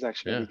 Calgary's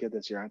actually really good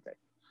this year, aren't they?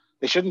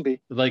 They shouldn't be.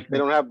 They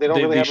don't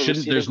really have a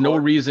shouldn't. There's no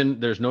reason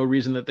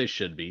that they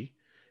should be,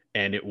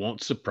 and it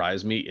won't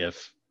surprise me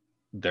if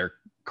they're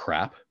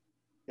crap.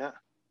 Yeah.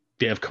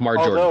 They have Kamar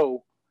Jordan.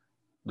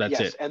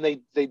 That's it. And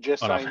they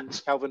just signed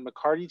Calvin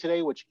McCarty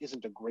today, which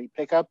isn't a great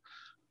pickup,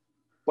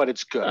 but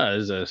it's good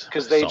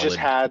because they just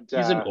had.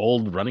 He's an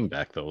old running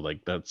back though.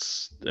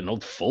 That's an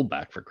old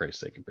fullback for Christ's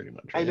sake, pretty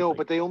much. Right? I know,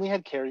 but they only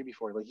had Carey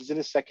before. He's in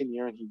his second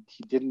year, and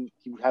he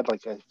had I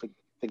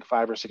think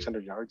 500 or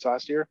 600 yards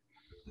last year.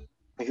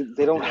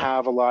 They don't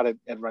have a lot at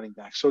running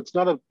back, so it's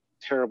not a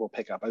terrible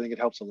pickup. I think it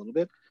helps a little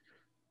bit.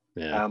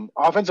 Yeah.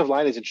 Offensive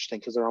line is interesting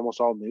because they're almost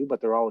all new,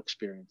 but they're all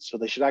experienced, so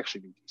they should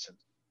actually be decent.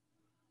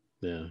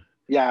 Yeah.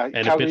 Yeah.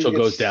 And Calgary, if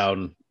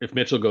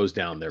Mitchell goes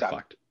down, they're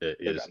fucked.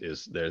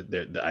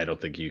 I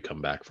don't think you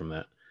come back from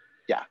that.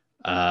 Yeah.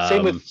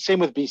 Same with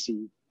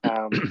BC.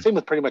 Same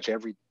with pretty much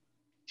every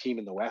team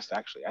in the West.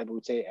 Actually, I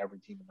would say every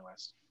team in the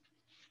West.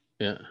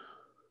 Yeah.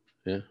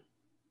 Yeah.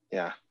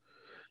 Yeah.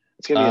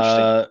 It's gonna be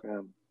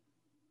interesting.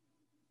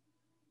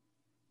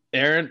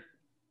 Aaron,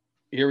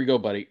 here we go,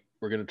 buddy.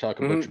 We're going to talk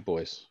about your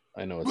boys.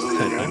 I know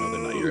they're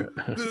not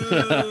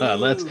your.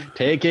 Let's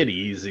take it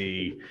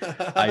easy.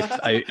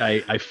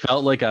 I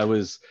felt like I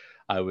was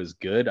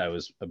good. I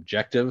was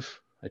objective.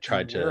 I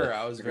tried to.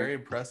 I was very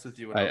impressed with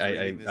you.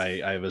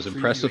 I was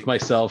impressed with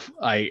myself.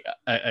 I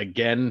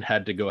again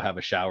had to go have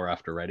a shower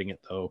after writing it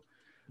though.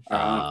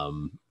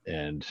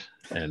 And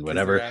 'Cause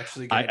whatever. they're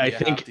actually gonna I be a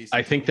half think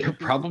decent team. they're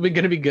probably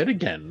going to be good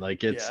again.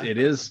 Like it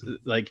is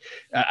like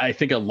I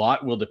think a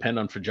lot will depend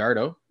on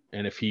Fajardo,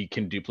 and if he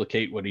can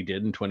duplicate what he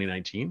did in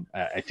 2019,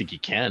 I think he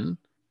can.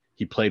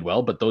 He played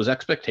well, but those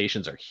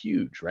expectations are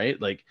huge,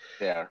 right? Like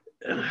Yeah.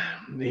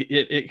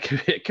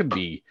 it could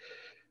be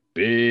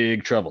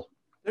big trouble.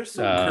 There's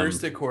some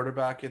cursed at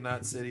quarterback in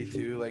that city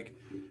too. Like,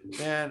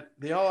 man,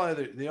 they all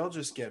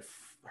just get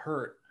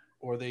hurt,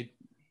 or they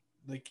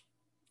like.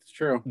 It's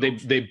true.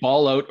 They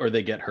ball out or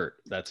they get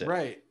hurt. That's it.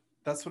 Right.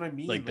 That's what I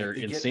mean. Like they're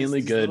they get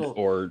insanely these good little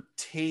or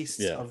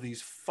tastes of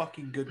these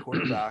fucking good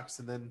quarterbacks,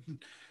 and then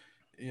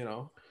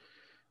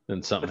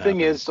then something. The thing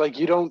happens. is, like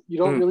you don't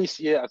really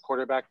see a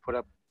quarterback put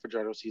up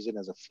Fajardo season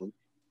as a fluke.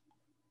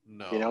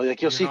 No.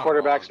 Like you'll see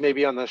quarterbacks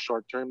maybe on the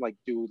short term, like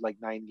do like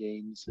 9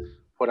 games,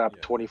 put up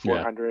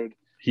 2,400.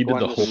 He did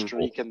the whole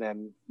streak, and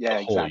then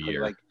exactly.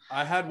 Like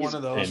I had one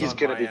of those. He's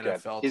gonna be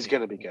good. He's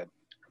gonna be good.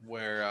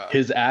 Where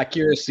his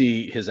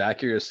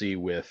accuracy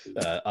with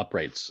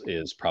uprights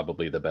is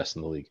probably the best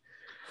in the league.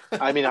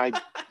 I mean,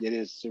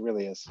 it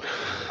really is.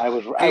 I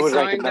would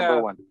rank it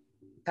number 1.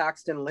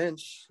 Paxton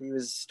Lynch, he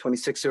was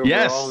 26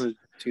 overall in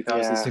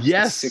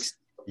 2006.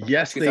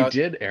 Yes, they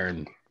did,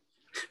 Aaron.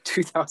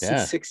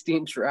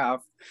 2016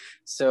 draft.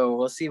 So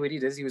we'll see what he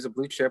does. He was a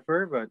blue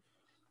chipper, but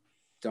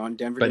Don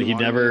Denver. But he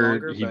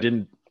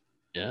didn't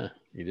do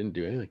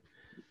anything.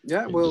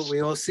 Yeah,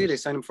 we will see. They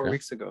signed him 4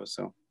 weeks ago.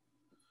 So.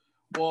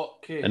 Well,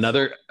 okay.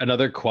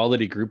 Another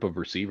quality group of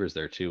receivers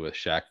there too, with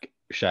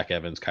Shaq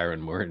Evans, Kyron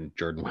Moore, and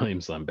Jordan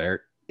Williams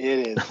Lambert.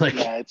 It is.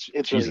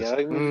 It's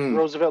really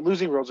good.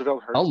 Losing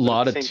Roosevelt hurts. A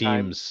lot of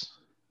teams.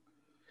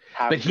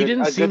 But he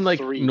didn't seem like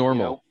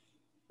normal.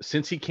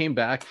 Since he came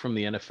back from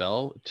the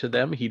NFL to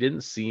them, he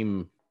didn't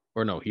seem,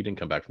 or no, he didn't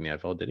come back from the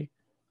NFL, did he?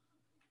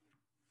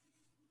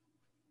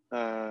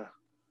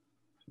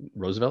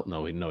 Roosevelt?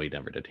 No, he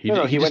never did. He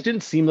just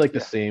didn't seem like the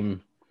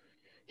same.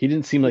 He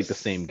didn't seem like the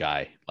same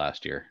guy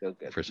last year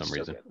for some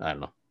reason. I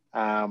don't know.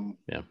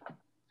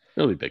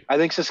 It'll be big. I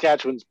think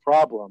Saskatchewan's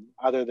problem,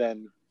 other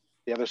than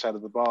the other side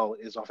of the ball,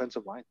 is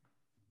offensive line.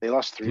 They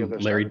lost 3 of their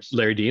starters.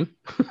 Larry Dean?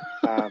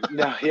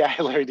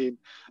 Larry Dean.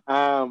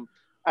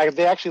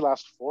 They actually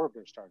lost 4 of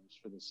their starters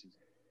for this season.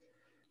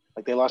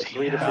 Like they lost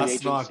 3 to free agency.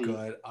 That's not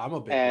good. I'm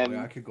a big boy.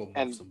 I could go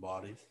move some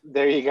bodies.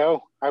 There you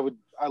go. I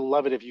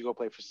love it if you go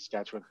play for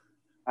Saskatchewan.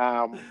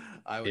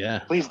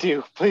 Please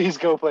do. Please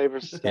go play for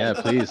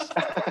Saskatchewan. Yeah, please.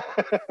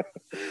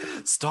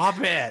 Stop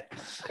it.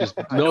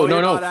 No.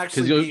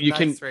 Because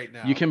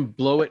you can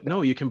blow it.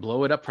 No, you can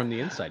blow it up from the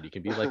inside. You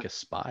can be like a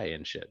spy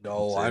and shit.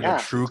 No, I'm a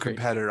true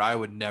competitor. I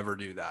would never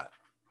do that.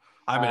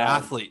 I'm an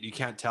athlete. You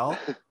can't tell.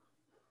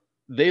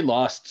 They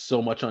lost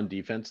so much on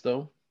defense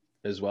though,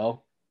 as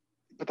well.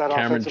 But that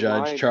Cameron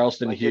Judge, line,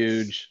 Charleston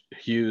Hughes,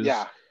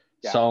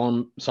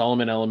 Solomon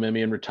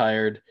Elamimian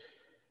retired,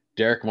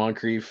 Derek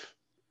Moncrief,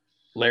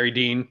 Larry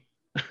Dean.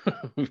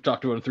 We've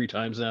talked about him 3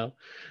 times now.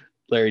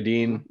 Larry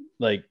Dean,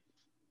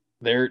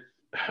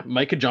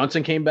 Micah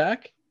Johnson came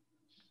back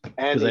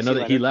because I know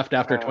that he left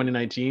after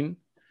 2019.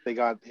 They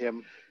got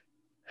him.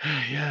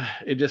 Yeah,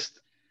 it's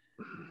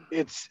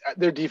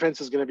their defense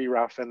is going to be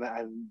rough, and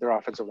their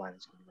offensive line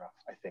is going to be rough.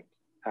 I think.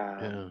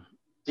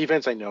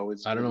 Defense, I know,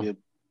 is going to be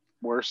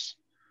worse.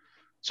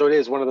 So it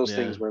is one of those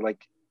things where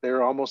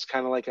they're almost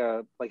kind of like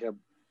a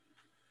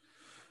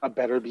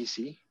better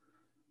BC.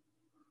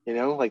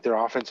 Their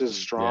offense is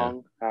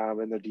strong,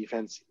 and their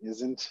defense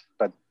isn't.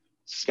 But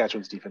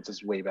Saskatchewan's defense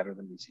is way better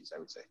than BC's, I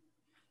would say,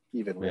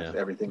 even with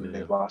everything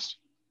they've lost.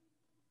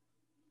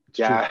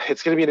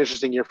 It's going to be an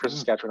interesting year for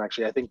Saskatchewan.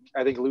 Actually, I think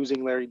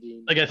losing Larry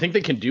Dean, I think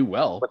they can do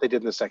well. What they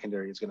did in the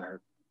secondary is going to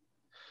hurt.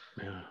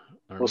 Yeah,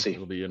 we'll see.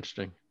 It'll be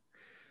interesting.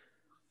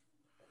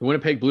 The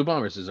Winnipeg Blue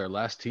Bombers is our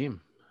last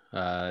team.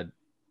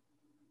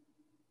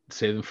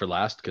 Save them for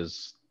last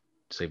because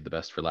save the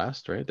best for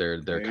last, right?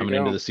 They're coming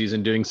into the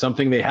season doing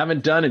something they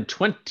haven't done in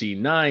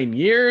 29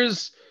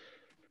 years,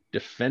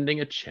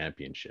 defending a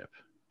championship.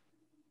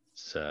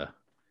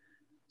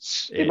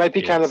 It might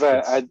be kind of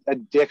a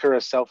dick or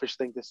a selfish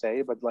thing to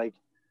say, but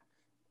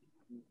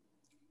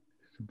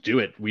do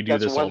it. We do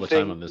this all the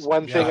time on this.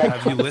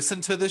 Have you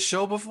listened to this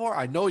show before?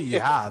 I know you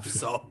have.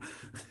 So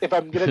if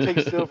I'm gonna take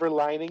silver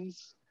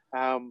linings,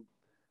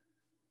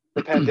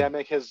 the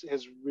pandemic has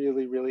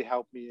really, really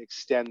helped me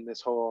extend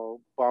this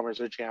whole Bombers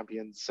are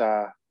champions.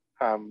 Line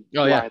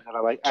that I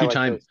like.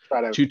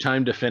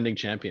 Two-time defending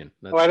champion.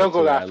 I don't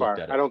go that far.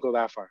 I don't go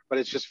that far, but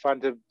it's just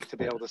fun to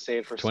be able to say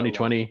it for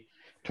 2020,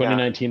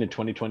 2019, and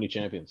 2020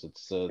 champions.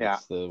 It's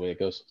that's the way it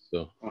goes.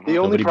 So the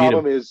only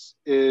problem is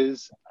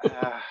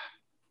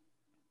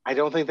I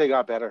don't think they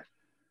got better.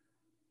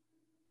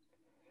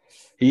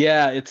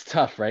 Yeah, it's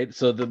tough, right?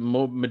 So the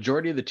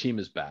majority of the team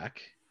is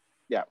back.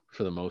 Yeah,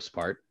 for the most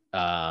part.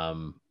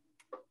 There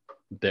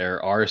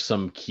are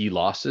some key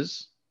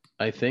losses,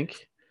 I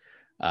think.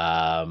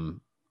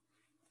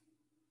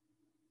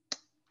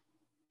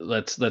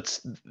 Let's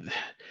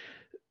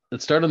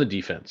start on the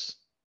defense.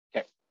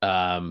 Okay.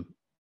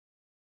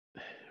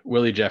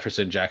 Willie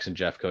Jefferson, Jackson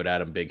Jeffcoat,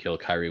 Adam Bighill,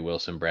 Kyrie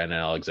Wilson, Brandon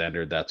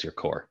Alexander. That's your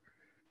core.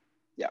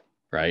 Yeah.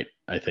 Right.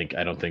 I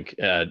don't think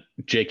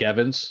Jake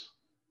Evans,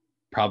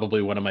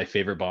 probably one of my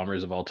favorite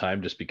Bombers of all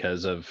time, just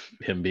because of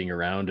him being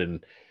around,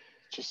 and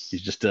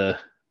he's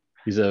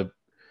a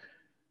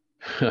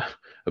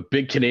a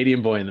big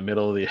Canadian boy in the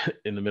middle of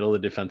the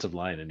defensive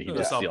line, and he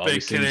just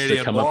always seems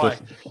to come up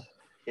with.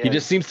 He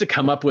just seems to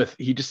come up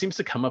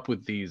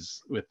with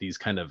these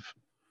kind of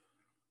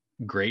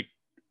great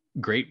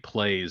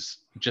plays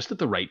just at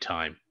the right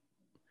time.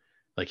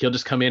 Like he'll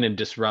just come in and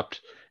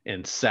disrupt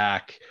and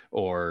sack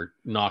or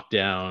knock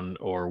down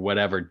or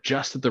whatever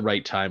just at the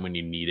right time when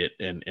you need it,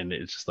 and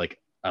it's just like,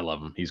 I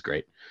love him. He's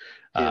great.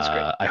 He is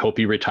great. I hope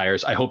he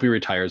retires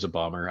a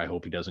Bomber. I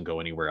hope he doesn't go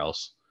anywhere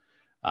else.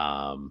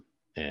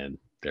 And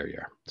there you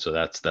are. So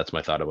that's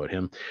my thought about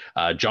him.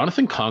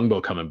 Jonathan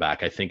Kongbo coming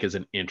back, I think, is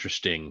an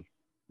interesting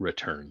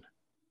return,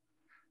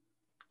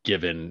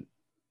 given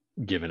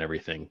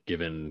everything,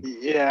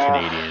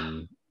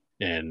 Canadian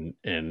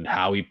and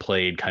how he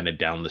played kind of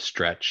down the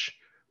stretch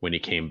when he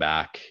came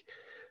back.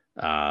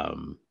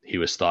 He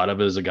was thought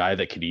of as a guy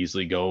that could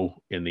easily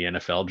go in the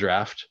NFL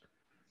draft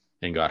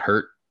and got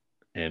hurt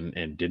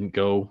and didn't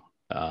go.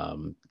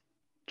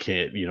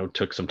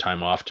 Took some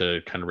time off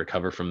to kind of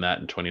recover from that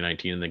in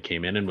 2019, and then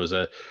came in and was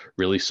a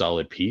really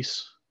solid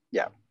piece.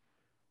 Yeah.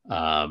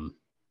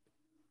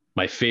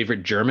 My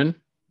favorite German,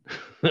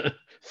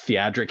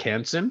 Theodric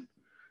Hansen.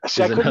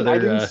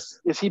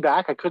 Is he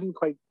back? I couldn't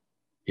quite.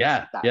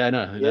 Yeah.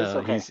 No.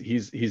 Okay.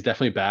 He's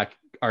definitely back.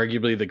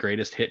 Arguably the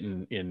greatest hit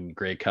in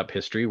Grey Cup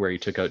history, where he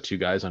took out two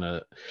guys on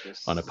a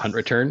punt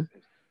return.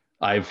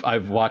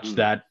 I've watched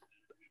that.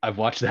 I've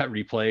watched that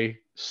replay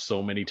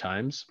so many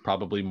times,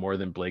 probably more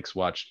than Blake's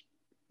watched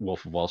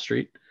Wolf of Wall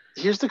Street.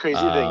 Here's the crazy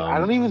thing. I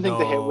don't even think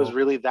the hit was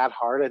really that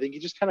hard. I think he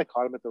just kind of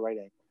caught him at the right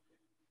angle.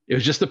 It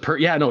was just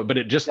but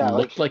it just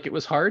looked like it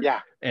was hard.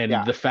 Yeah. And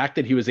the fact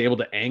that he was able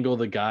to angle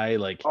the guy,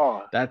 like,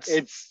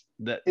 it's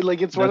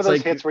one of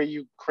those hits where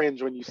you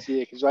cringe when you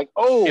see it, because you're like,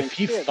 oh, if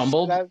he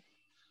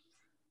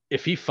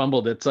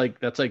fumbled, that's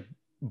like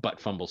butt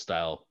fumble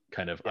style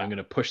kind of. I'm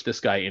gonna push this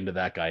guy into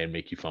that guy and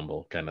make you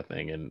fumble kind of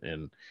thing,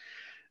 and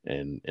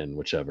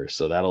whichever.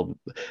 So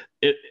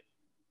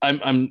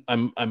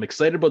I'm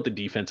excited about the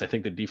defense. I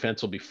think the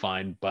defense will be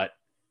fine, but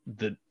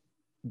the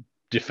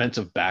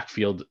defensive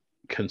backfield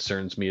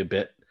concerns me a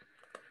bit.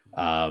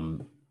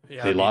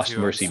 They lost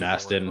Mercy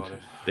Maston.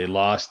 They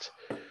lost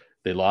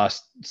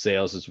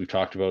Sales, as we've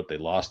talked about. They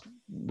lost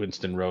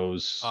Winston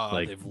Rose.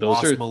 They've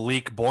lost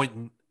Malik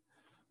Boynton,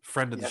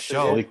 friend of the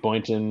show. Malik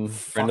Boynton,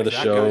 friend of the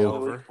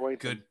show.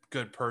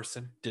 Good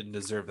person. Didn't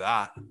deserve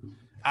that.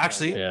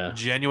 Actually,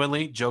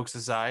 genuinely, jokes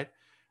aside,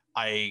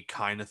 I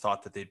kind of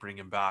thought that they'd bring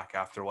him back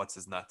after what's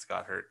his nuts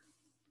got hurt.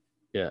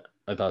 Yeah,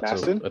 I thought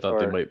Maston, so. I thought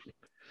they might.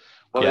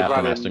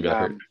 Maston got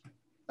hurt.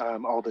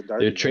 Alden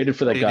Darby. They traded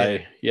for that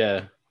guy.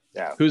 Yeah.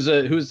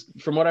 Who's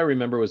from what I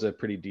remember was a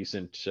pretty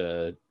decent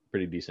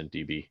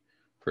DB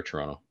for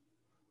Toronto.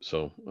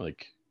 So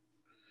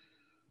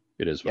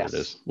it is what it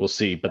is. We'll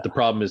see. But the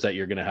problem is that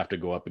you're going to have to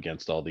go up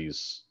against all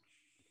these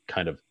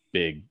kind of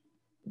big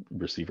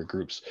receiver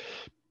groups,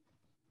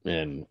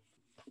 and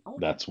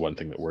that's one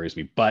thing that worries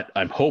me. But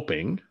I'm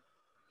hoping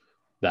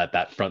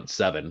that front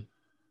seven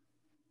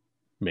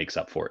makes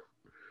up for it.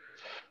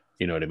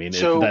 You know what I mean?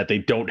 That they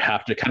don't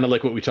have to, kind of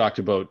like what we talked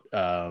about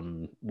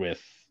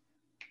with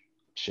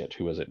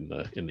who was it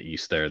in the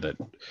East there that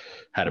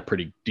had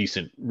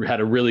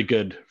a really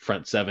good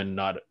front seven.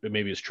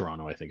 Maybe it was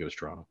Toronto. I think it was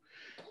Toronto.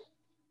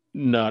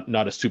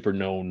 Not a super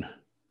known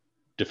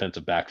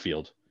defensive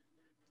backfield,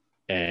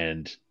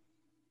 and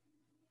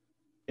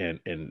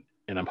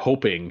I'm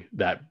hoping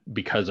that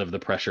because of the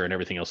pressure and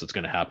everything else that's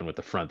going to happen with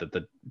the front, that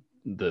the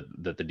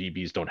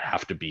DBs don't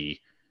have to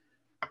be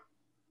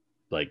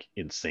like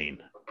insane.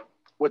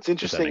 What's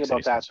interesting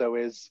about that though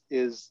is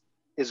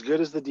as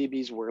good as the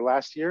DBs were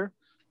last year,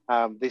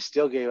 they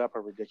still gave up a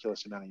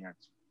ridiculous amount of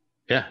yards.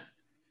 Yeah,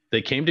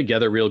 they came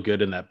together real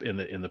good in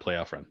the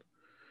playoff run.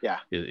 Yeah,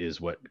 is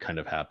what kind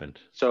of happened.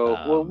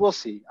 So we'll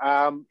see.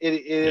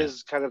 It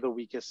is kind of the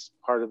weakest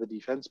part of the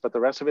defense, but the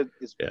rest of it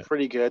is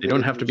pretty good. They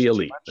don't have to be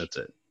elite. That's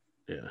it.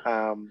 Yeah.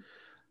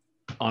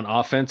 On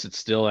offense, it's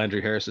still Andrew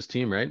Harris's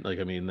team, right? Like,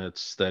 I mean,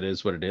 that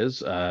is what it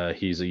is.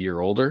 He's a year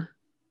older.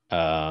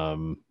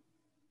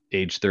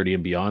 Age 30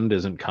 and beyond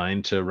isn't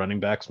kind to running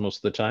backs most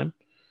of the time.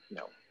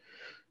 No.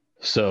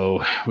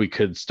 So we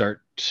could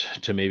start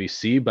to maybe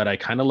see, but I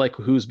kind of like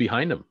who's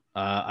behind him.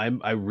 I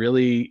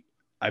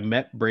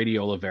met Brady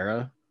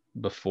Oliveira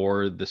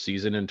before the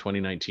season in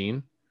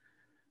 2019,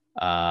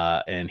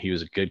 and he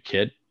was a good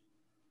kid.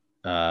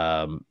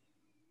 I'm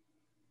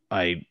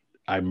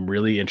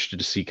really interested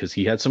to see, because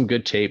he had some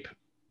good tape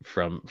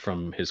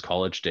from his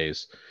college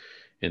days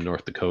in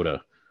North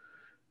Dakota,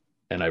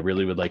 and I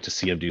really would like to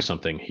see him do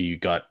something. He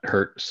got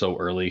hurt so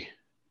early,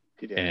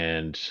 he did.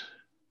 and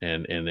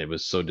it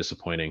was so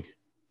disappointing.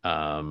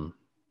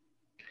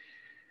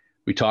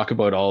 We talk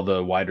about all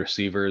the wide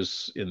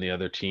receivers in the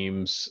other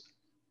teams.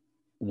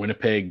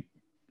 Winnipeg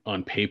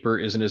on paper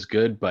isn't as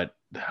good, but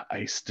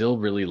I still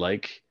really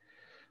like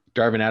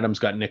Darvin Adams.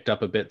 Got nicked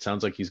up a bit.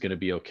 Sounds like he's going to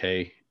be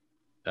okay.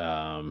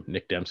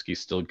 Nick Dembski's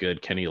still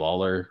good. Kenny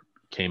Lawler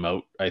came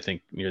out, I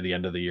think, near the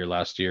end of the year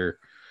last year.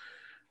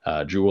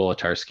 Drew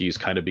Wolotarski is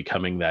kind of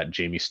becoming that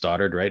Jamie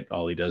Stoddard, right?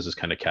 All he does is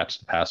kind of catch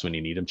the pass when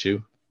you need him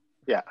to.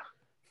 Yeah.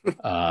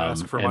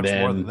 Ask for much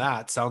more than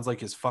that. Sounds like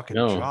his fucking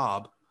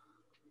job.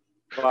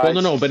 Well,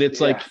 no, but it's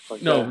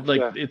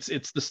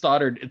it's the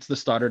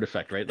Stoddard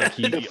effect, right? Like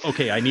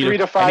I need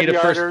a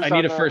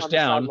first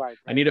down.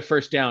 I need a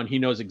first down. He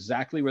knows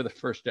exactly where the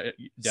first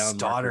down.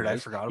 Stoddard, I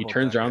forgot. He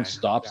turns around,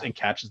 stops, and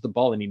catches the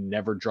ball, and he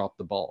never dropped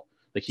the ball.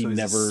 Like he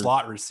never a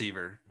slot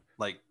receiver.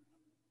 Like,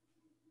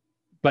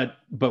 but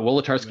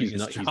Wolotarski's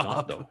not. He's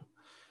not though.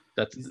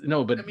 That's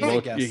no, but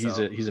he's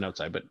an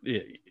outside. But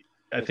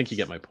I think you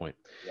get my point.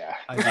 Yeah,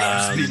 I'm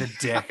just being a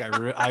dick.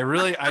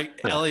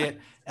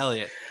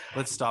 Elliot,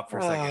 let's stop for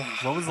a second.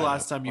 When was the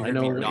last time you heard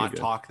me not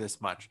talk this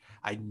much?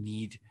 I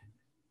need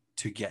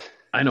to get.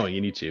 I know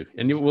you need to,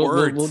 and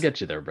we'll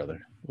get you there,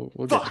 brother.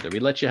 We'll get you there. We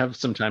let you have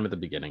some time at the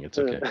beginning. It's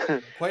okay.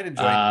 Quite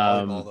enjoying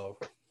volleyball though.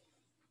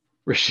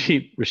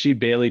 Rashid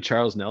Bailey,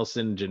 Charles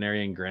Nelson,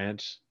 Janarian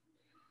Grant.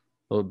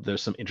 Well,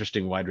 there's some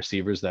interesting wide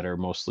receivers that are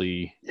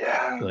mostly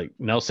like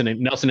Nelson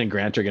and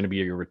Grant are going to be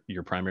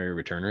your primary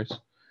returners.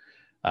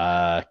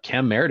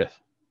 Cam Meredith.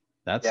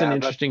 That's an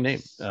interesting name.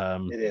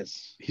 It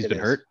is. He's been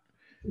hurt.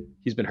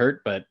 He's been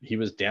hurt, but he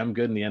was damn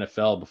good in the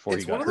NFL before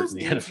he got hurt in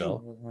the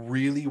NFL. You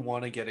really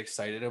want to get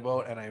excited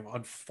about, and I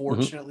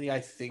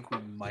think we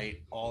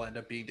might all end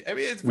up being. I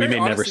mean, it's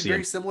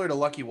very similar to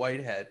Lucky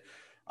Whitehead.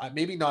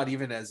 Maybe not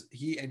even as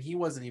he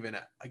wasn't even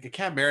like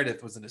Cam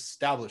Meredith was an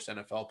established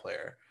NFL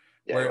player,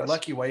 where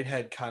Lucky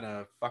Whitehead kind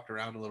of fucked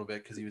around a little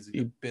bit because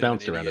he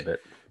bounced around a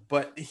bit,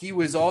 but he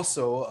was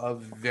also a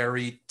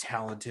very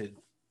talented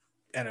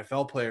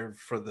NFL player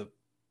for the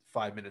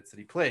 5 minutes that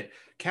he played.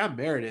 Cam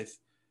Meredith,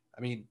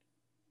 I mean,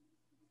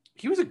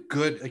 he was a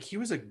good,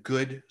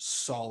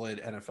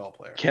 solid NFL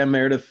player. Cam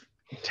Meredith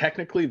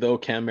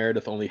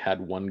only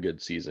had one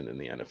good season in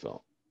the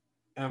NFL.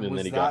 And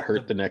then he got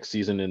hurt the next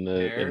season in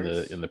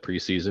the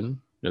preseason.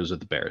 It was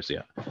with the Bears,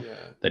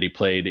 that he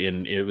played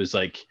in. It was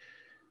like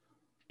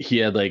he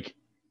had like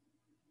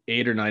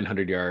 800 or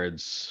 900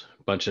 yards,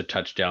 bunch of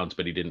touchdowns,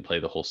 but he didn't play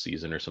the whole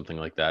season or something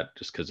like that,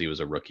 just because he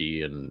was a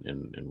rookie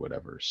and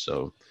whatever.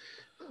 So,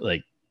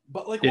 like,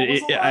 but like,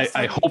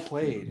 I hope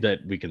that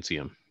we can see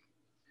him.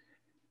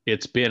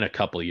 It's been a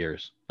couple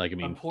years. Like, I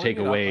mean, take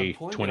away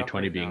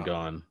 2020 being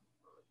gone.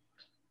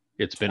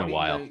 It's been a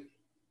while.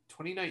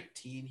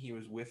 2019, he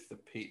was with the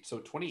Patriots. So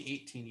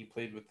 2018, he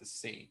played with the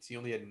Saints. He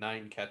only had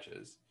 9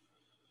 catches.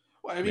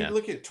 Well, I mean,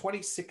 look at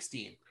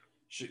 2016.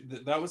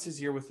 That was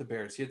his year with the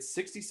Bears. He had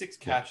 66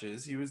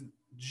 catches. He was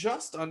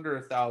just under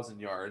 1,000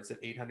 yards at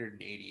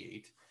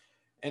 888,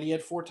 and he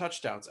had 4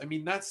 touchdowns. I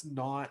mean, that's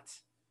not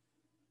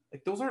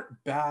like those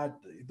aren't bad.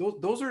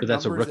 Those are but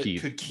that's numbers a rookie.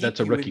 That could keep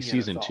that's a rookie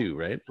season NFL. Too,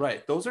 right?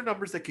 Right. Those are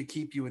numbers that could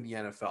keep you in the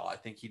NFL. I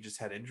think he just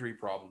had injury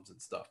problems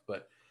and stuff,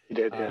 but he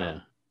did.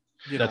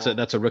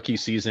 That's a rookie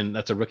season.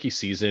 That's a rookie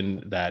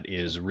season that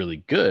is really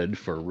good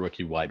for a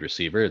rookie wide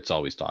receiver. It's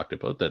always talked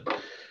about that.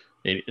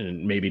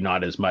 And maybe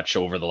not as much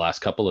over the last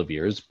couple of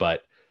years,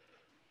 but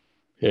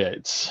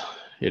it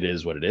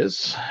is what it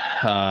is.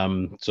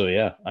 So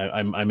yeah,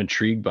 I'm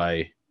intrigued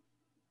by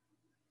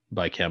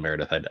Cam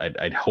Meredith.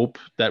 I'd hope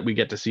that we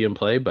get to see him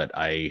play, but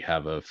I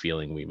have a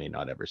feeling we may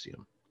not ever see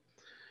him.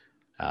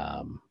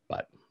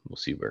 But we'll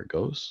see where it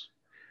goes.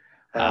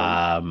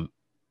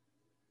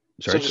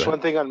 So just one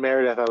thing on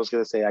Meredith, I was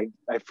going to say, I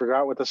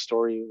forgot what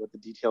the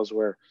details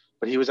were,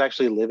 but he was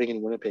actually living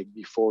in Winnipeg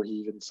before he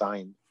even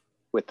signed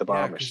with the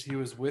Bombers. Because he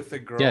was with a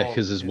girl. Yeah,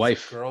 because his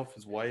wife or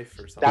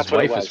something. That's his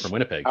wife is from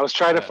Winnipeg. I was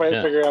trying to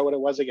figure out what it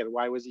was again.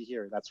 Why was he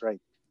here? That's right.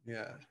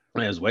 Yeah.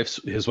 His wife's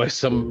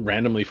some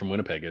randomly from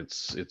Winnipeg.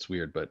 It's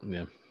weird, but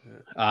yeah.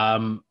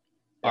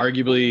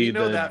 Arguably we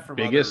know that from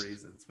biggest other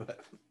reasons,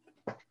 but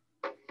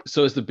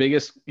so is the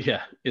biggest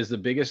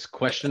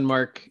question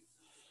mark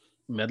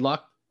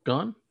Medlock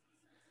gone?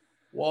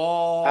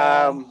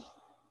 Well,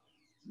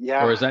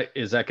 yeah. Or is that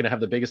going to have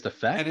the biggest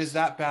effect? And is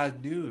that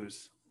bad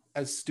news?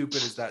 As stupid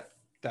as that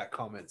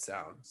comment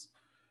sounds.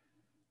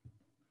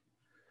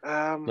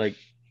 Yeah,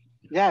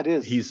 it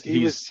is.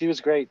 He was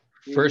great.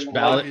 First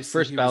ballot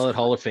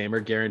Hall of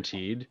Famer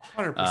guaranteed.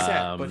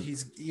 100%. But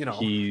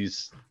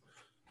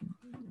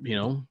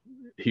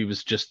he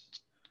was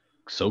just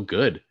so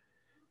good.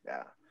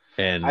 Yeah.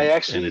 And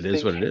it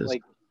is what it is.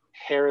 Like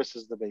Harris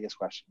is the biggest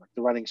question mark,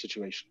 the running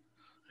situation.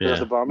 Because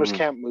the Bombers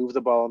can't move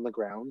the ball on the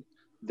ground,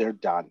 they're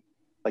done.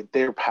 Like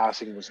their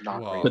passing was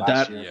not great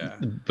last year.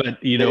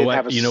 But you know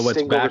what? You know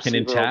what's back and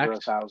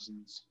intact.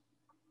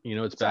 You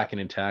know what's back and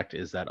intact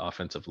is that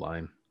offensive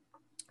line.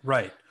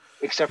 Right.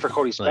 Except for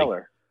Cody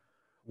Speller.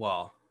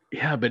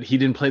 Yeah, but he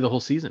didn't play the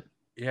whole season.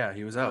 Yeah,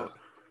 he was out.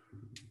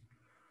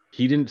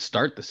 He didn't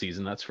start the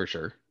season, that's for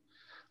sure.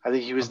 I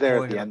think he was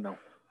there at the end though.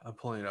 I'm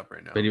pulling it up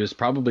right now. But he was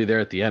probably there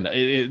at the end.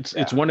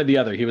 It's one or the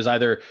other. He was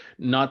either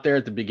not there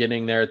at the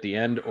beginning, there at the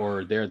end,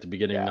 or there at the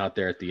beginning, not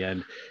there at the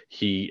end.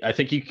 I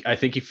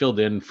think he filled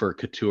in for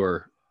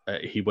Couture.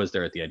 He was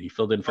there at the end. He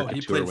filled in for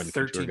Couture when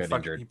Couture got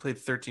injured. He played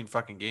 13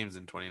 fucking games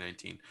in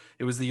 2019.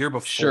 It was the year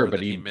before but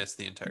he missed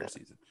the entire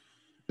season.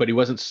 But he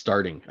wasn't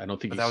starting. I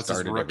don't think he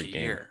started every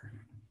game. Year.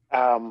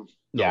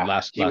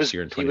 Last year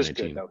in 2019. He was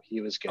good, though.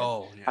 He was good.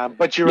 Oh, yeah.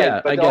 But you're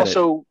right. But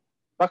also,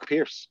 Buck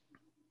Pierce.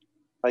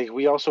 Like,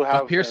 we also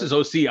have... Buck Pierce is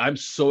OC. I'm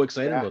so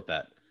excited about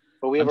that.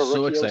 But we have I'm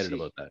so excited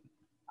about that.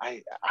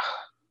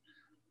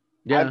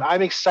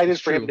 I'm excited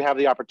for him to have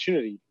the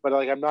opportunity, but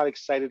like, I'm not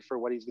excited for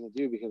what he's going to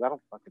do because I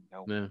don't fucking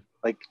know. Yeah.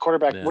 Like,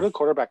 quarterback, what do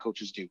quarterback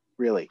coaches do,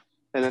 really?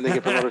 And then they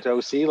get promoted to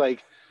OC.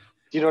 Like,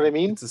 do you know what I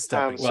mean? It's a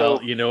step.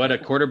 Well, you know what? A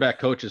quarterback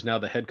coach is now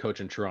the head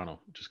coach in Toronto.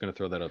 Just going to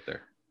throw that out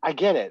there. I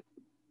get it,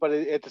 but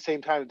at the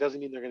same time, it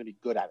doesn't mean they're going to be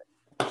good at it.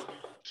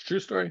 It's a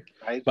true story,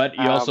 right? But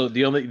you also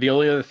the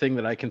only other thing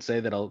that I can say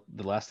the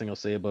last thing I'll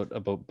say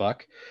about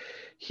Buck,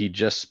 he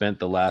just spent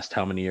the last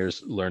how many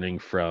years learning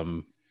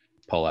from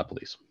Paul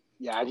LaPolice.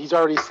 Yeah, and he's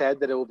already said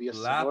that it will be a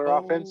similar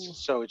offense,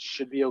 so it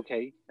should be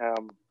okay.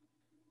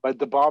 But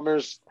the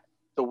Bombers,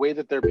 the way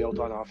that they're built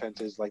on offense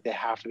is like they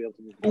have to be able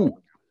to move the ball.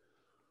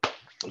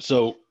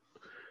 So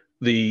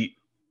the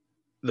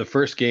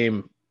first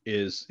game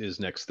is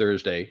next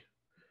Thursday.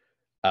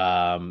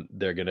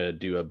 They're gonna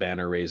do a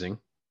banner raising.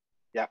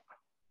 Yeah.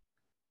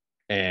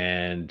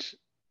 And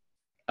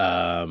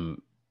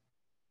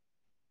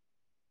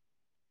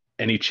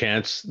any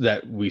chance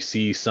that we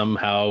see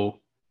somehow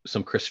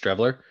some Chris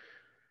Streveler,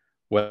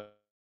 whether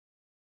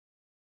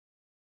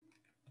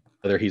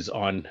he's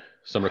on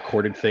some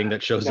recorded thing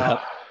that shows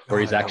up or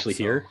he's actually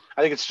here?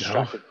 I think it's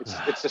distracting.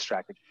 It's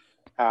distracting.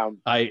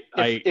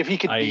 If he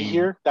could be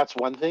here, that's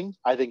one thing.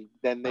 I think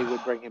then they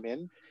would bring him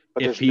in.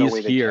 But if he's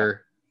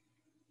here,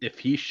 if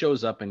he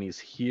shows up and he's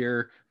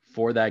here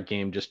for that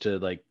game just to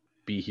like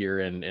be here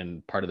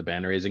and part of the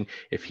banner raising,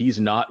 if he's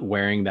not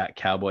wearing that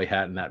cowboy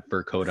hat and that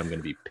fur coat, I'm going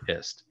to be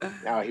pissed.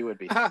 No, he would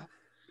be.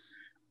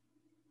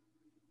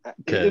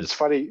 It's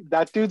funny.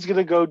 That dude's going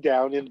to go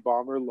down in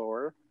Bomber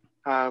lore.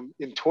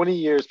 In 20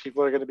 years,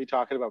 people are going to be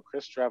talking about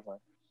Chris Streveler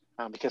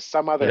because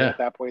at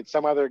that point,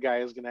 some other guy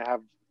is going to have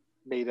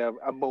made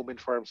a moment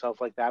for himself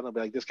like that. And they'll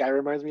be like, this guy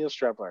reminds me of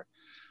Streveler.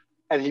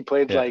 And he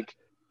played like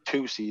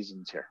 2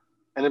 seasons here.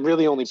 And it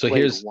really only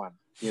played one.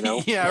 You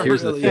know?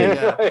 Here's the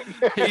thing.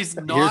 He's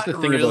not here's the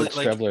thing about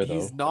Streveler, though.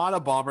 He's not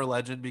a Bomber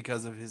legend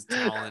because of his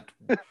talent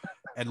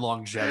and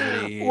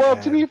longevity. Well,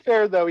 to be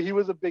fair, though, he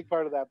was a big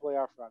part of that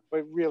playoff run.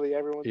 But really,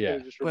 everyone's going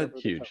to just remember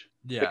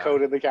the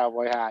coat and the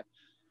cowboy hat.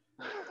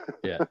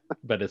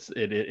 But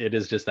it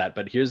is just that.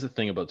 But here's the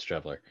thing about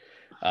Streveler.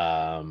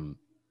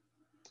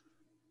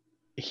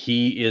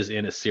 He is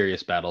in a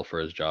serious battle for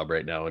his job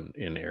right now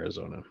in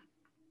Arizona.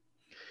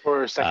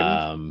 For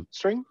second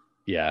string?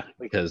 Yeah,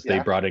 because they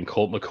brought in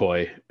Colt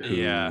McCoy,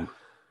 who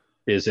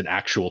is an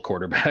actual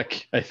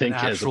quarterback, I think,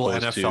 he's an actual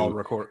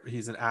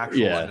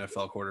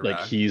NFL quarterback.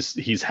 Like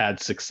he's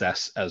had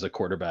success as a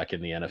quarterback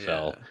in the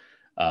NFL.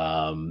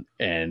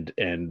 And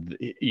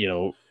you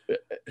know,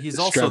 he's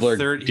also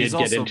he's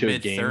also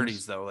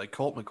mid-30s though. Like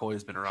Colt McCoy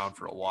has been around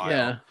for a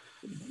while.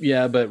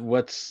 Yeah, but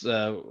what's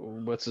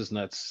his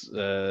nuts?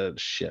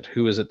 Shit,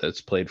 who is it that's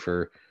played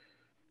for?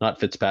 Not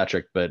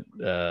Fitzpatrick, but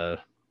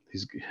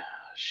he's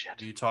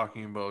shit. Are you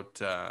talking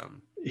about?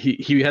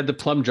 He had the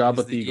plum job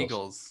with the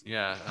Eagles.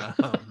 Yeah,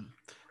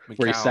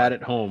 where he sat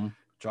at home.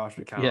 Josh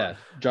McCown. Yeah,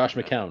 Josh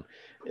McCown.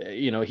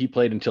 You know, he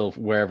played until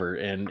wherever,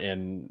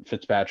 and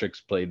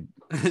Fitzpatrick's played.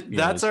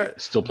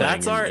 Still playing.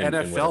 That's our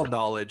NFL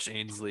knowledge,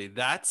 Ainsley.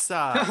 That's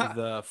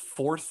the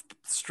 4th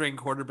string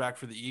quarterback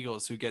for the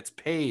Eagles who gets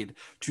paid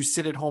to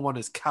sit at home on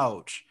his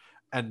couch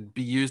and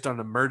be used on an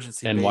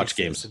emergency and basis. watch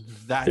games.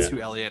 That's who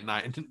Elliot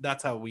Knight.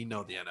 That's how we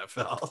know the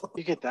NFL.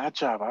 You get that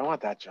job. I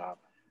want that job.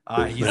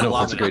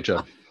 That's a great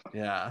job.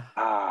 Yeah.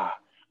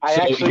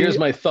 Here's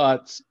my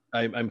thoughts.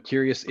 I'm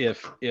curious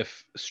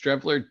if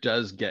Streveler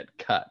does get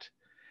cut,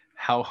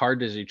 how hard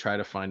does he try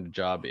to find a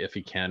job if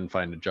he can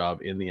find a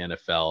job in the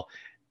NFL?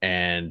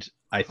 And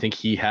I think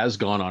he has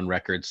gone on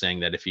record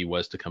saying that if he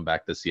was to come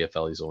back to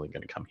CFL, he's only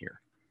going to come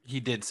here. He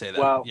did say that.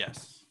 Well,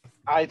 yes.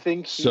 I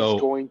think he's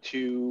going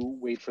to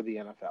wait for the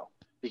NFL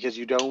because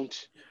you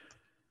don't.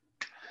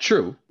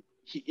 True.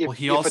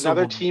 If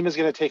another team is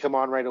going to take him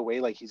on right away,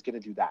 like he's going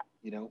to do that,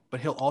 you know.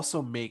 But he'll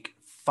also make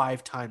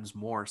 5 times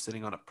more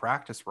sitting on a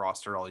practice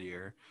roster all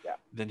year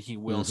than he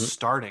will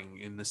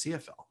starting in the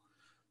CFL.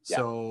 Yeah.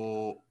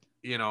 So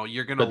you know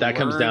you're going to. But that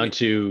comes down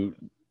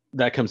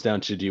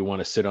to do you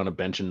want to sit on a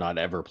bench and not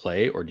ever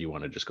play, or do you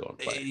want to just go and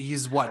play?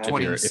 He's what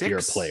 26. If you're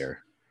a player,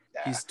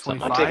 he's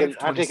 25.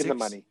 I'm taking the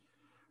money.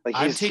 Like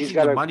I'm taking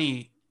the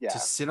money to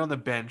sit on the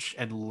bench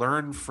and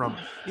learn from,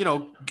 you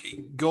know,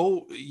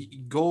 go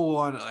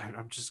on.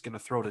 I'm just going to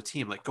throw out a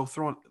team, like go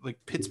throw on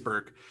like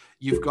Pittsburgh.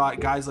 You've got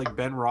guys like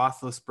Ben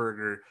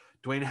Roethlisberger,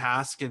 Dwayne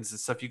Haskins and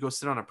stuff. You go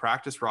sit on a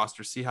practice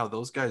roster, see how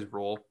those guys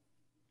roll.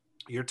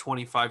 You're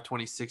 25,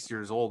 26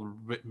 years old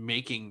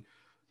making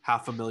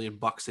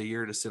 $500,000 a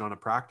year to sit on a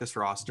practice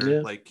roster.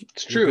 Yeah, like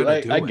it's true.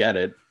 I get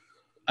it.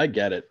 I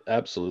get it.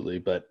 Absolutely.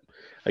 But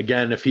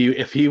again, if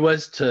he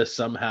was to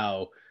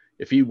somehow,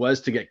 if he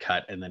was to get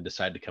cut and then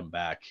decide to come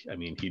back, I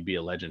mean, he'd be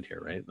a legend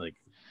here, right? Like,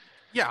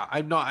 yeah,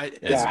 I'm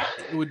not. Yeah.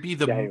 It would be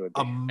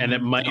and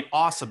it might an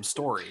awesome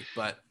story,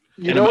 but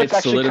You know, it it's might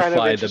actually kind of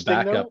solidify the interesting,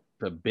 backup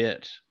though. a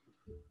bit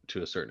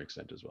to a certain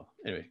extent as well.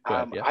 Anyway, go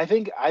ahead. Yeah. I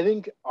think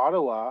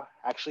Ottawa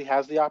actually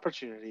has the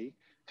opportunity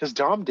because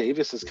Dom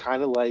Davis is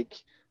kind of like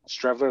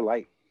Strevler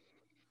light.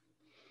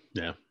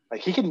 Yeah.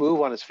 Like he can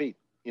move on his feet.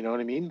 You know what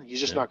I mean? He's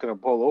just Yeah. not going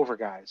to pull over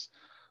guys.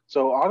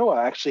 So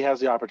Ottawa actually has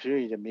the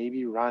opportunity to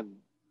maybe run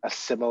a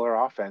similar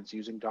offense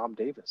using Dom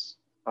Davis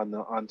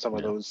on some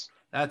of those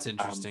that's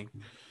interesting.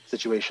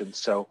 situations.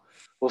 So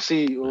we'll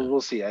see.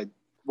 We'll see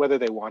whether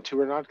they want to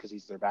or not because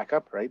he's their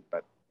backup, right?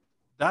 But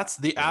that's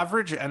the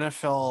average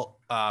NFL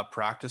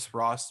practice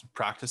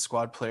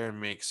squad player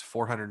makes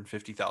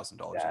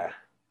 $450,000 a year.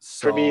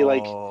 So, for me,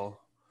 like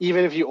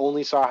even if you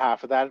only saw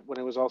half of that when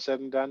it was all said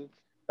and done,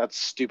 that's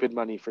stupid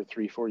money for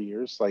 3-4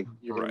 years. Like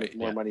you're going to make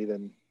more money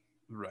than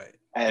right.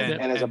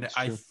 And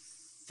I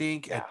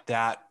think at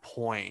that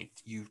point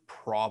you've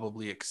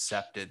probably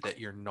accepted that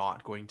you're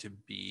not going to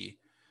be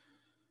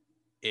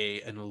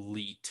an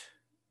elite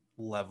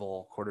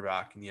level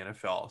quarterback in the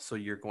NFL. So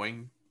you're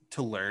going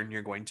to learn,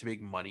 you're going to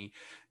make money,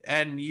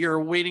 and you're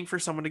waiting for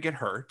someone to get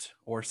hurt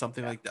or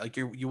something like that. Like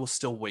you will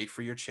still wait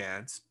for your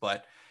chance,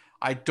 but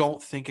I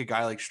don't think a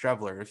guy like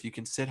Strevler, if you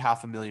can sit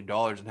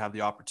 $500,000 and have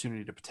the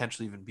opportunity to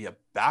potentially even be a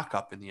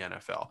backup in the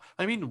NFL.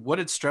 I mean, what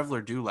did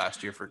Strevler do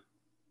last year for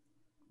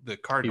the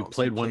Cardinals? He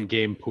played one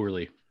game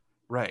poorly.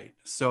 Right.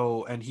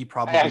 So, and he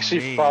probably I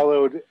actually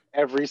followed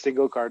every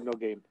single Cardinal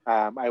game.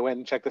 I went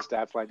and checked the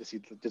stats line to see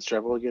did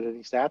Strevler get any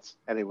stats,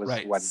 and it was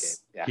one game.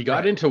 Yeah. He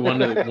got into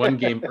one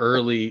game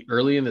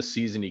early in the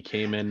season. He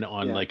came in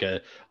on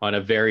on a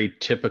very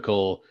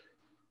typical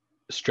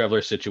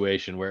Strevler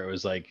situation where it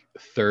was like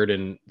third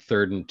and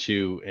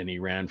 2, and he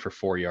ran for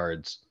 4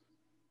 yards.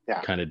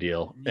 Yeah. Kind of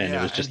deal. And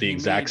it was just the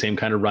exact same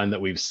kind of run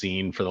that we've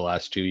seen for the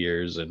last 2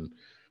 years. And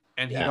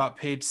he got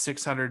paid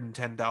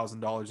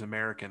 $610,000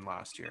 American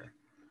last year.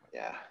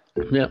 Yeah.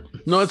 Yeah.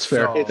 No, it's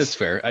fair. So, it's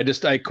fair. I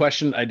just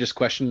question,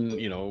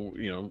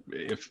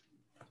 if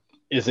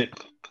is it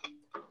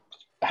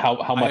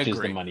how much is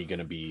the money going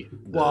to be?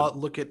 Well,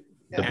 look at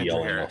the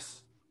Andrew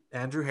Harris.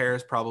 Andrew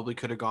Harris probably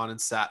could have gone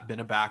and been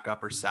a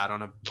backup or sat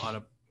on a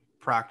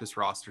practice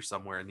roster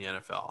somewhere in the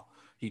NFL.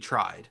 He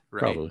tried,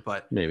 right? Probably.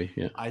 But maybe,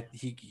 yeah. I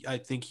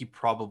think he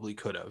probably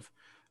could have.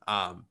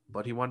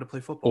 But he wanted to play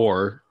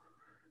football.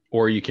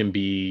 Or you can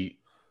be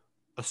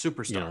a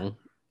superstar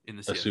in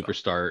the CFL. A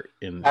superstar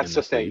in that's in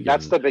the thing.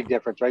 That's the big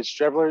difference, right?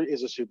 Strevler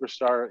is a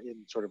superstar in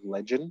sort of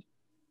legend,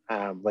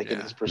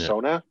 in his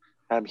persona.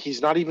 He's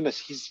not even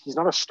he's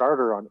not a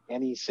starter on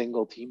any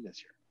single team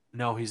this year.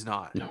 No, he's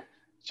not. No.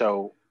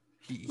 So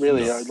do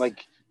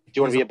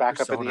you want to be a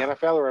backup in the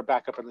NFL or a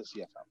backup in the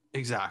CFL?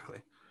 Exactly.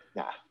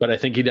 Yeah. But I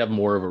think he'd have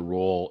more of a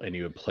role and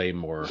he would play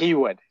more. He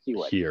would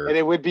here, and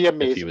it would be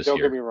amazing. Don't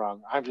get me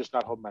wrong. I'm just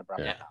not holding my breath.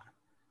 Yeah.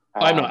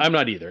 I'm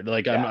not either.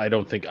 Like I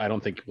don't think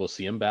we'll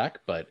see him back,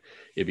 but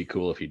it'd be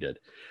cool if he did.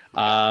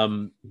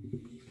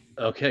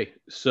 Okay,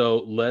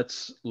 so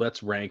let's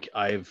rank.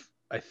 I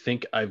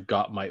think I've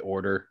got my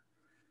order.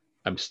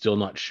 I'm still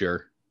not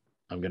sure.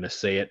 I'm gonna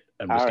say it.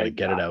 I'm just gonna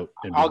get it out.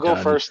 And I'll go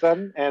first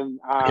then, and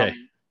okay.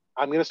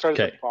 I'm gonna start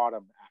at the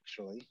bottom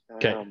actually.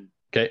 Okay.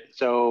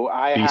 So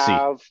I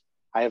have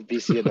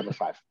BC at number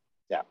 5.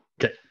 Yeah.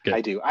 Okay. Good.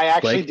 I do. I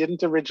actually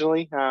didn't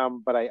originally,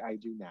 but I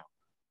do now.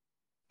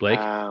 Blake.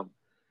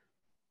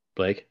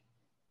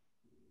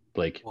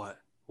 Blake. What?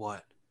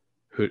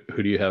 Who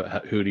do you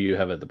have? Who do you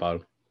have at the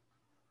bottom?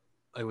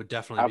 It would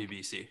definitely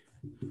be BC.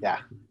 Yeah.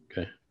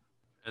 Okay.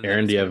 And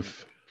Aaron, do you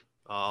have?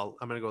 I'm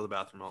gonna go to the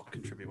bathroom. I'll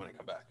contribute when I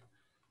come back.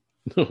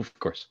 No, of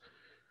course.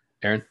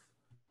 Aaron,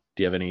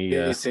 do you have any?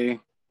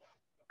 BC.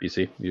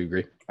 BC, you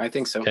agree? I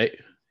think so. Okay.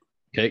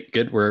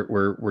 Good.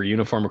 We're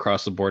uniform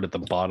across the board at the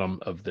bottom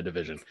of the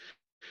division.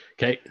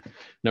 Okay.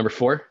 Number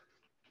 4.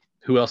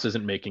 Who else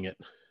isn't making it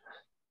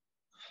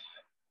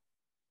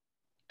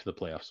to the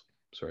playoffs?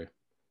 Sorry.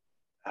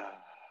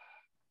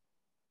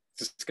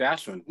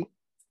 Saskatchewan.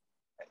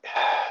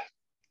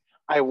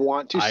 I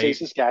want to say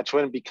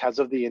Saskatchewan because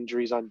of the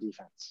injuries on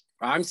defense.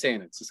 I'm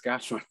saying it's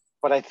Saskatchewan.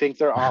 But I think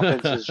their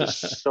offense is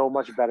just so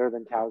much better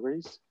than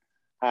Calgary's.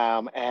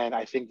 And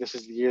I think this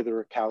is the year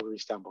that Calgary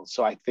stumbles.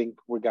 So I think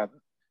we got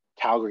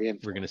Calgary in.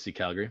 We're going to see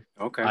Calgary.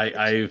 Okay.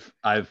 I've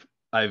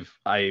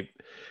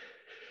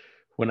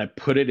when I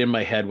put it in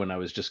my head when I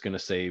was just going to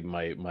say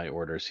my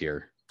orders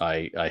here,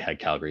 I had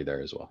Calgary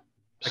there as well.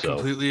 I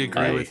completely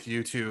agree with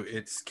you too.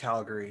 It's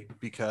Calgary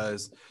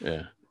because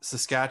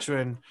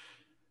Saskatchewan.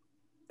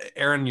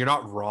 Aaron, you're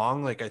not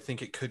wrong. Like I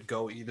think it could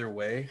go either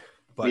way,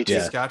 but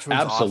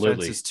Saskatchewan's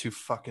offense is too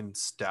fucking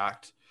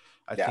stacked.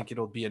 I think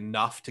it'll be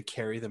enough to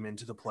carry them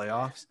into the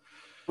playoffs.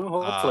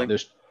 Well, hopefully.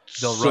 There's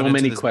so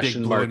many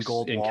question marks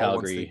in Calgary.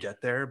 Once they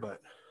get there, but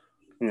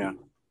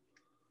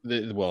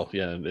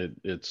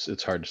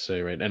It's hard to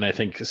say, right? And I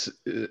think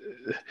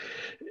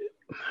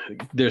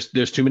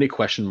there's too many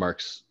question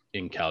marks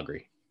in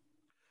Calgary.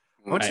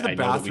 I went to the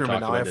bathroom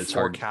and now I have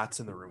 4 cats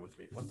in the room with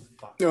me. What the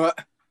fuck?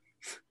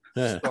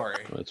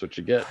 Sorry. Well, that's what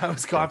you get. I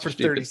was gone for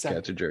 30 seconds.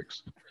 Cats are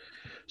jerks.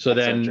 So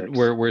then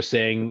we're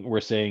saying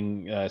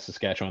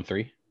Saskatchewan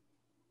 3.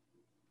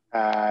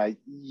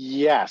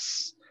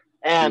 Yes,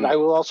 and I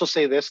will also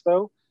say this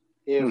though: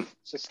 if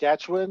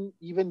Saskatchewan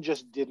even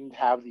just didn't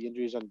have the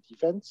injuries on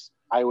defense,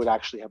 I would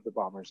actually have the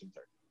Bombers in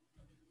 3rd.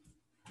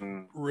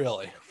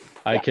 Really?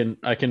 I can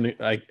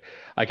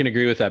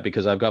agree with that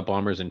because I've got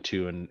Bombers in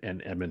 2 and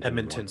Edmonton.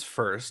 Edmonton's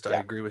first. I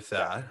agree with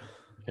that.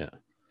 Yeah.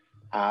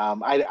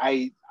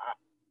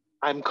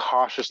 I'm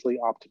cautiously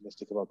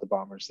optimistic about the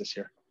Bombers this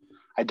year.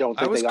 I don't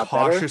think they got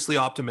cautiously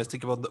better.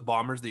 Optimistic about the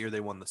Bombers the year they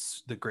won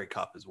the Grey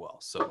Cup as well.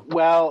 So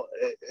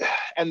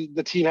and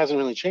the team hasn't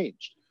really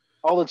changed.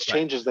 All that's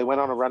changed is they went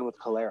on a run with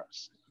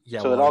Collaros. Yeah,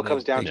 so it all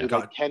comes down to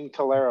like Ken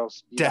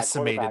Collaros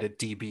decimated at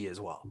DB as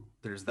well.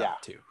 There's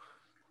that too.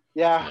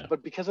 Yeah,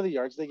 but because of the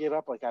yards they gave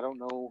up, like I don't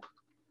know,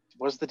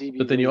 was the DB?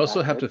 But then you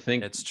also have to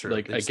think. It's true.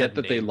 Like I get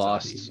that they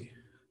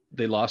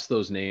lost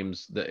those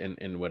names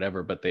and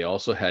whatever, but they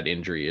also had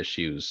injury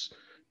issues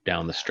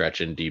down the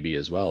stretch in DB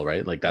as well,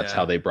 right? Like that's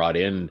how they brought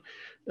in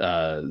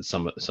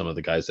some of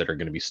the guys that are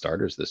going to be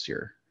starters this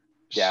year.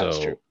 Yeah, that's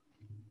true.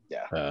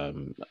 Yeah.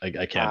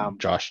 I can't.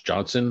 Josh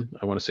Johnson.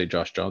 I want to say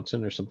Josh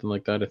Johnson or something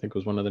like that. I think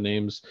was one of the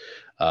names.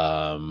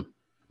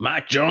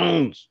 Mac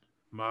Jones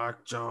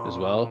as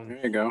well. There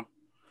you go.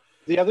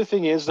 The other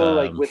thing is though,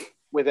 like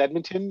with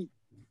Edmonton,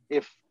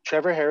 if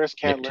Trevor Harris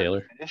can't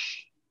learn to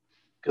finish,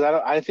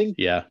 because I think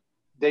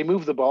they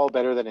moved the ball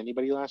better than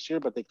anybody last year,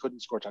 but they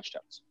couldn't score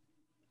touchdowns.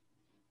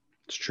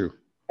 It's true.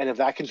 And if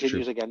that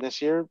continues again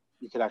this year,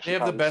 you could actually. They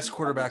have the best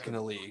quarterback in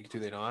the league, do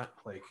they not?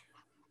 Like,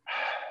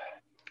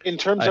 in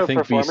terms of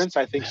performance,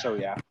 I think so.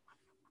 Yeah.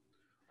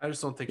 I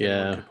just don't think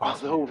anyone could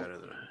possibly be better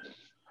than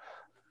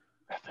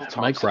it.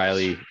 Mike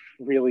Riley,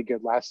 really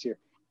good last year.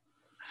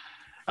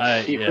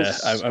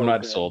 I'm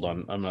not sold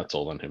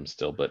on him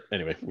still, but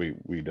anyway,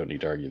 we don't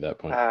need to argue that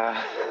point.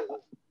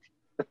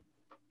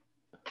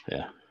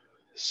 Yeah.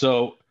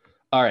 So,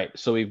 all right.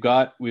 So we've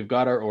got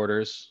our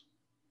orders.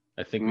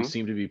 I think we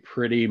seem to be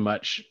pretty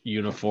much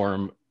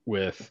uniform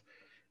with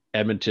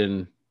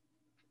Edmonton,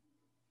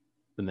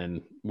 and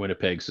then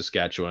Winnipeg,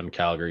 Saskatchewan,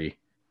 Calgary,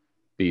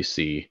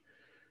 BC,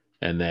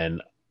 and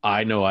then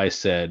I know I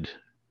said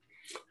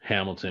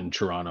Hamilton,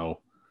 Toronto,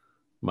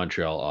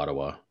 Montreal,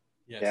 Ottawa.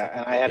 Yeah,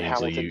 and I had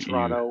Hamilton,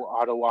 Toronto,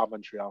 Ottawa,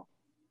 Montreal.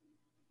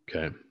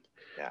 Okay.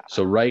 Yeah.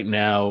 So right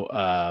now,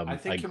 I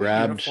think we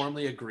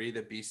uniformly agree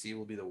that BC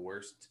will be the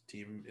worst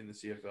team in the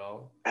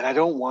CFL. And I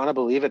don't want to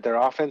believe it. Their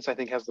offense, I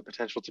think, has the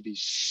potential to be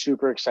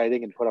super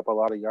exciting and put up a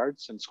lot of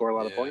yards and score a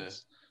lot of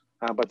points.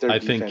 But their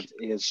defense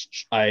is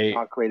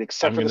not great,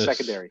 except for the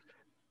secondary.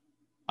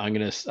 I'm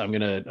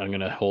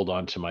gonna hold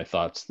on to my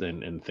thoughts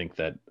then and think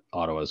that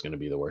Ottawa is going to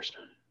be the worst.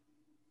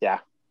 Yeah.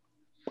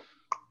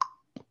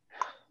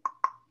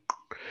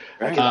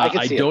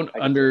 I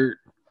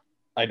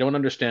don't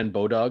understand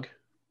Bodog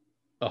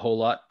a whole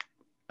lot.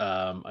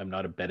 I'm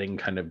not a betting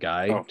kind of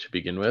guy to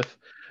begin with.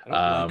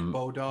 I don't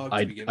like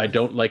Bodog. I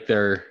don't like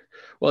their.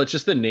 Well, it's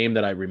just the name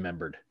that I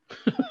remembered.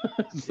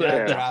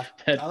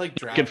 I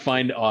could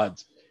find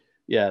odds.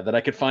 Yeah, that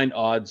I could find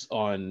odds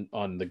on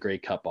the Grey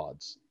Cup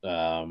odds.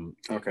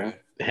 Okay.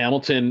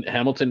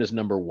 Hamilton is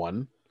number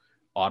 1.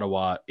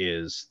 Ottawa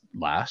is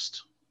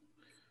last.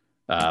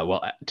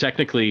 Well,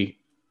 technically,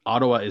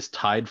 Ottawa is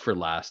tied for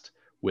last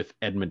with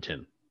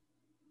Edmonton.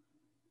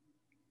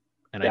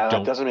 And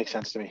that doesn't make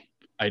sense to me.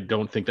 I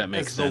don't think that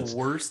makes sense. The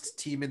worst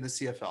team in the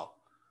CFL.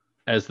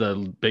 As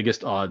the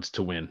biggest odds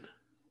to win.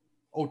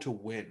 Oh, to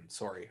win.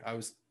 Sorry. I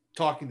was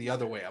talking the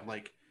other way. I'm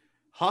like,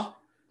 huh?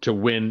 To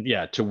win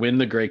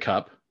the Grey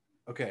Cup.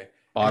 Okay.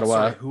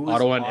 Ottawa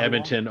and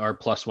Edmonton are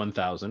plus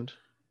 1,000.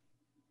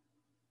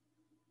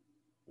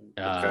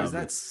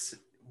 That's.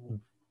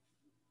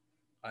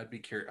 I'd be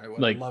curious. I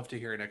would love to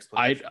hear an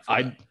explanation.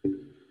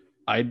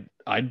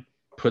 I'd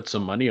put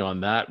some money on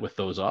that with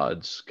those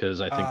odds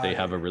because I think they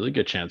have a really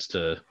good chance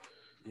to,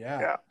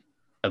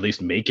 at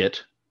least make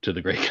it to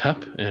the Grey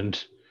Cup.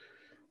 And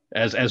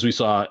as we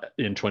saw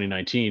in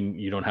 2019,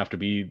 you don't have to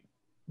be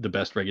the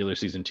best regular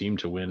season team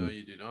to win. No,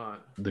 you do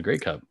not. The Grey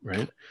Cup,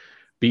 right?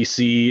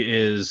 BC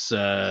is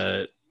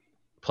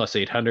plus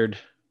 800.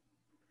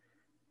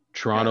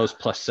 Toronto's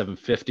plus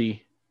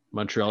 750.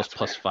 Montreal's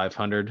plus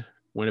 500.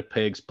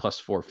 Winnipeg's plus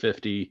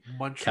 450.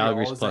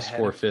 Calgary's plus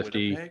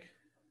 450.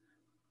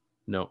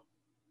 No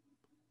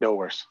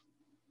worse.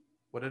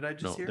 What did I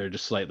just hear? They're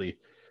just slightly.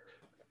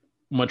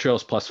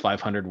 Montreal's plus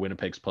 500.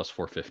 Winnipeg's plus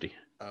 450.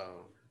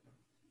 Oh.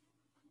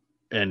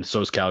 And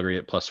so is Calgary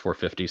at plus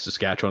 450.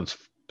 Saskatchewan's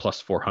plus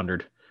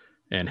 400,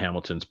 and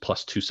Hamilton's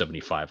plus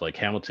 275. Like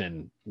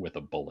Hamilton with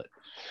a bullet.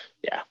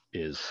 Yeah.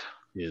 Is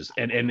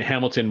and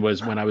Hamilton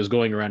was, when I was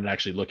going around and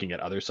actually looking at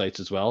other sites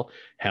as well,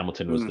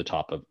 Hamilton was the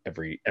top of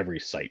every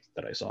site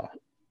that I saw.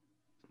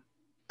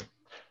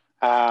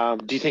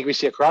 Do you think we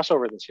see a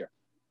crossover this year?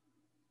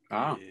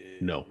 Oh.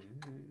 No,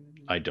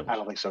 I don't. I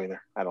don't think so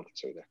either. I don't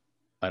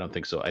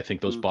think so. I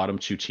think those bottom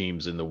two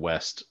teams in the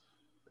West.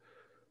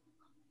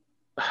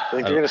 I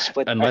think they're going to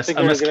split. Unless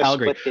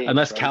Calgary,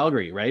 games,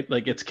 Calgary, right?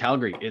 Like it's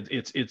Calgary.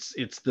 It's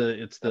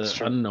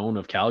the unknown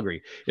of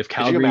Calgary. If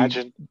Calgary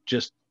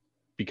just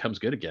becomes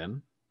good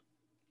again,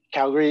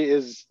 Calgary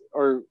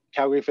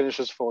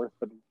finishes fourth,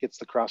 but gets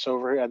the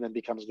crossover and then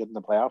becomes good in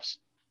the playoffs,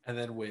 and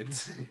then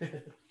wins,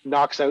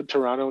 knocks out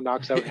Toronto,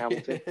 knocks out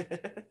Hamilton.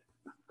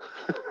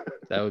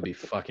 That would be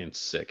fucking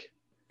sick.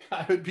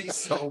 I would be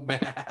so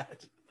mad.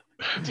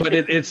 But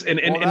it's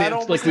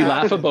like we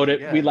laugh about it.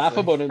 Yeah, we laugh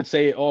about it and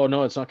say, "Oh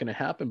no, it's not going to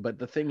happen." But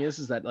the thing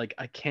is that like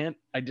I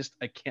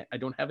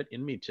don't have it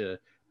in me to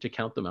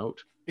count them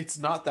out. It's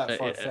not that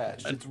far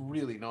fetched. It's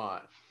really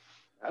not.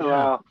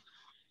 Well,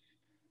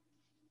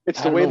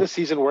 it's the way the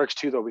season works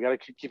too, though. We got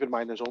to keep in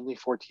mind there's only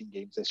 14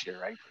 games this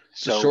year, right?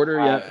 So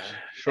shorter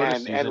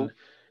season.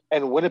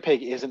 And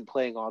Winnipeg isn't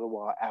playing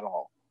Ottawa at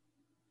all.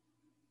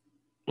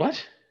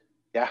 What?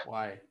 Yeah.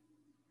 Why?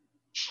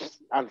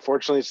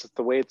 Unfortunately, it's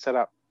the way it's set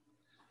up.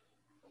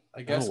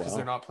 I guess because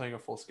they're not playing a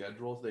full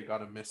schedule, they got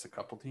to miss a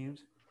couple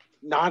teams.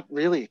 Not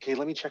really. Okay,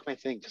 let me check my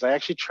thing because I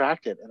actually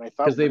tracked it and I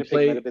thought Winnipeg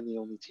might have been the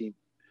only team.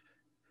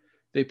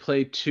 They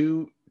play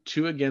two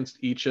against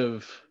each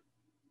of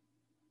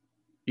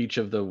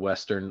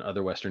the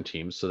other Western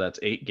teams, so that's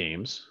 8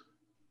 games.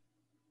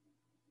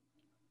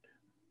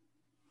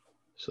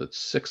 So it's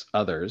 6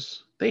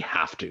 others. They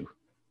have to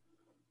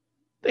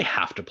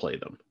play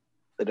them.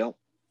 They don't.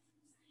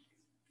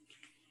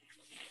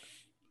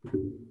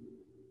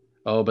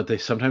 Oh, but they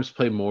sometimes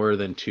play more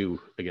than 2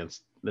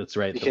 against. That's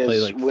right. Because they'll play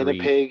like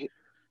Winnipeg.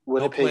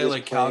 They'll play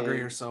like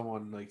Calgary or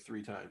someone like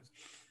 3 times.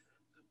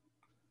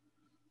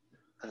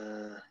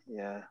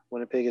 Yeah,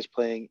 Winnipeg is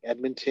playing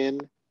Edmonton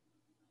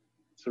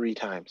 3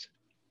 times.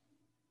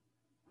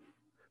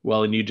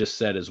 Well, and you just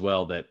said as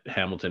well that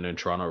Hamilton and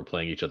Toronto are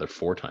playing each other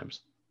 4 times.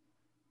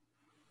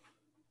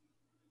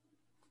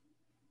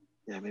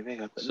 Yeah, maybe I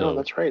got that. No,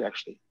 that's right.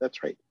 Actually,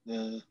 that's right.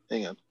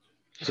 Hang on.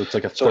 So it's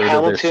like a third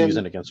of their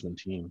season against one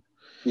team.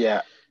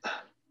 Yeah.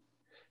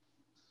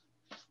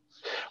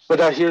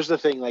 But here's the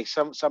thing: like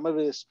some of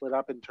it is split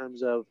up in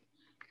terms of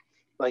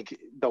like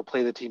they'll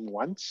play the team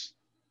once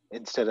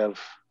instead of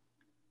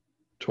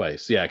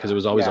twice. Yeah, because it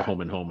was always a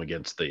home and home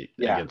against the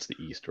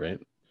East, right?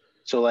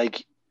 So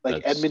like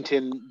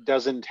Edmonton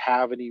doesn't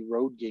have any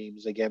road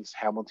games against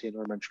Hamilton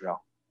or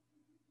Montreal.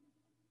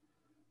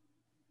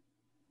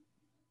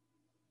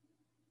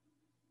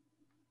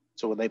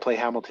 So when they play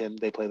Hamilton,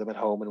 they play them at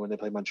home, and when they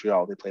play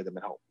Montreal, they play them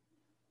at home.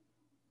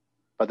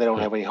 But they don't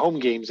have any home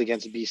games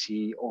against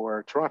BC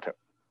or Toronto.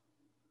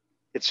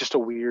 It's just a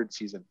weird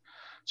season.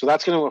 So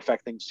that's going to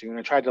affect things too. And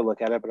I tried to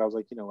look at it, but I was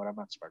like, you know what? I'm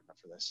not smart enough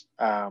for this.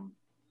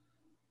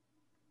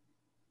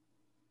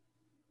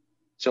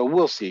 So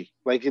we'll see.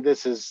 Like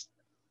this is,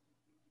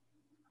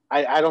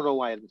 I don't know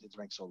why Edmonton's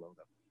ranked so low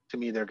though. To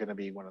me, they're going to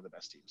be one of the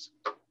best teams.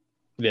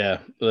 Yeah,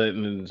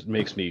 it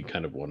makes me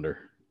kind of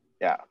wonder.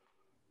 Yeah.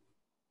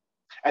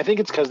 I think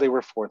it's because they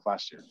were 4th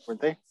last year,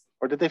 weren't they?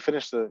 Or did they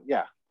finish the?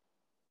 Yeah.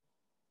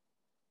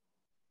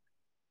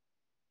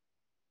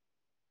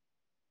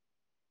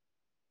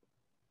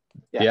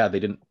 Yeah, they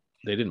didn't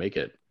make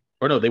it.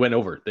 Or no, they went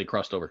over. They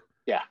crossed over.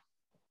 Yeah.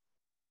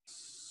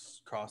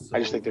 Crossover. I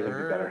just think they're going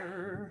to be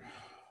better.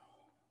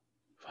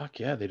 Fuck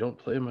yeah, they don't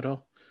play them at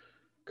all.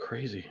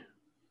 Crazy.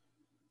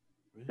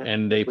 Yeah.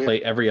 And they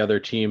play every other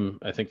team.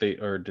 I think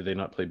did they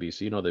not play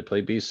BC? No, they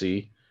play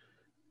BC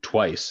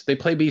twice. They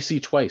play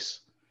BC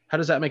twice. How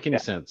does that make any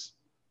sense?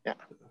 Yeah.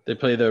 They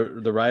play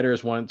the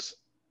Riders once,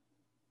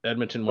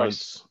 Edmonton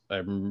once.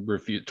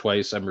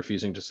 Twice. I'm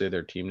refusing to say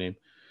their team name.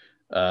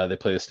 They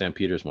play the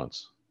Stampeders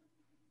once.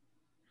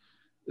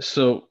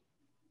 So,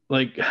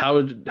 like,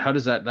 how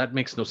does that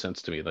makes no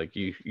sense to me. Like,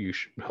 you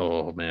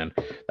oh man,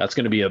 that's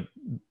going to be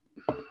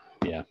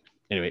yeah.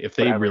 Anyway, if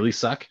they really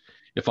suck,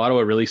 if Ottawa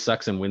really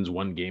sucks and wins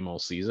 1 game all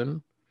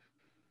season,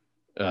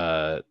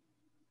 there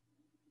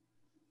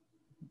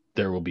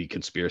will be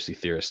conspiracy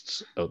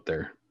theorists out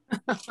there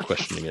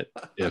questioning it.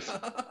 If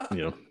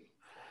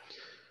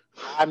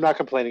I'm not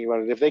complaining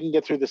about it. If they can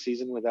get through the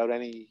season without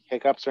any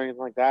hiccups or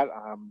anything like that,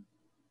 I'm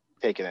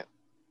taking it.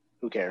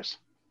 Who cares?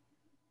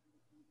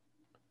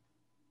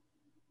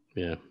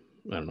 Yeah,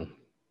 I don't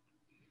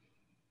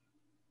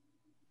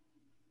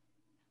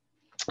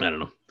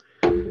know.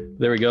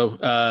 There we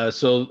go.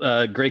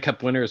 So Grey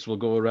Cup winners will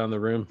go around the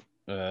room.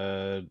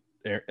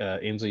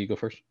 Ainsley, you go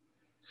first.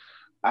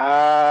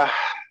 I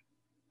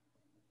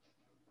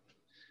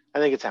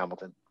think it's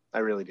Hamilton. I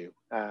really do.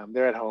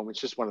 They're at home. It's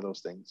just one of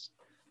those things.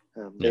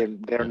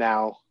 They're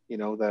now,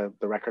 the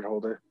record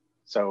holder.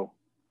 So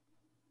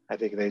I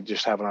think they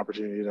just have an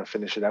opportunity to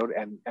finish it out.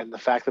 And the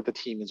fact that the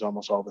team is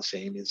almost all the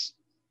same is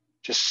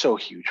just so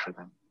huge for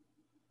them.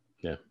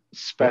 Yeah.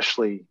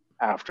 Especially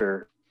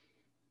after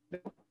a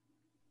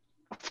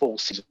full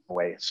season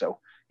away. So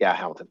yeah,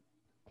 Hamilton.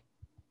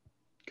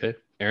 Okay.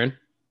 Aaron?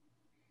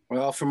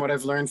 Well, from what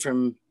I've learned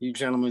from you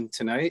gentlemen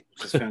tonight,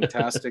 which is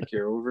fantastic,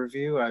 your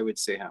overview, I would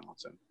say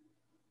Hamilton.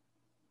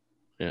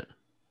 Yeah.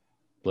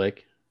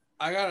 Blake?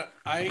 I'm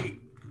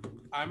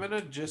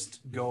gonna just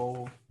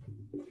go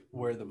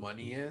where the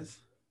money is.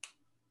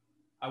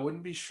 I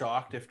wouldn't be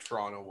shocked if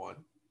Toronto won.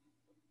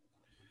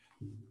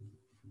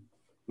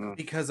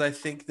 Because I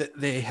think that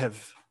they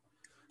have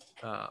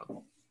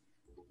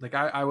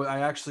I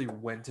actually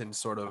went and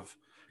sort of,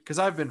 because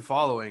I've been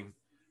following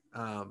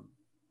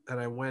and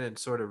I went and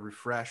sort of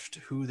refreshed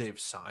who they've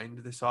signed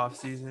this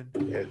offseason.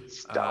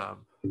 It's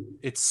dumb.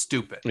 It's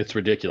stupid. It's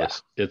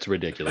ridiculous. Yeah. It's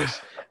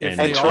ridiculous. and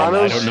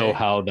Toronto's, I don't know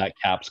how that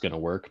cap's going to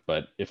work,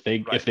 but if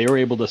they were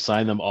able to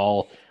sign them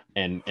all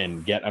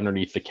and get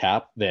underneath the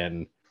cap,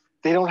 then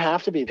they don't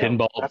have to be.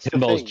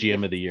 Pinball's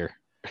GM of the year.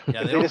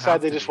 Yeah, if they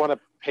decide they just want to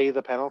pay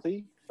the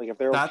penalty, like if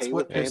they're that's okay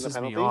what with paying the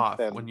penalty, me off,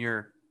 then when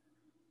you're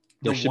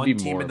the one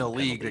team in the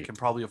league that can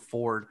probably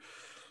afford.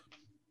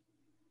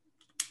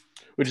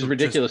 Which is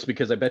ridiculous,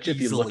 because I bet you if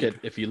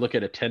you look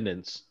at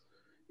attendance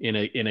in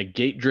a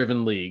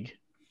gate-driven league.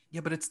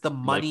 Yeah, but it's the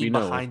money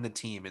behind the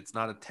team. It's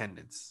not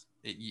attendance.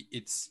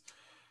 It's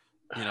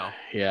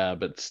Yeah,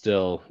 but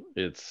still,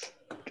 it's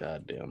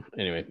goddamn.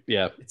 Anyway,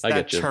 yeah, it's I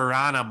get you.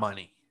 Toronto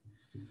money.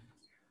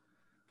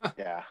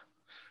 Yeah.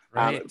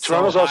 Right.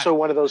 Toronto's also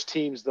one of those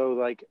teams, though.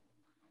 Like,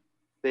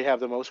 they have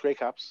the most Grey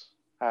Cups,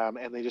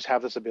 and they just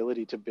have this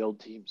ability to build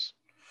teams.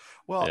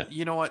 Well,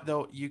 you know what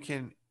though, you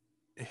can.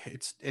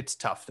 It's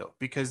tough though,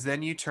 because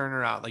then you turn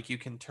around, like you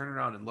can turn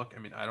around and look. I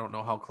mean, I don't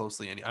know how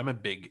closely I'm a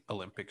big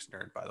Olympics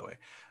nerd, by the way.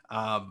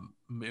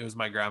 It was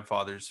my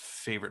grandfather's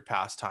favorite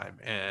pastime,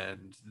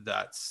 and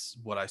that's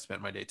what I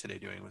spent my day today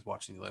doing, was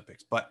watching the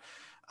Olympics. But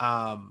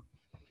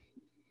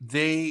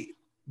they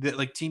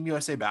like Team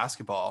USA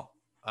basketball,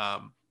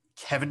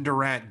 Kevin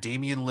Durant,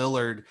 Damian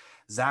Lillard,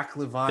 Zach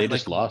LaVine. They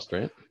just lost,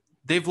 right?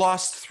 They've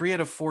lost 3 out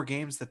of 4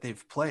 games that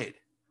they've played.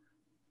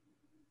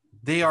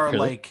 They are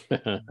really?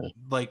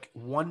 like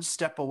one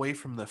step away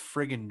from the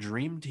friggin'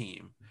 dream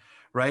team,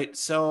 right?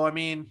 So, I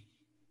mean,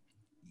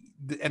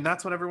 and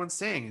that's what everyone's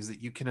saying, is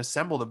that you can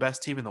assemble the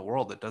best team in the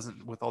world. That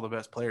doesn't, with all the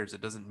best players,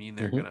 it doesn't mean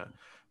they're going to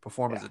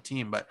perform as a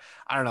team. But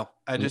I don't know.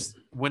 I just,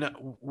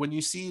 when you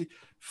see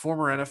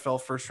former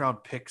NFL first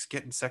round picks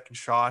getting second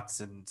shots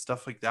and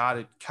stuff like that,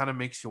 it kind of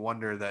makes you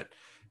wonder that,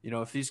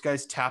 if these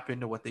guys tap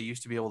into what they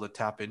used to be able to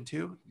tap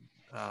into,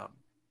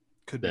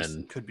 could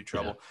be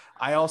trouble. Yeah.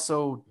 I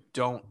also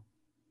don't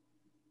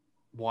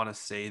want to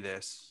say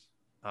this,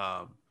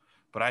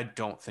 but I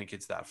don't think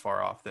it's that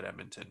far off that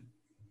Edmonton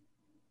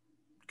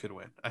could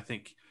win. I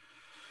think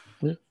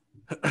the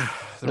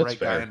right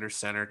guy under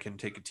center can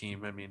take a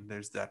team. I mean,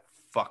 there's that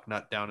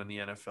fucknut down in the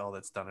NFL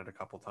that's done it a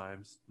couple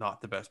times.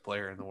 Not the best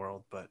player in the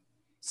world, but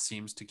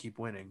seems to keep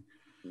winning.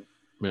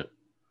 Yeah.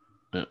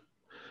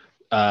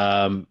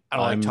 I don't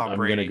like Tom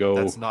Brady.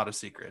 That's not a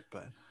secret,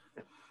 but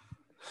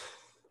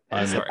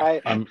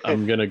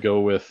I'm gonna go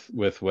with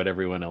what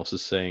everyone else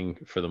is saying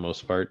for the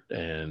most part,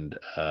 and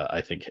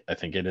I think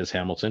it is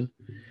Hamilton.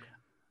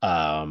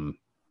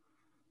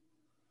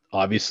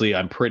 Obviously,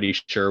 I'm pretty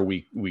sure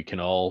we can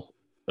all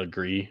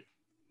agree.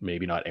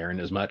 Maybe not Aaron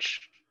as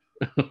much.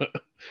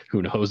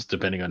 Who knows?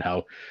 Depending on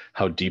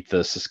how deep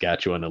the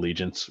Saskatchewan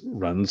allegiance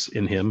runs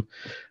in him,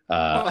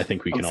 I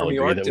think we can all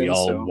agree that we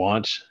all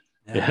want.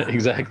 Yeah,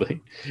 exactly.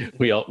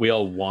 We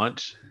all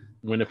want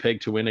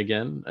Winnipeg to win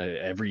again.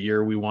 Every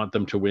year we want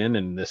them to win,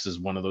 and this is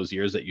one of those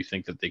years that you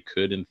think that they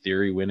could, in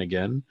theory, win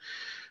again.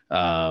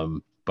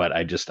 But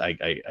I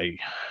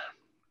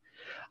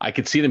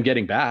could see them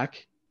getting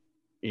back.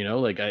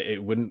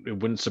 It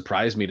wouldn't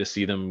surprise me to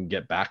see them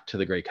get back to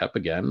the Grey Cup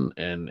again,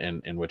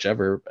 and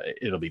whichever.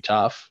 It'll be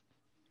tough.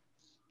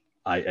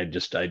 I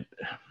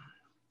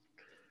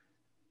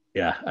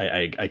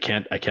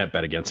can't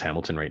bet against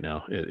Hamilton right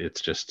now. It's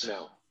just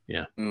no.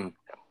 Yeah. Mm.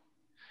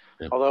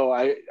 Yeah. Although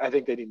I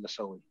think they need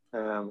Masoli,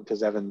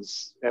 because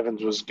Evans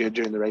was good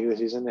during the regular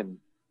season, and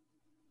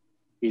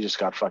he just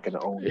got fucking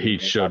owned. He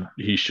should.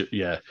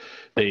 Yeah.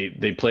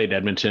 They played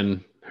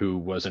Edmonton, who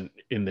wasn't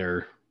in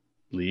their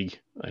league.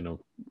 I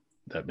know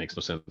that makes no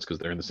sense because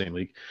they're in the same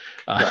league.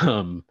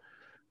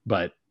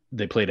 But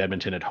they played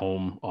Edmonton at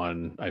home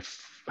on, I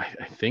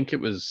think it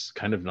was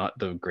kind of not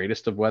the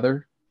greatest of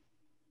weather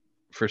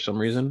for some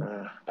reason.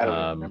 I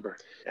don't remember.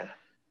 Yeah.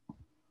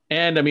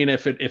 And I mean,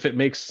 if it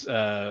makes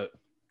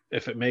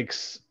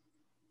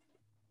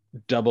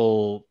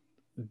double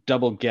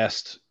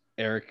guest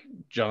Eric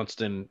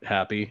Johnston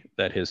happy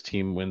that his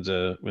team wins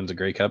a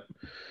Grey Cup,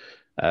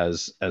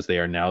 as they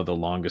are now the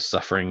longest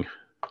suffering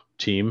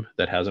team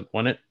that hasn't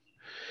won it,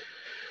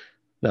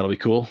 that'll be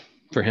cool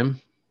for him,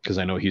 because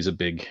I know he's a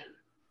big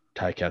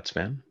Ticats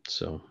fan.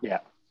 So yeah,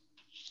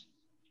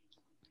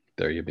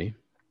 there you be.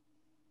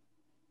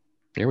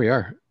 Here we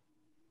are.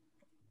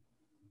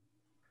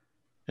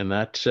 And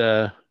that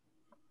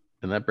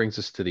brings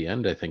us to the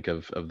end, I think,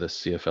 of this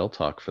CFL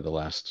talk for the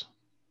last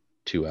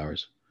 2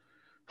 hours.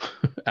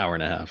 Hour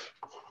and a half.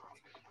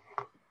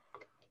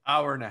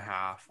 Hour and a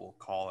half, we'll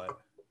call it.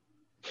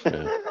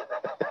 Yeah.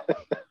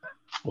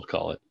 We'll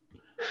call it.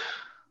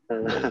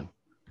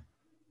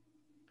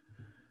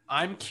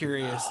 I'm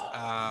curious,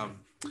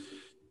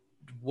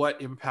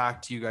 what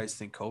impact do you guys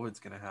think COVID's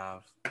going to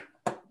have?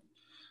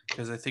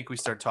 because I think we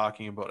start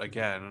talking about,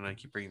 again, and I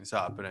keep bringing this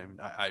up, but I'm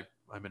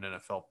an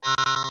NFL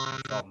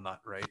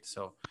nut, right?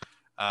 So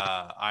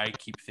I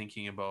keep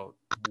thinking about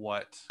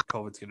what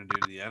COVID's going to do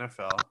to the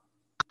NFL.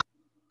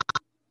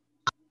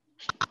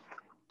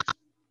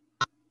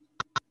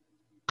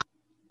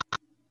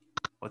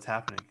 What's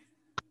happening?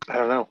 I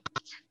don't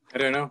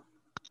know.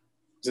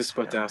 Just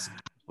about to ask.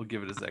 We'll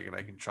give it a second.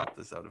 I can chop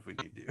this out if we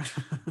need to.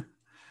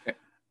 Okay.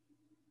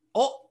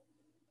 Oh,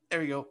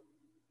 there we go.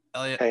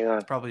 Elliot, Hang on.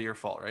 it's probably your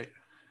fault, right?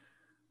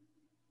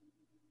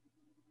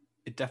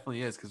 It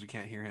definitely is because we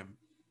can't hear him.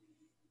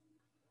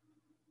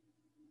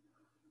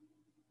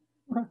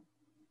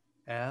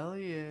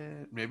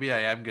 Elliot. Maybe I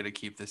am going to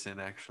keep this in,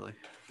 actually.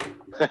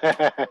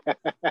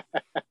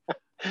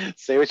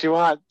 Say what you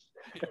want.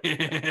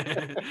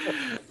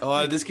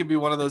 Oh, this could be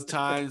one of those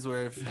times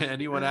where if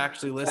anyone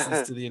actually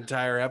listens to the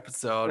entire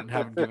episode and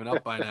haven't given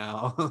up by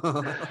now,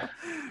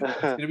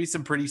 it's gonna be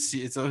some pretty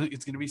serious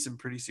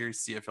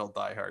CFL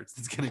diehards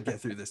that's gonna get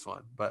through this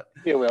one. But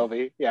it will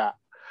be, yeah.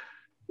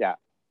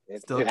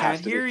 Still can't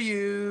hear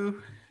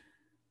you.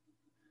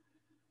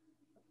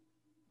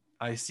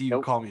 I see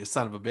you call me a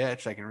son of a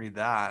bitch. I can read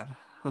that.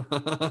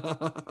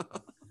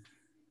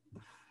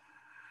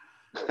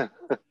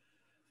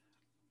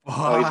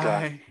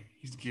 Why?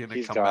 He's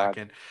gonna come back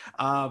in.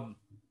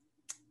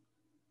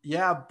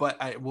 Yeah,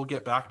 but we'll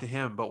get back to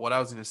him. But what I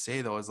was gonna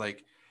say though is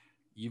like,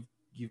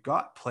 you've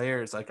got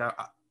players like,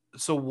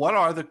 so what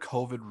are the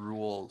COVID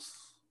rules?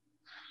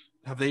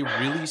 Have they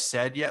really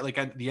said yet?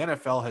 Like the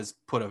NFL has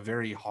put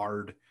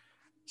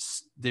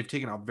they've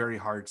taken a very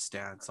hard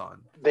stance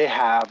on. They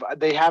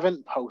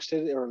haven't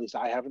posted, or at least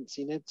I haven't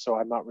seen it, so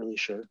I'm not really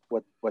sure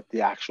what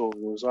the actual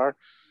rules are.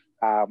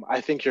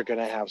 I think you're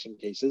gonna have some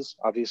cases,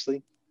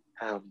 obviously.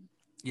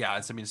 Yeah,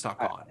 it's not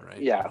gone,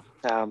 right? Yeah.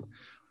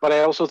 But I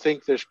also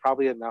think there's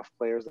probably enough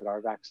players that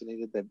are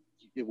vaccinated that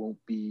it won't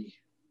be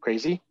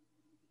crazy.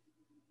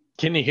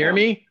 Can you hear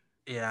me?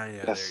 Yeah.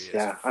 Yes, There he is.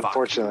 yeah. Fuck.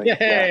 Unfortunately.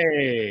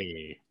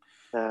 Yay!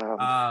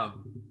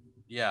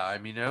 Yeah. I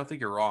mean, I don't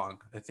think you're wrong.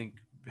 I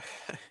think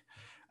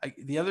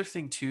the other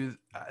thing too,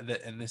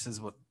 and this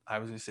is what I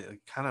was going to say,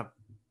 like kind of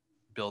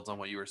builds on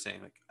what you were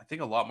saying. Like, I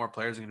think a lot more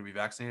players are going to be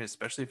vaccinated,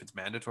 especially if it's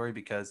mandatory,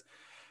 because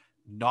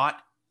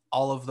not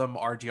all of them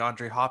are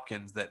DeAndre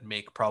Hopkins that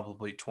make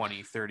probably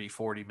 20, 30,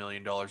 $40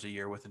 million a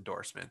year with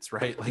endorsements,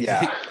 right? Like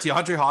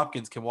DeAndre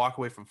Hopkins can walk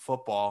away from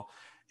football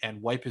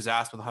and wipe his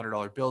ass with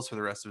 $100 bills for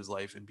the rest of his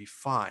life and be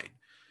fine.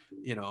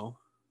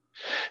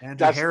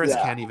 Andrew Harris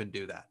can't even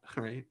do that,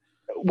 right?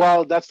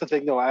 Well, that's the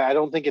thing though. I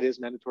don't think it is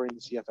mandatory in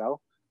the CFL,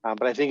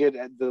 but I think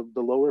the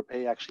lower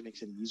pay actually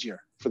makes it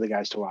easier for the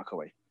guys to walk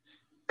away.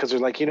 Because they're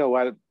like, you know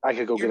what, I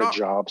could go get a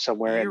job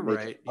somewhere and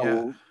make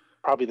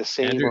probably the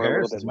same Andrew or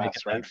Harris a little bit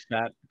less, right?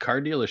 That car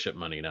dealership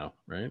money now,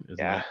 right? Isn't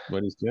that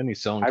what he's doing? He's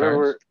selling cars. I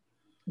remember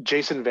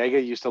Jason Vega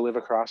used to live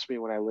across from me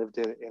when I lived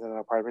in an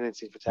apartment in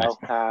St.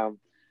 Vital,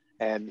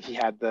 and he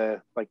had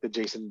the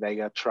Jason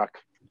Vega truck.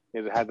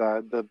 It had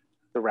the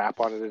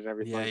wrap on it and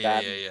everything like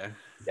that.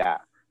 Yeah.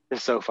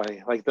 It's so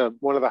funny. Like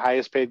one of the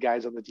highest paid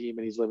guys on the team,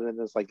 and he's living in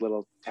this like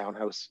little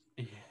townhouse.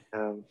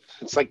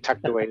 It's like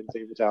tucked away in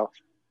St. Vital.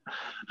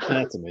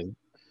 That's amazing.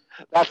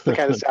 That's the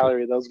kind of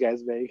salary those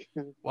guys make.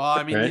 Well,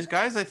 I mean, these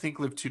guys, I think,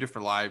 live two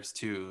different lives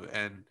too.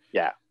 And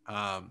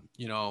I'll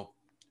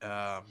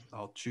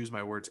choose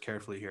my words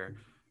carefully here.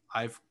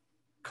 I've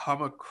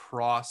come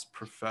across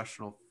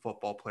professional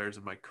football players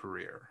in my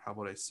career. How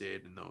about I say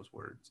it in those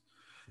words?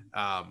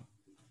 And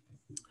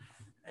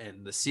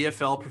the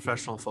CFL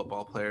professional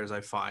football players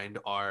I find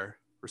are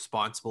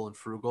responsible and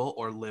frugal,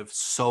 or live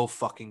so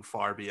fucking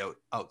far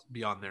out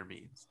beyond their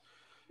means.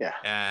 Yeah.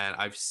 And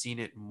I've seen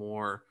it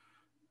more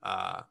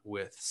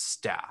with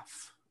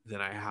staff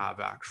than I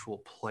have actual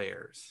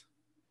players.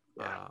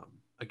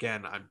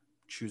 Again, I'm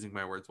choosing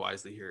my words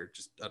wisely here,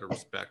 just out of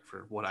respect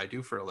for what I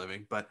do for a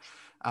living. But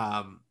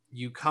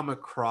you come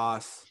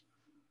across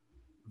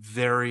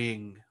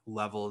varying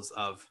levels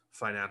of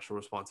financial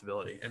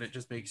responsibility, and it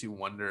just makes you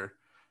wonder.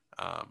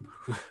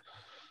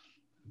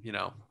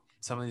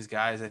 Some of these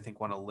guys I think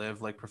want to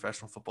live like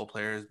professional football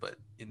players, but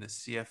in the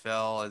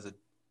CFL,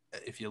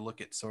 if you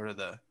look at sort of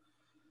the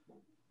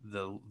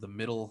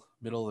middle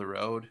of the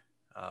road,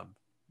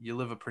 you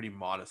live a pretty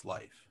modest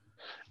life.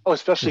 Oh,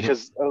 especially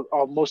because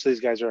most of these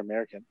guys are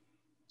American,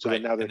 so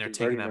now they're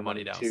taking that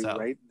money down south,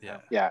 right?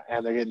 Yeah,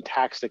 and they're getting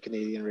taxed at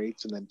Canadian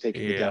rates and then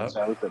taking it down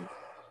south, and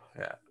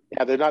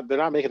they're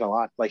not making a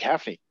lot. Like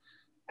Hafney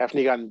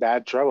got in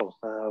bad trouble.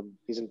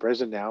 He's in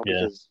prison now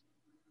because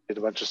he did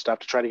a bunch of stuff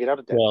to try to get out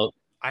of debt. Well,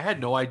 I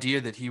had no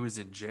idea that he was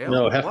in jail.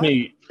 No,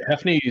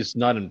 Hafney's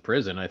not in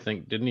prison. I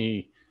think, didn't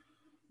he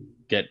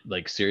get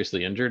like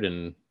seriously injured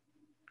and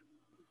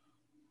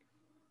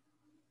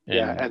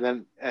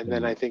then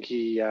I think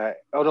he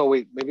oh no,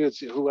 wait, maybe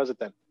who was it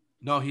then?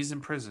 No, he's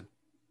in prison.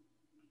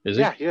 Is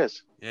he? Yeah, he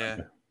is.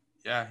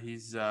 Yeah,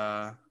 he's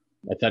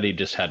I thought he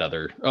just had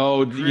other.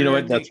 Oh, you know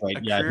what? That's right.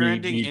 Yeah,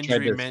 career-ending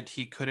injury meant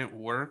he couldn't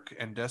work,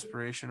 and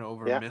desperation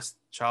over missed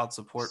child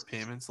support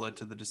payments led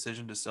to the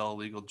decision to sell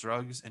illegal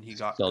drugs, and he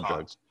got caught.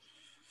 Drugs.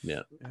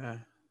 Yeah.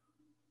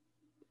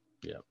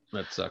 Yeah,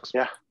 that sucks.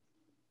 Yeah.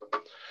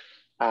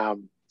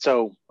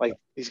 So like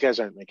these guys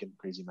aren't making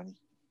crazy money.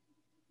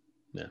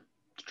 Yeah,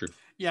 it's true.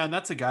 Yeah, and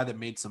that's a guy that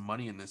made some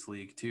money in this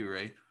league too,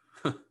 right?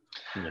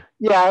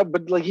 Yeah,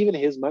 but like even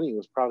his money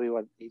was probably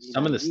what 80,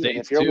 some 90, in the States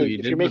if you're too.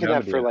 if you're making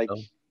that for like,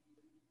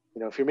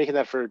 if you're making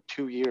that for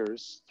 2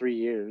 years, 3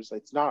 years,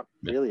 it's not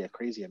really a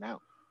crazy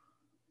amount.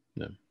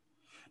 No.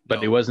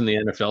 But it was in the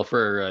NFL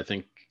for I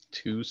think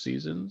 2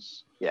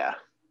 seasons. Yeah.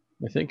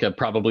 I think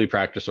probably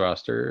practice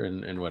roster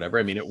and whatever.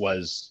 I mean, it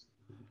was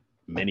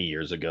many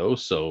years ago,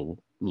 so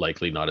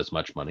likely not as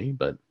much money,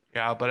 but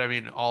yeah, but I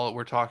mean,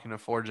 we're talking to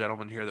 4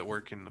 gentlemen here that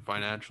work in the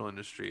financial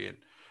industry, and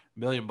 $1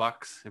 million,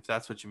 if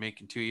that's what you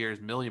make in 2 years,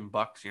 $1 million,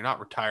 you're not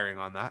retiring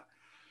on that.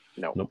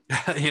 No. Nope.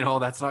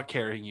 That's not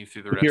carrying you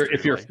through the rest.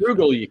 If you're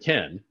frugal, you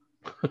can.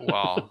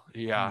 Well,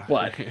 yeah.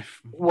 But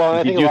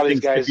I think a lot of these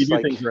guys, if you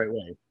do things the right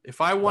way. If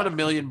I won $1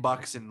 million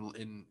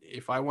in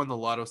if I won the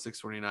Lotto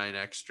 649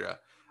 extra,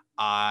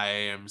 I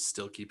am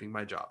still keeping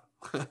my job.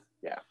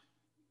 Yeah.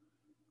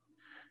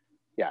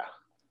 Yeah.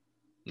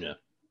 At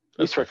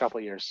least for a couple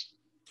of years.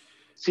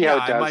 See how it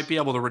does. I might be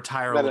able to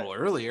retire a little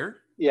earlier.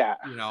 Yeah.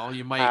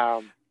 You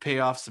might pay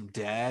off some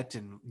debt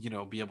and,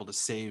 be able to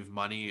save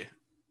money.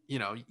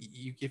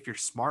 If you're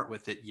smart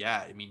with it,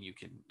 I mean,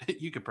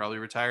 you could probably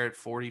retire at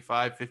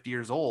 45, 50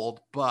 years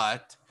old,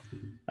 but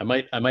I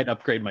might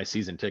upgrade my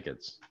season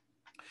tickets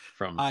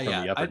from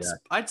the upper deck.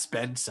 I'd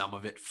spend some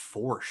of it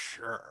for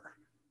sure.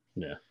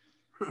 Yeah.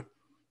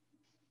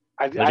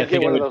 I'd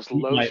get one of those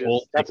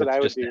loges. That's what I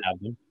would do.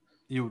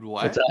 You would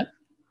what? What's that?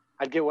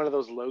 I'd get one of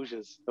those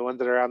loges, the ones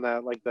that are on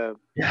the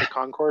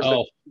concourse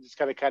that you just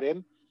kind of cut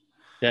in.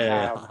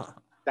 Yeah.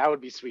 That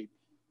would be sweet.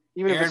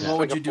 Even Aaron, if it's what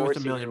like would you do with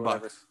 $1 million?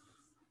 Put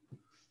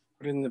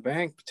it in the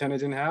bank. Pretend I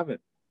didn't have it.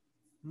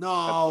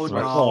 No.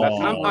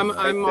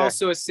 I'm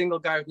also a single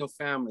guy with no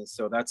family,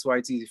 so that's why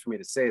it's easy for me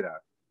to say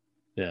that.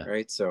 Yeah.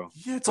 Right. So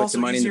it's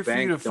also easier for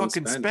you to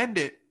fucking spend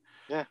it.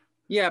 Yeah.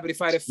 Yeah, but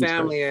if I had a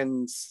family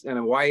and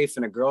a wife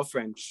and a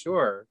girlfriend,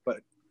 sure.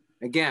 But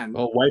again,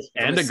 wife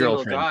and a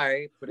girlfriend.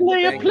 Guy,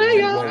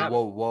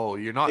 Whoa!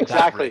 You're not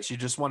that rich. You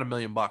just won $1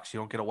 million. You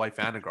don't get a wife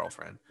and a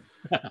girlfriend.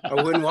 I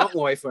wouldn't want a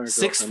wife and a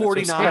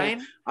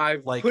girlfriend. $649. I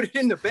put it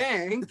in the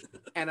bank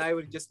and I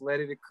would just let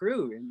it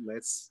accrue and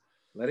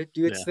let it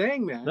do its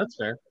thing, man. That's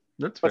fair.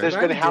 But there's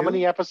been how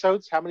many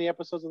episodes? How many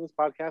episodes of this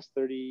podcast?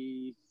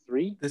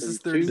 33. This is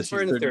 30.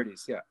 We're in the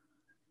 30s.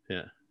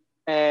 Yeah.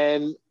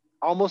 And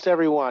almost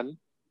everyone.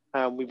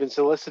 We've been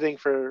soliciting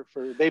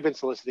they've been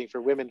soliciting for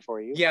women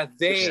for you. Yeah,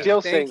 they're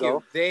still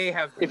single. They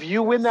have. If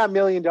you win that $1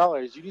 million,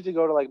 you need to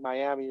go to like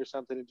Miami or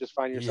something and just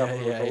find yourself a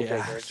little gold digger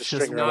and just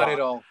string her along. Not at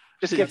all.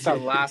 Just get the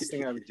last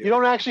thing I would do. You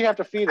don't actually have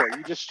to feed her.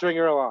 You just string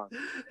her along.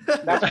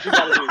 That's what you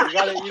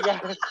gotta do. You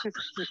gotta.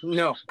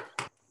 No.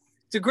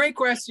 It's a great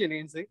question,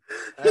 Ainsley.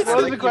 It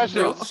wasn't a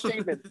question. It was a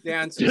statement. The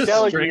answer is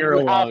telling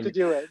you have to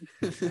do it.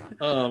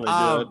 Oh my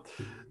god.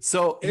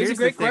 So it's a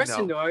great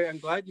question, though. I'm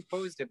glad you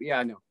posed it. But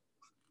yeah, no.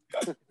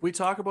 We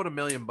talk about $1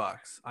 million.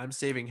 I'm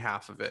saving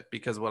half of it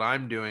because what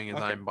I'm doing is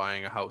I'm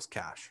buying a house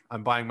cash.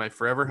 I'm buying my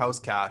forever house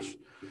cash.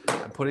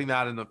 I'm putting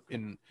that in,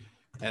 and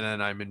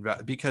then I'm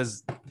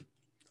because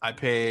I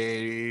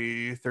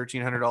pay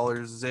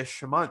 $1,300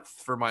 ish a month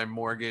for my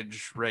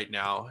mortgage right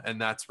now, and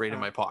that's right in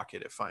my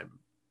pocket if I'm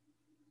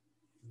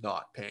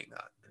not paying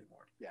that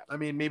anymore. Yeah, I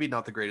mean, maybe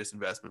not the greatest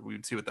investment. We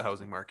would see what the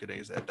housing market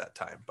is at that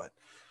time, but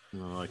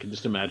I can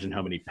just imagine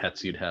how many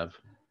pets you'd have.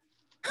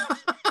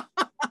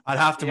 I'd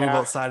have to move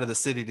outside of the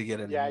city to get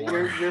in. Yeah,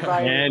 you're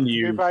buying. And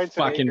you're buying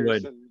fucking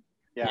would.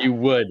 You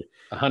would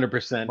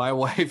 100%. My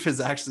wife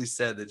has actually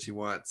said that she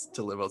wants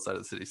to live outside of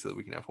the city so that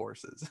we can have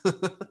horses.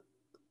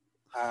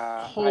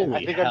 Holy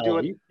I think hell, I'm doing.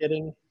 Are you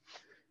kidding?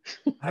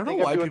 I don't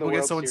know why people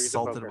get so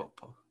insulted about.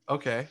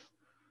 Okay.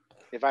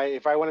 If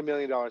I win $1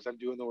 million, I'm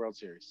doing the World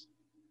Series.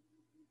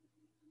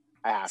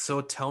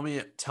 So tell me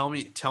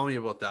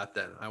about that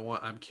then.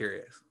 I'm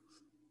curious.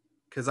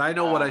 Because I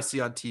know what I see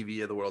on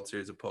TV of the World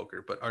Series of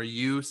Poker, but are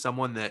you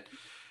someone that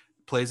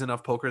plays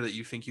enough poker that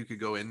you think you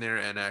could go in there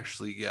and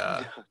actually?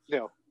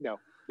 No.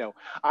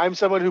 I'm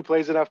someone who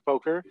plays enough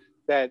poker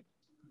that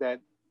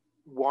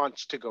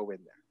wants to go in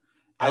there.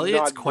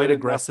 Elliot's quite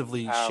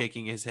aggressively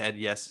shaking his head.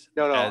 Yes.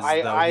 No.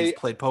 He's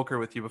played poker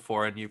with you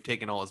before, and you've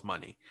taken all his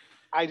money.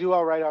 I do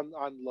all right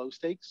on low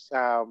stakes,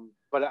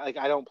 but I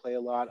don't play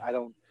a lot. I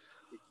don't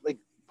like.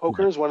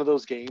 Poker is one of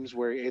those games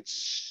where it's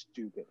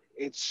stupid.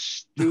 It's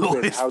stupid. No,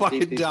 it's how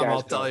fucking deep these dumb. guys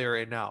I'll go. tell you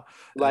right now.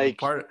 Like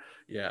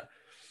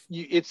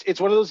it's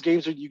one of those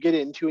games where you get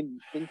into and you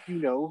think you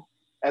know,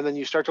 and then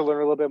you start to learn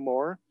a little bit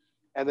more,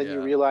 and then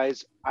you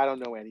realize I don't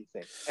know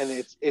anything, and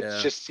it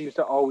just seems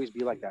to always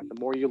be like that. The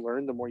more you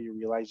learn, the more you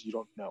realize you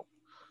don't know.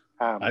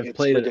 It's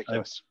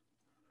ridiculous.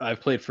 I've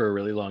played for a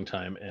really long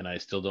time, and I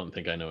still don't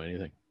think I know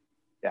anything.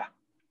 Yeah.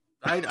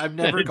 I've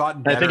never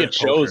gotten better. I think it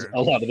shows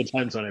a lot of the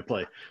times when I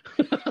play.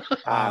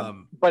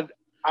 But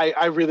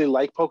I really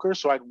like poker,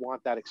 so I'd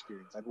want that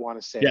experience. I'd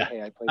want to say,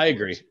 hey, I play. I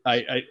agree.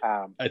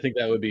 I think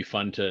that would be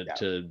fun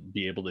to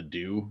be able to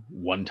do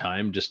one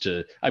time.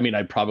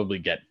 I'd probably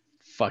get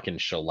fucking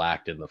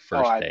shellacked in the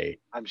first day.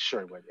 I'm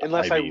sure it would,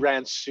 unless I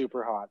ran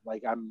super hot.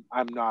 Like I'm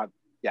not.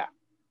 Yeah,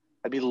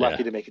 I'd be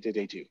lucky to make it to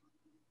day 2.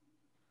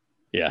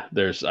 Yeah,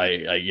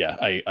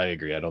 I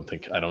agree. I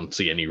don't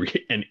see any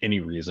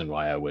reason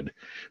why I would,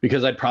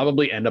 because I'd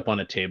probably end up on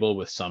a table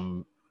with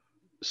some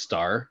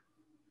star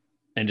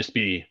and just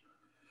be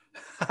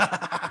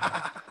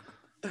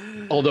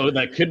although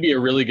that could be a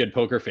really good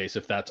poker face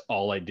if that's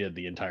all I did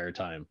the entire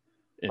time,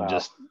 and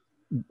just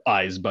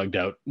eyes bugged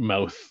out,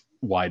 mouth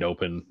wide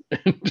open,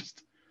 and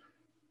just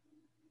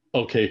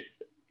okay,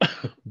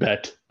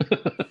 bet.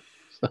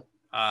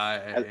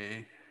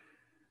 I'd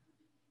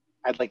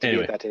like to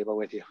be at that table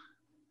with you.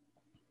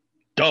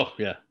 Oh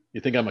yeah,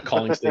 you think I'm a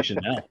calling station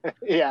now?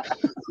 Yeah,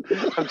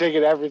 I'm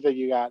taking everything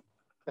you got.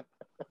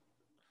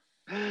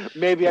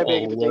 Maybe I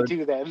make it to day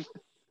 2 then.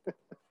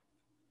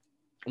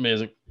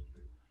 Amazing.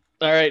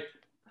 All right,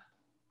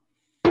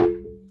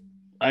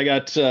 I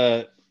got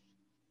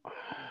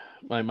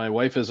my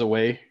wife is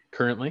away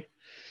currently.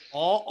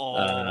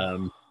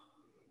 And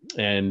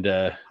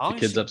the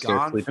kids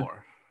upstairs sleeping.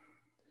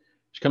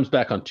 She comes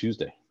back on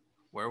Tuesday.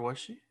 Where was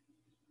she?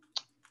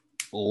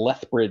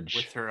 Lethbridge.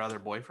 With her other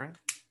boyfriend?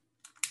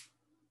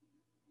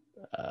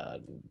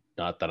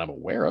 Not that I'm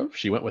aware of.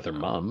 She went with her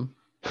mom.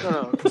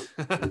 No.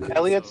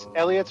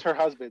 Elliot's her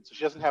husband, so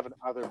she doesn't have an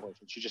other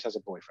boyfriend. She just has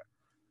a boyfriend.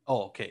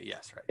 Oh, okay.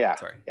 Yes, right. Yeah.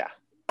 Sorry. Yeah.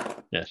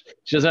 Yeah.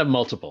 She doesn't have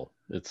multiple.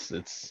 It's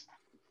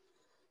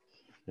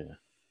yeah.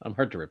 I'm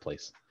hard to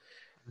replace.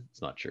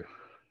 It's not true.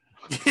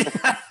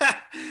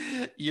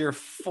 You're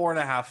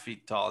 4.5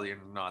 feet tall. You're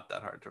not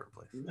that hard to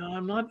replace. No,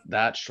 I'm not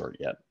that short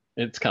yet.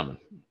 It's coming.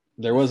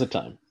 There was a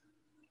time.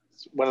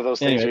 It's one of those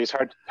things where he's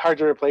hard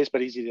to replace,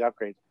 but easy to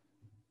upgrade.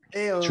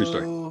 Ayo. True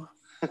story.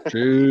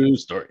 True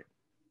story.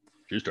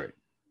 True story.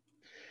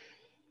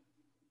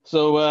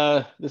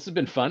 So this has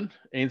been fun.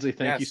 Ainsley,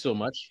 thank you so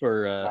much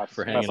for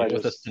hanging out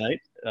with us tonight.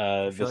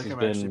 I feel like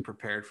I'm actually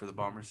prepared for the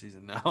Bomber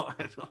season now.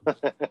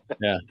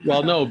 Yeah.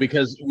 Well, no,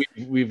 because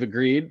we've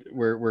agreed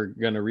we're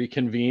going to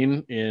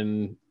reconvene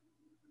in.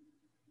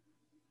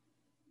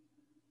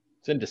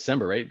 It's in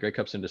December, right? Grey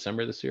Cup's in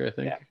December this year, I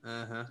think.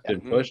 Yeah.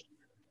 Been pushed.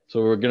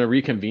 So we're going to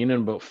reconvene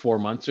in about 4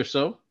 months or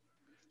so,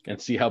 and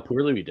see how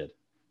poorly we did.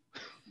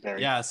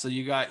 So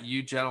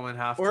you gentlemen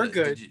have or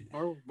good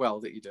or well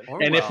that you did.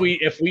 And if we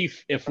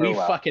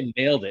fucking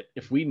nailed it,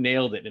 if we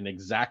nailed it and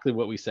exactly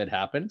what we said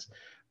happened,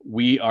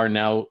 we are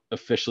now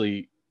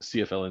officially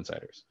CFL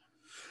insiders.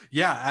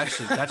 Yeah,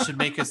 actually, that should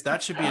make us.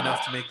 That should be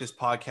enough to make this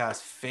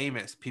podcast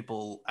famous.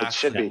 People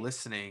actually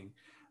listening.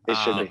 It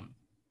should be.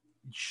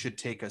 Should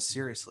take us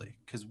seriously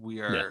because we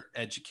are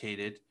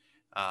educated,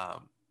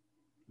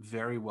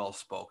 very well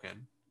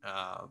spoken.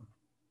 And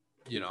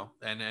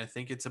I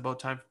think it's about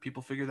time for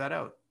people figure that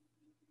out.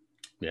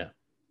 Yeah.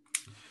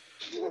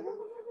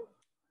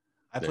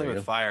 I play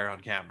with fire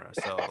on camera,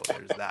 so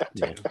there's that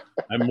too.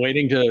 I'm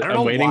waiting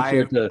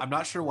to. I'm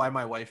not sure why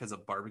my wife has a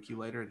barbecue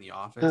lighter in the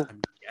office.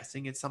 I'm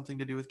guessing it's something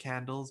to do with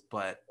candles,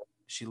 but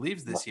she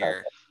leaves this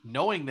year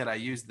knowing that I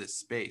use this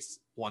space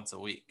once a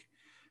week.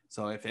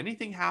 So if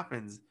anything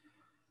happens,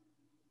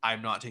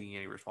 I'm not taking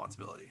any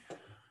responsibility.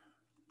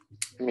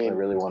 I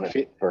really want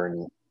to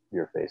burn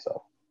your face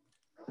off.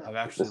 I've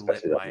actually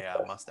lit my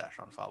mustache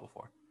on fire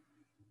before.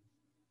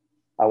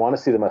 I want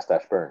to see the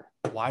mustache burn.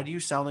 Why do you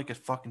sound like a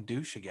fucking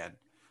douche again?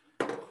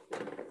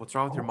 What's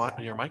wrong with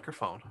your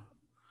microphone?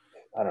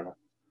 I don't know.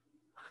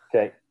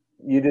 Okay,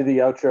 you do the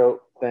outro.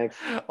 Thanks.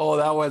 Oh,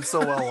 that went so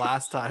well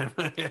last time.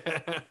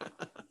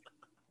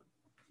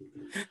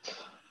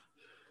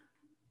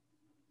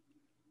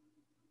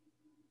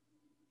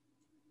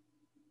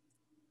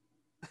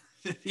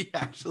 Did he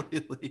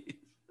actually leave?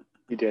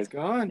 He did. He's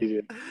gone. He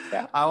did.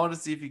 Yeah. I want to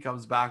see if he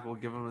comes back. We'll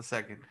give him a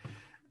second.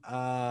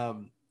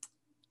 Hold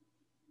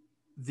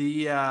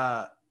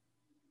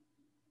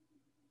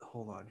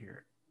on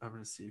here. I'm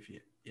going to see if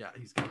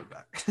he's coming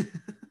back.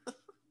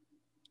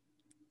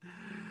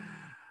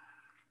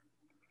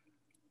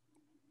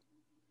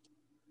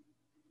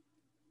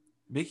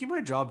 Making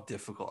my job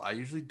difficult. I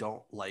usually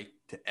don't like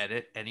to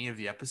edit any of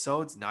the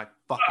episodes. Now I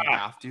fucking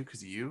have to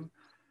because of you.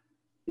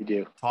 You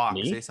do. Talk.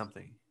 Me? Say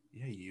something.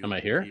 Yeah, you. Am I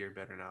here? You're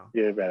better now.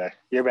 You're better.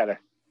 You're better.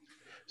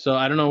 So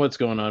I don't know what's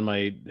going on.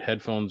 My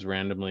headphones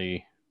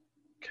randomly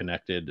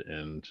connected,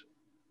 and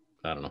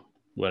I don't know.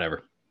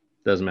 Whatever.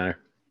 Doesn't matter.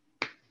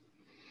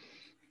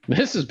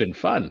 This has been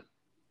fun.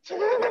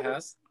 It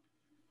has.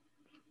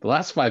 The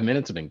last 5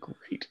 minutes have been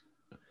great.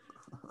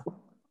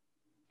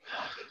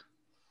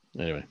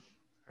 Anyway.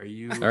 Are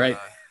you all right?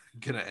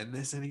 Gonna end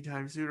this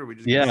anytime soon, or are we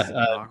just gonna sit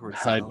in awkward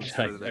silence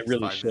for the next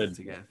really 5 should. minutes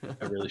again?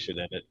 I really should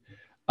end it.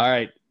 All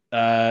right.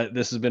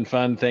 This has been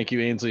fun. Thank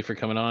you, Ainsley, for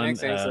coming on.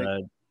 Thanks,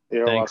 Ainsley.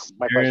 Thanks,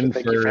 Aaron,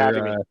 Thank you for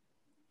having me.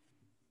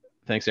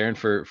 Thanks, Aaron,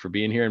 for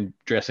being here and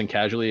dressing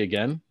casually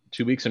again.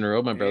 2 weeks in a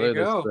row, my brother.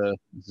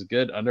 This is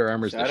good. Under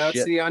Armour's Shout the out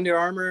shit. to the Under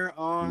Armour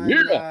on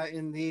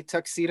in the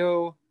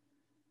Tuxedo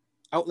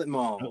Outlet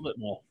Mall.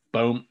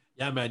 Boom.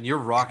 Yeah, man, you're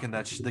rocking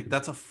that. Like,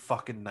 that's a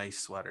fucking nice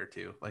sweater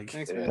too. Like,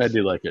 thanks, man. I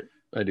do like it.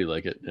 I do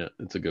like it. Yeah,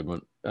 it's a good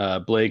one.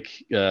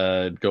 Blake,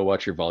 go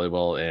watch your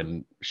volleyball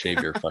and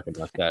shave your fucking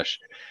mustache.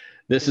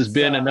 This has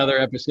been another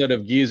episode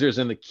of Geezers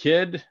and the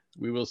Kid.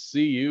 We will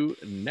see you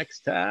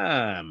next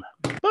time.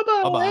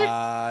 Bye-bye.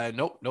 Bye-bye.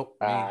 Nope.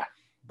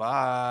 Bye.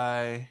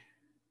 Bye.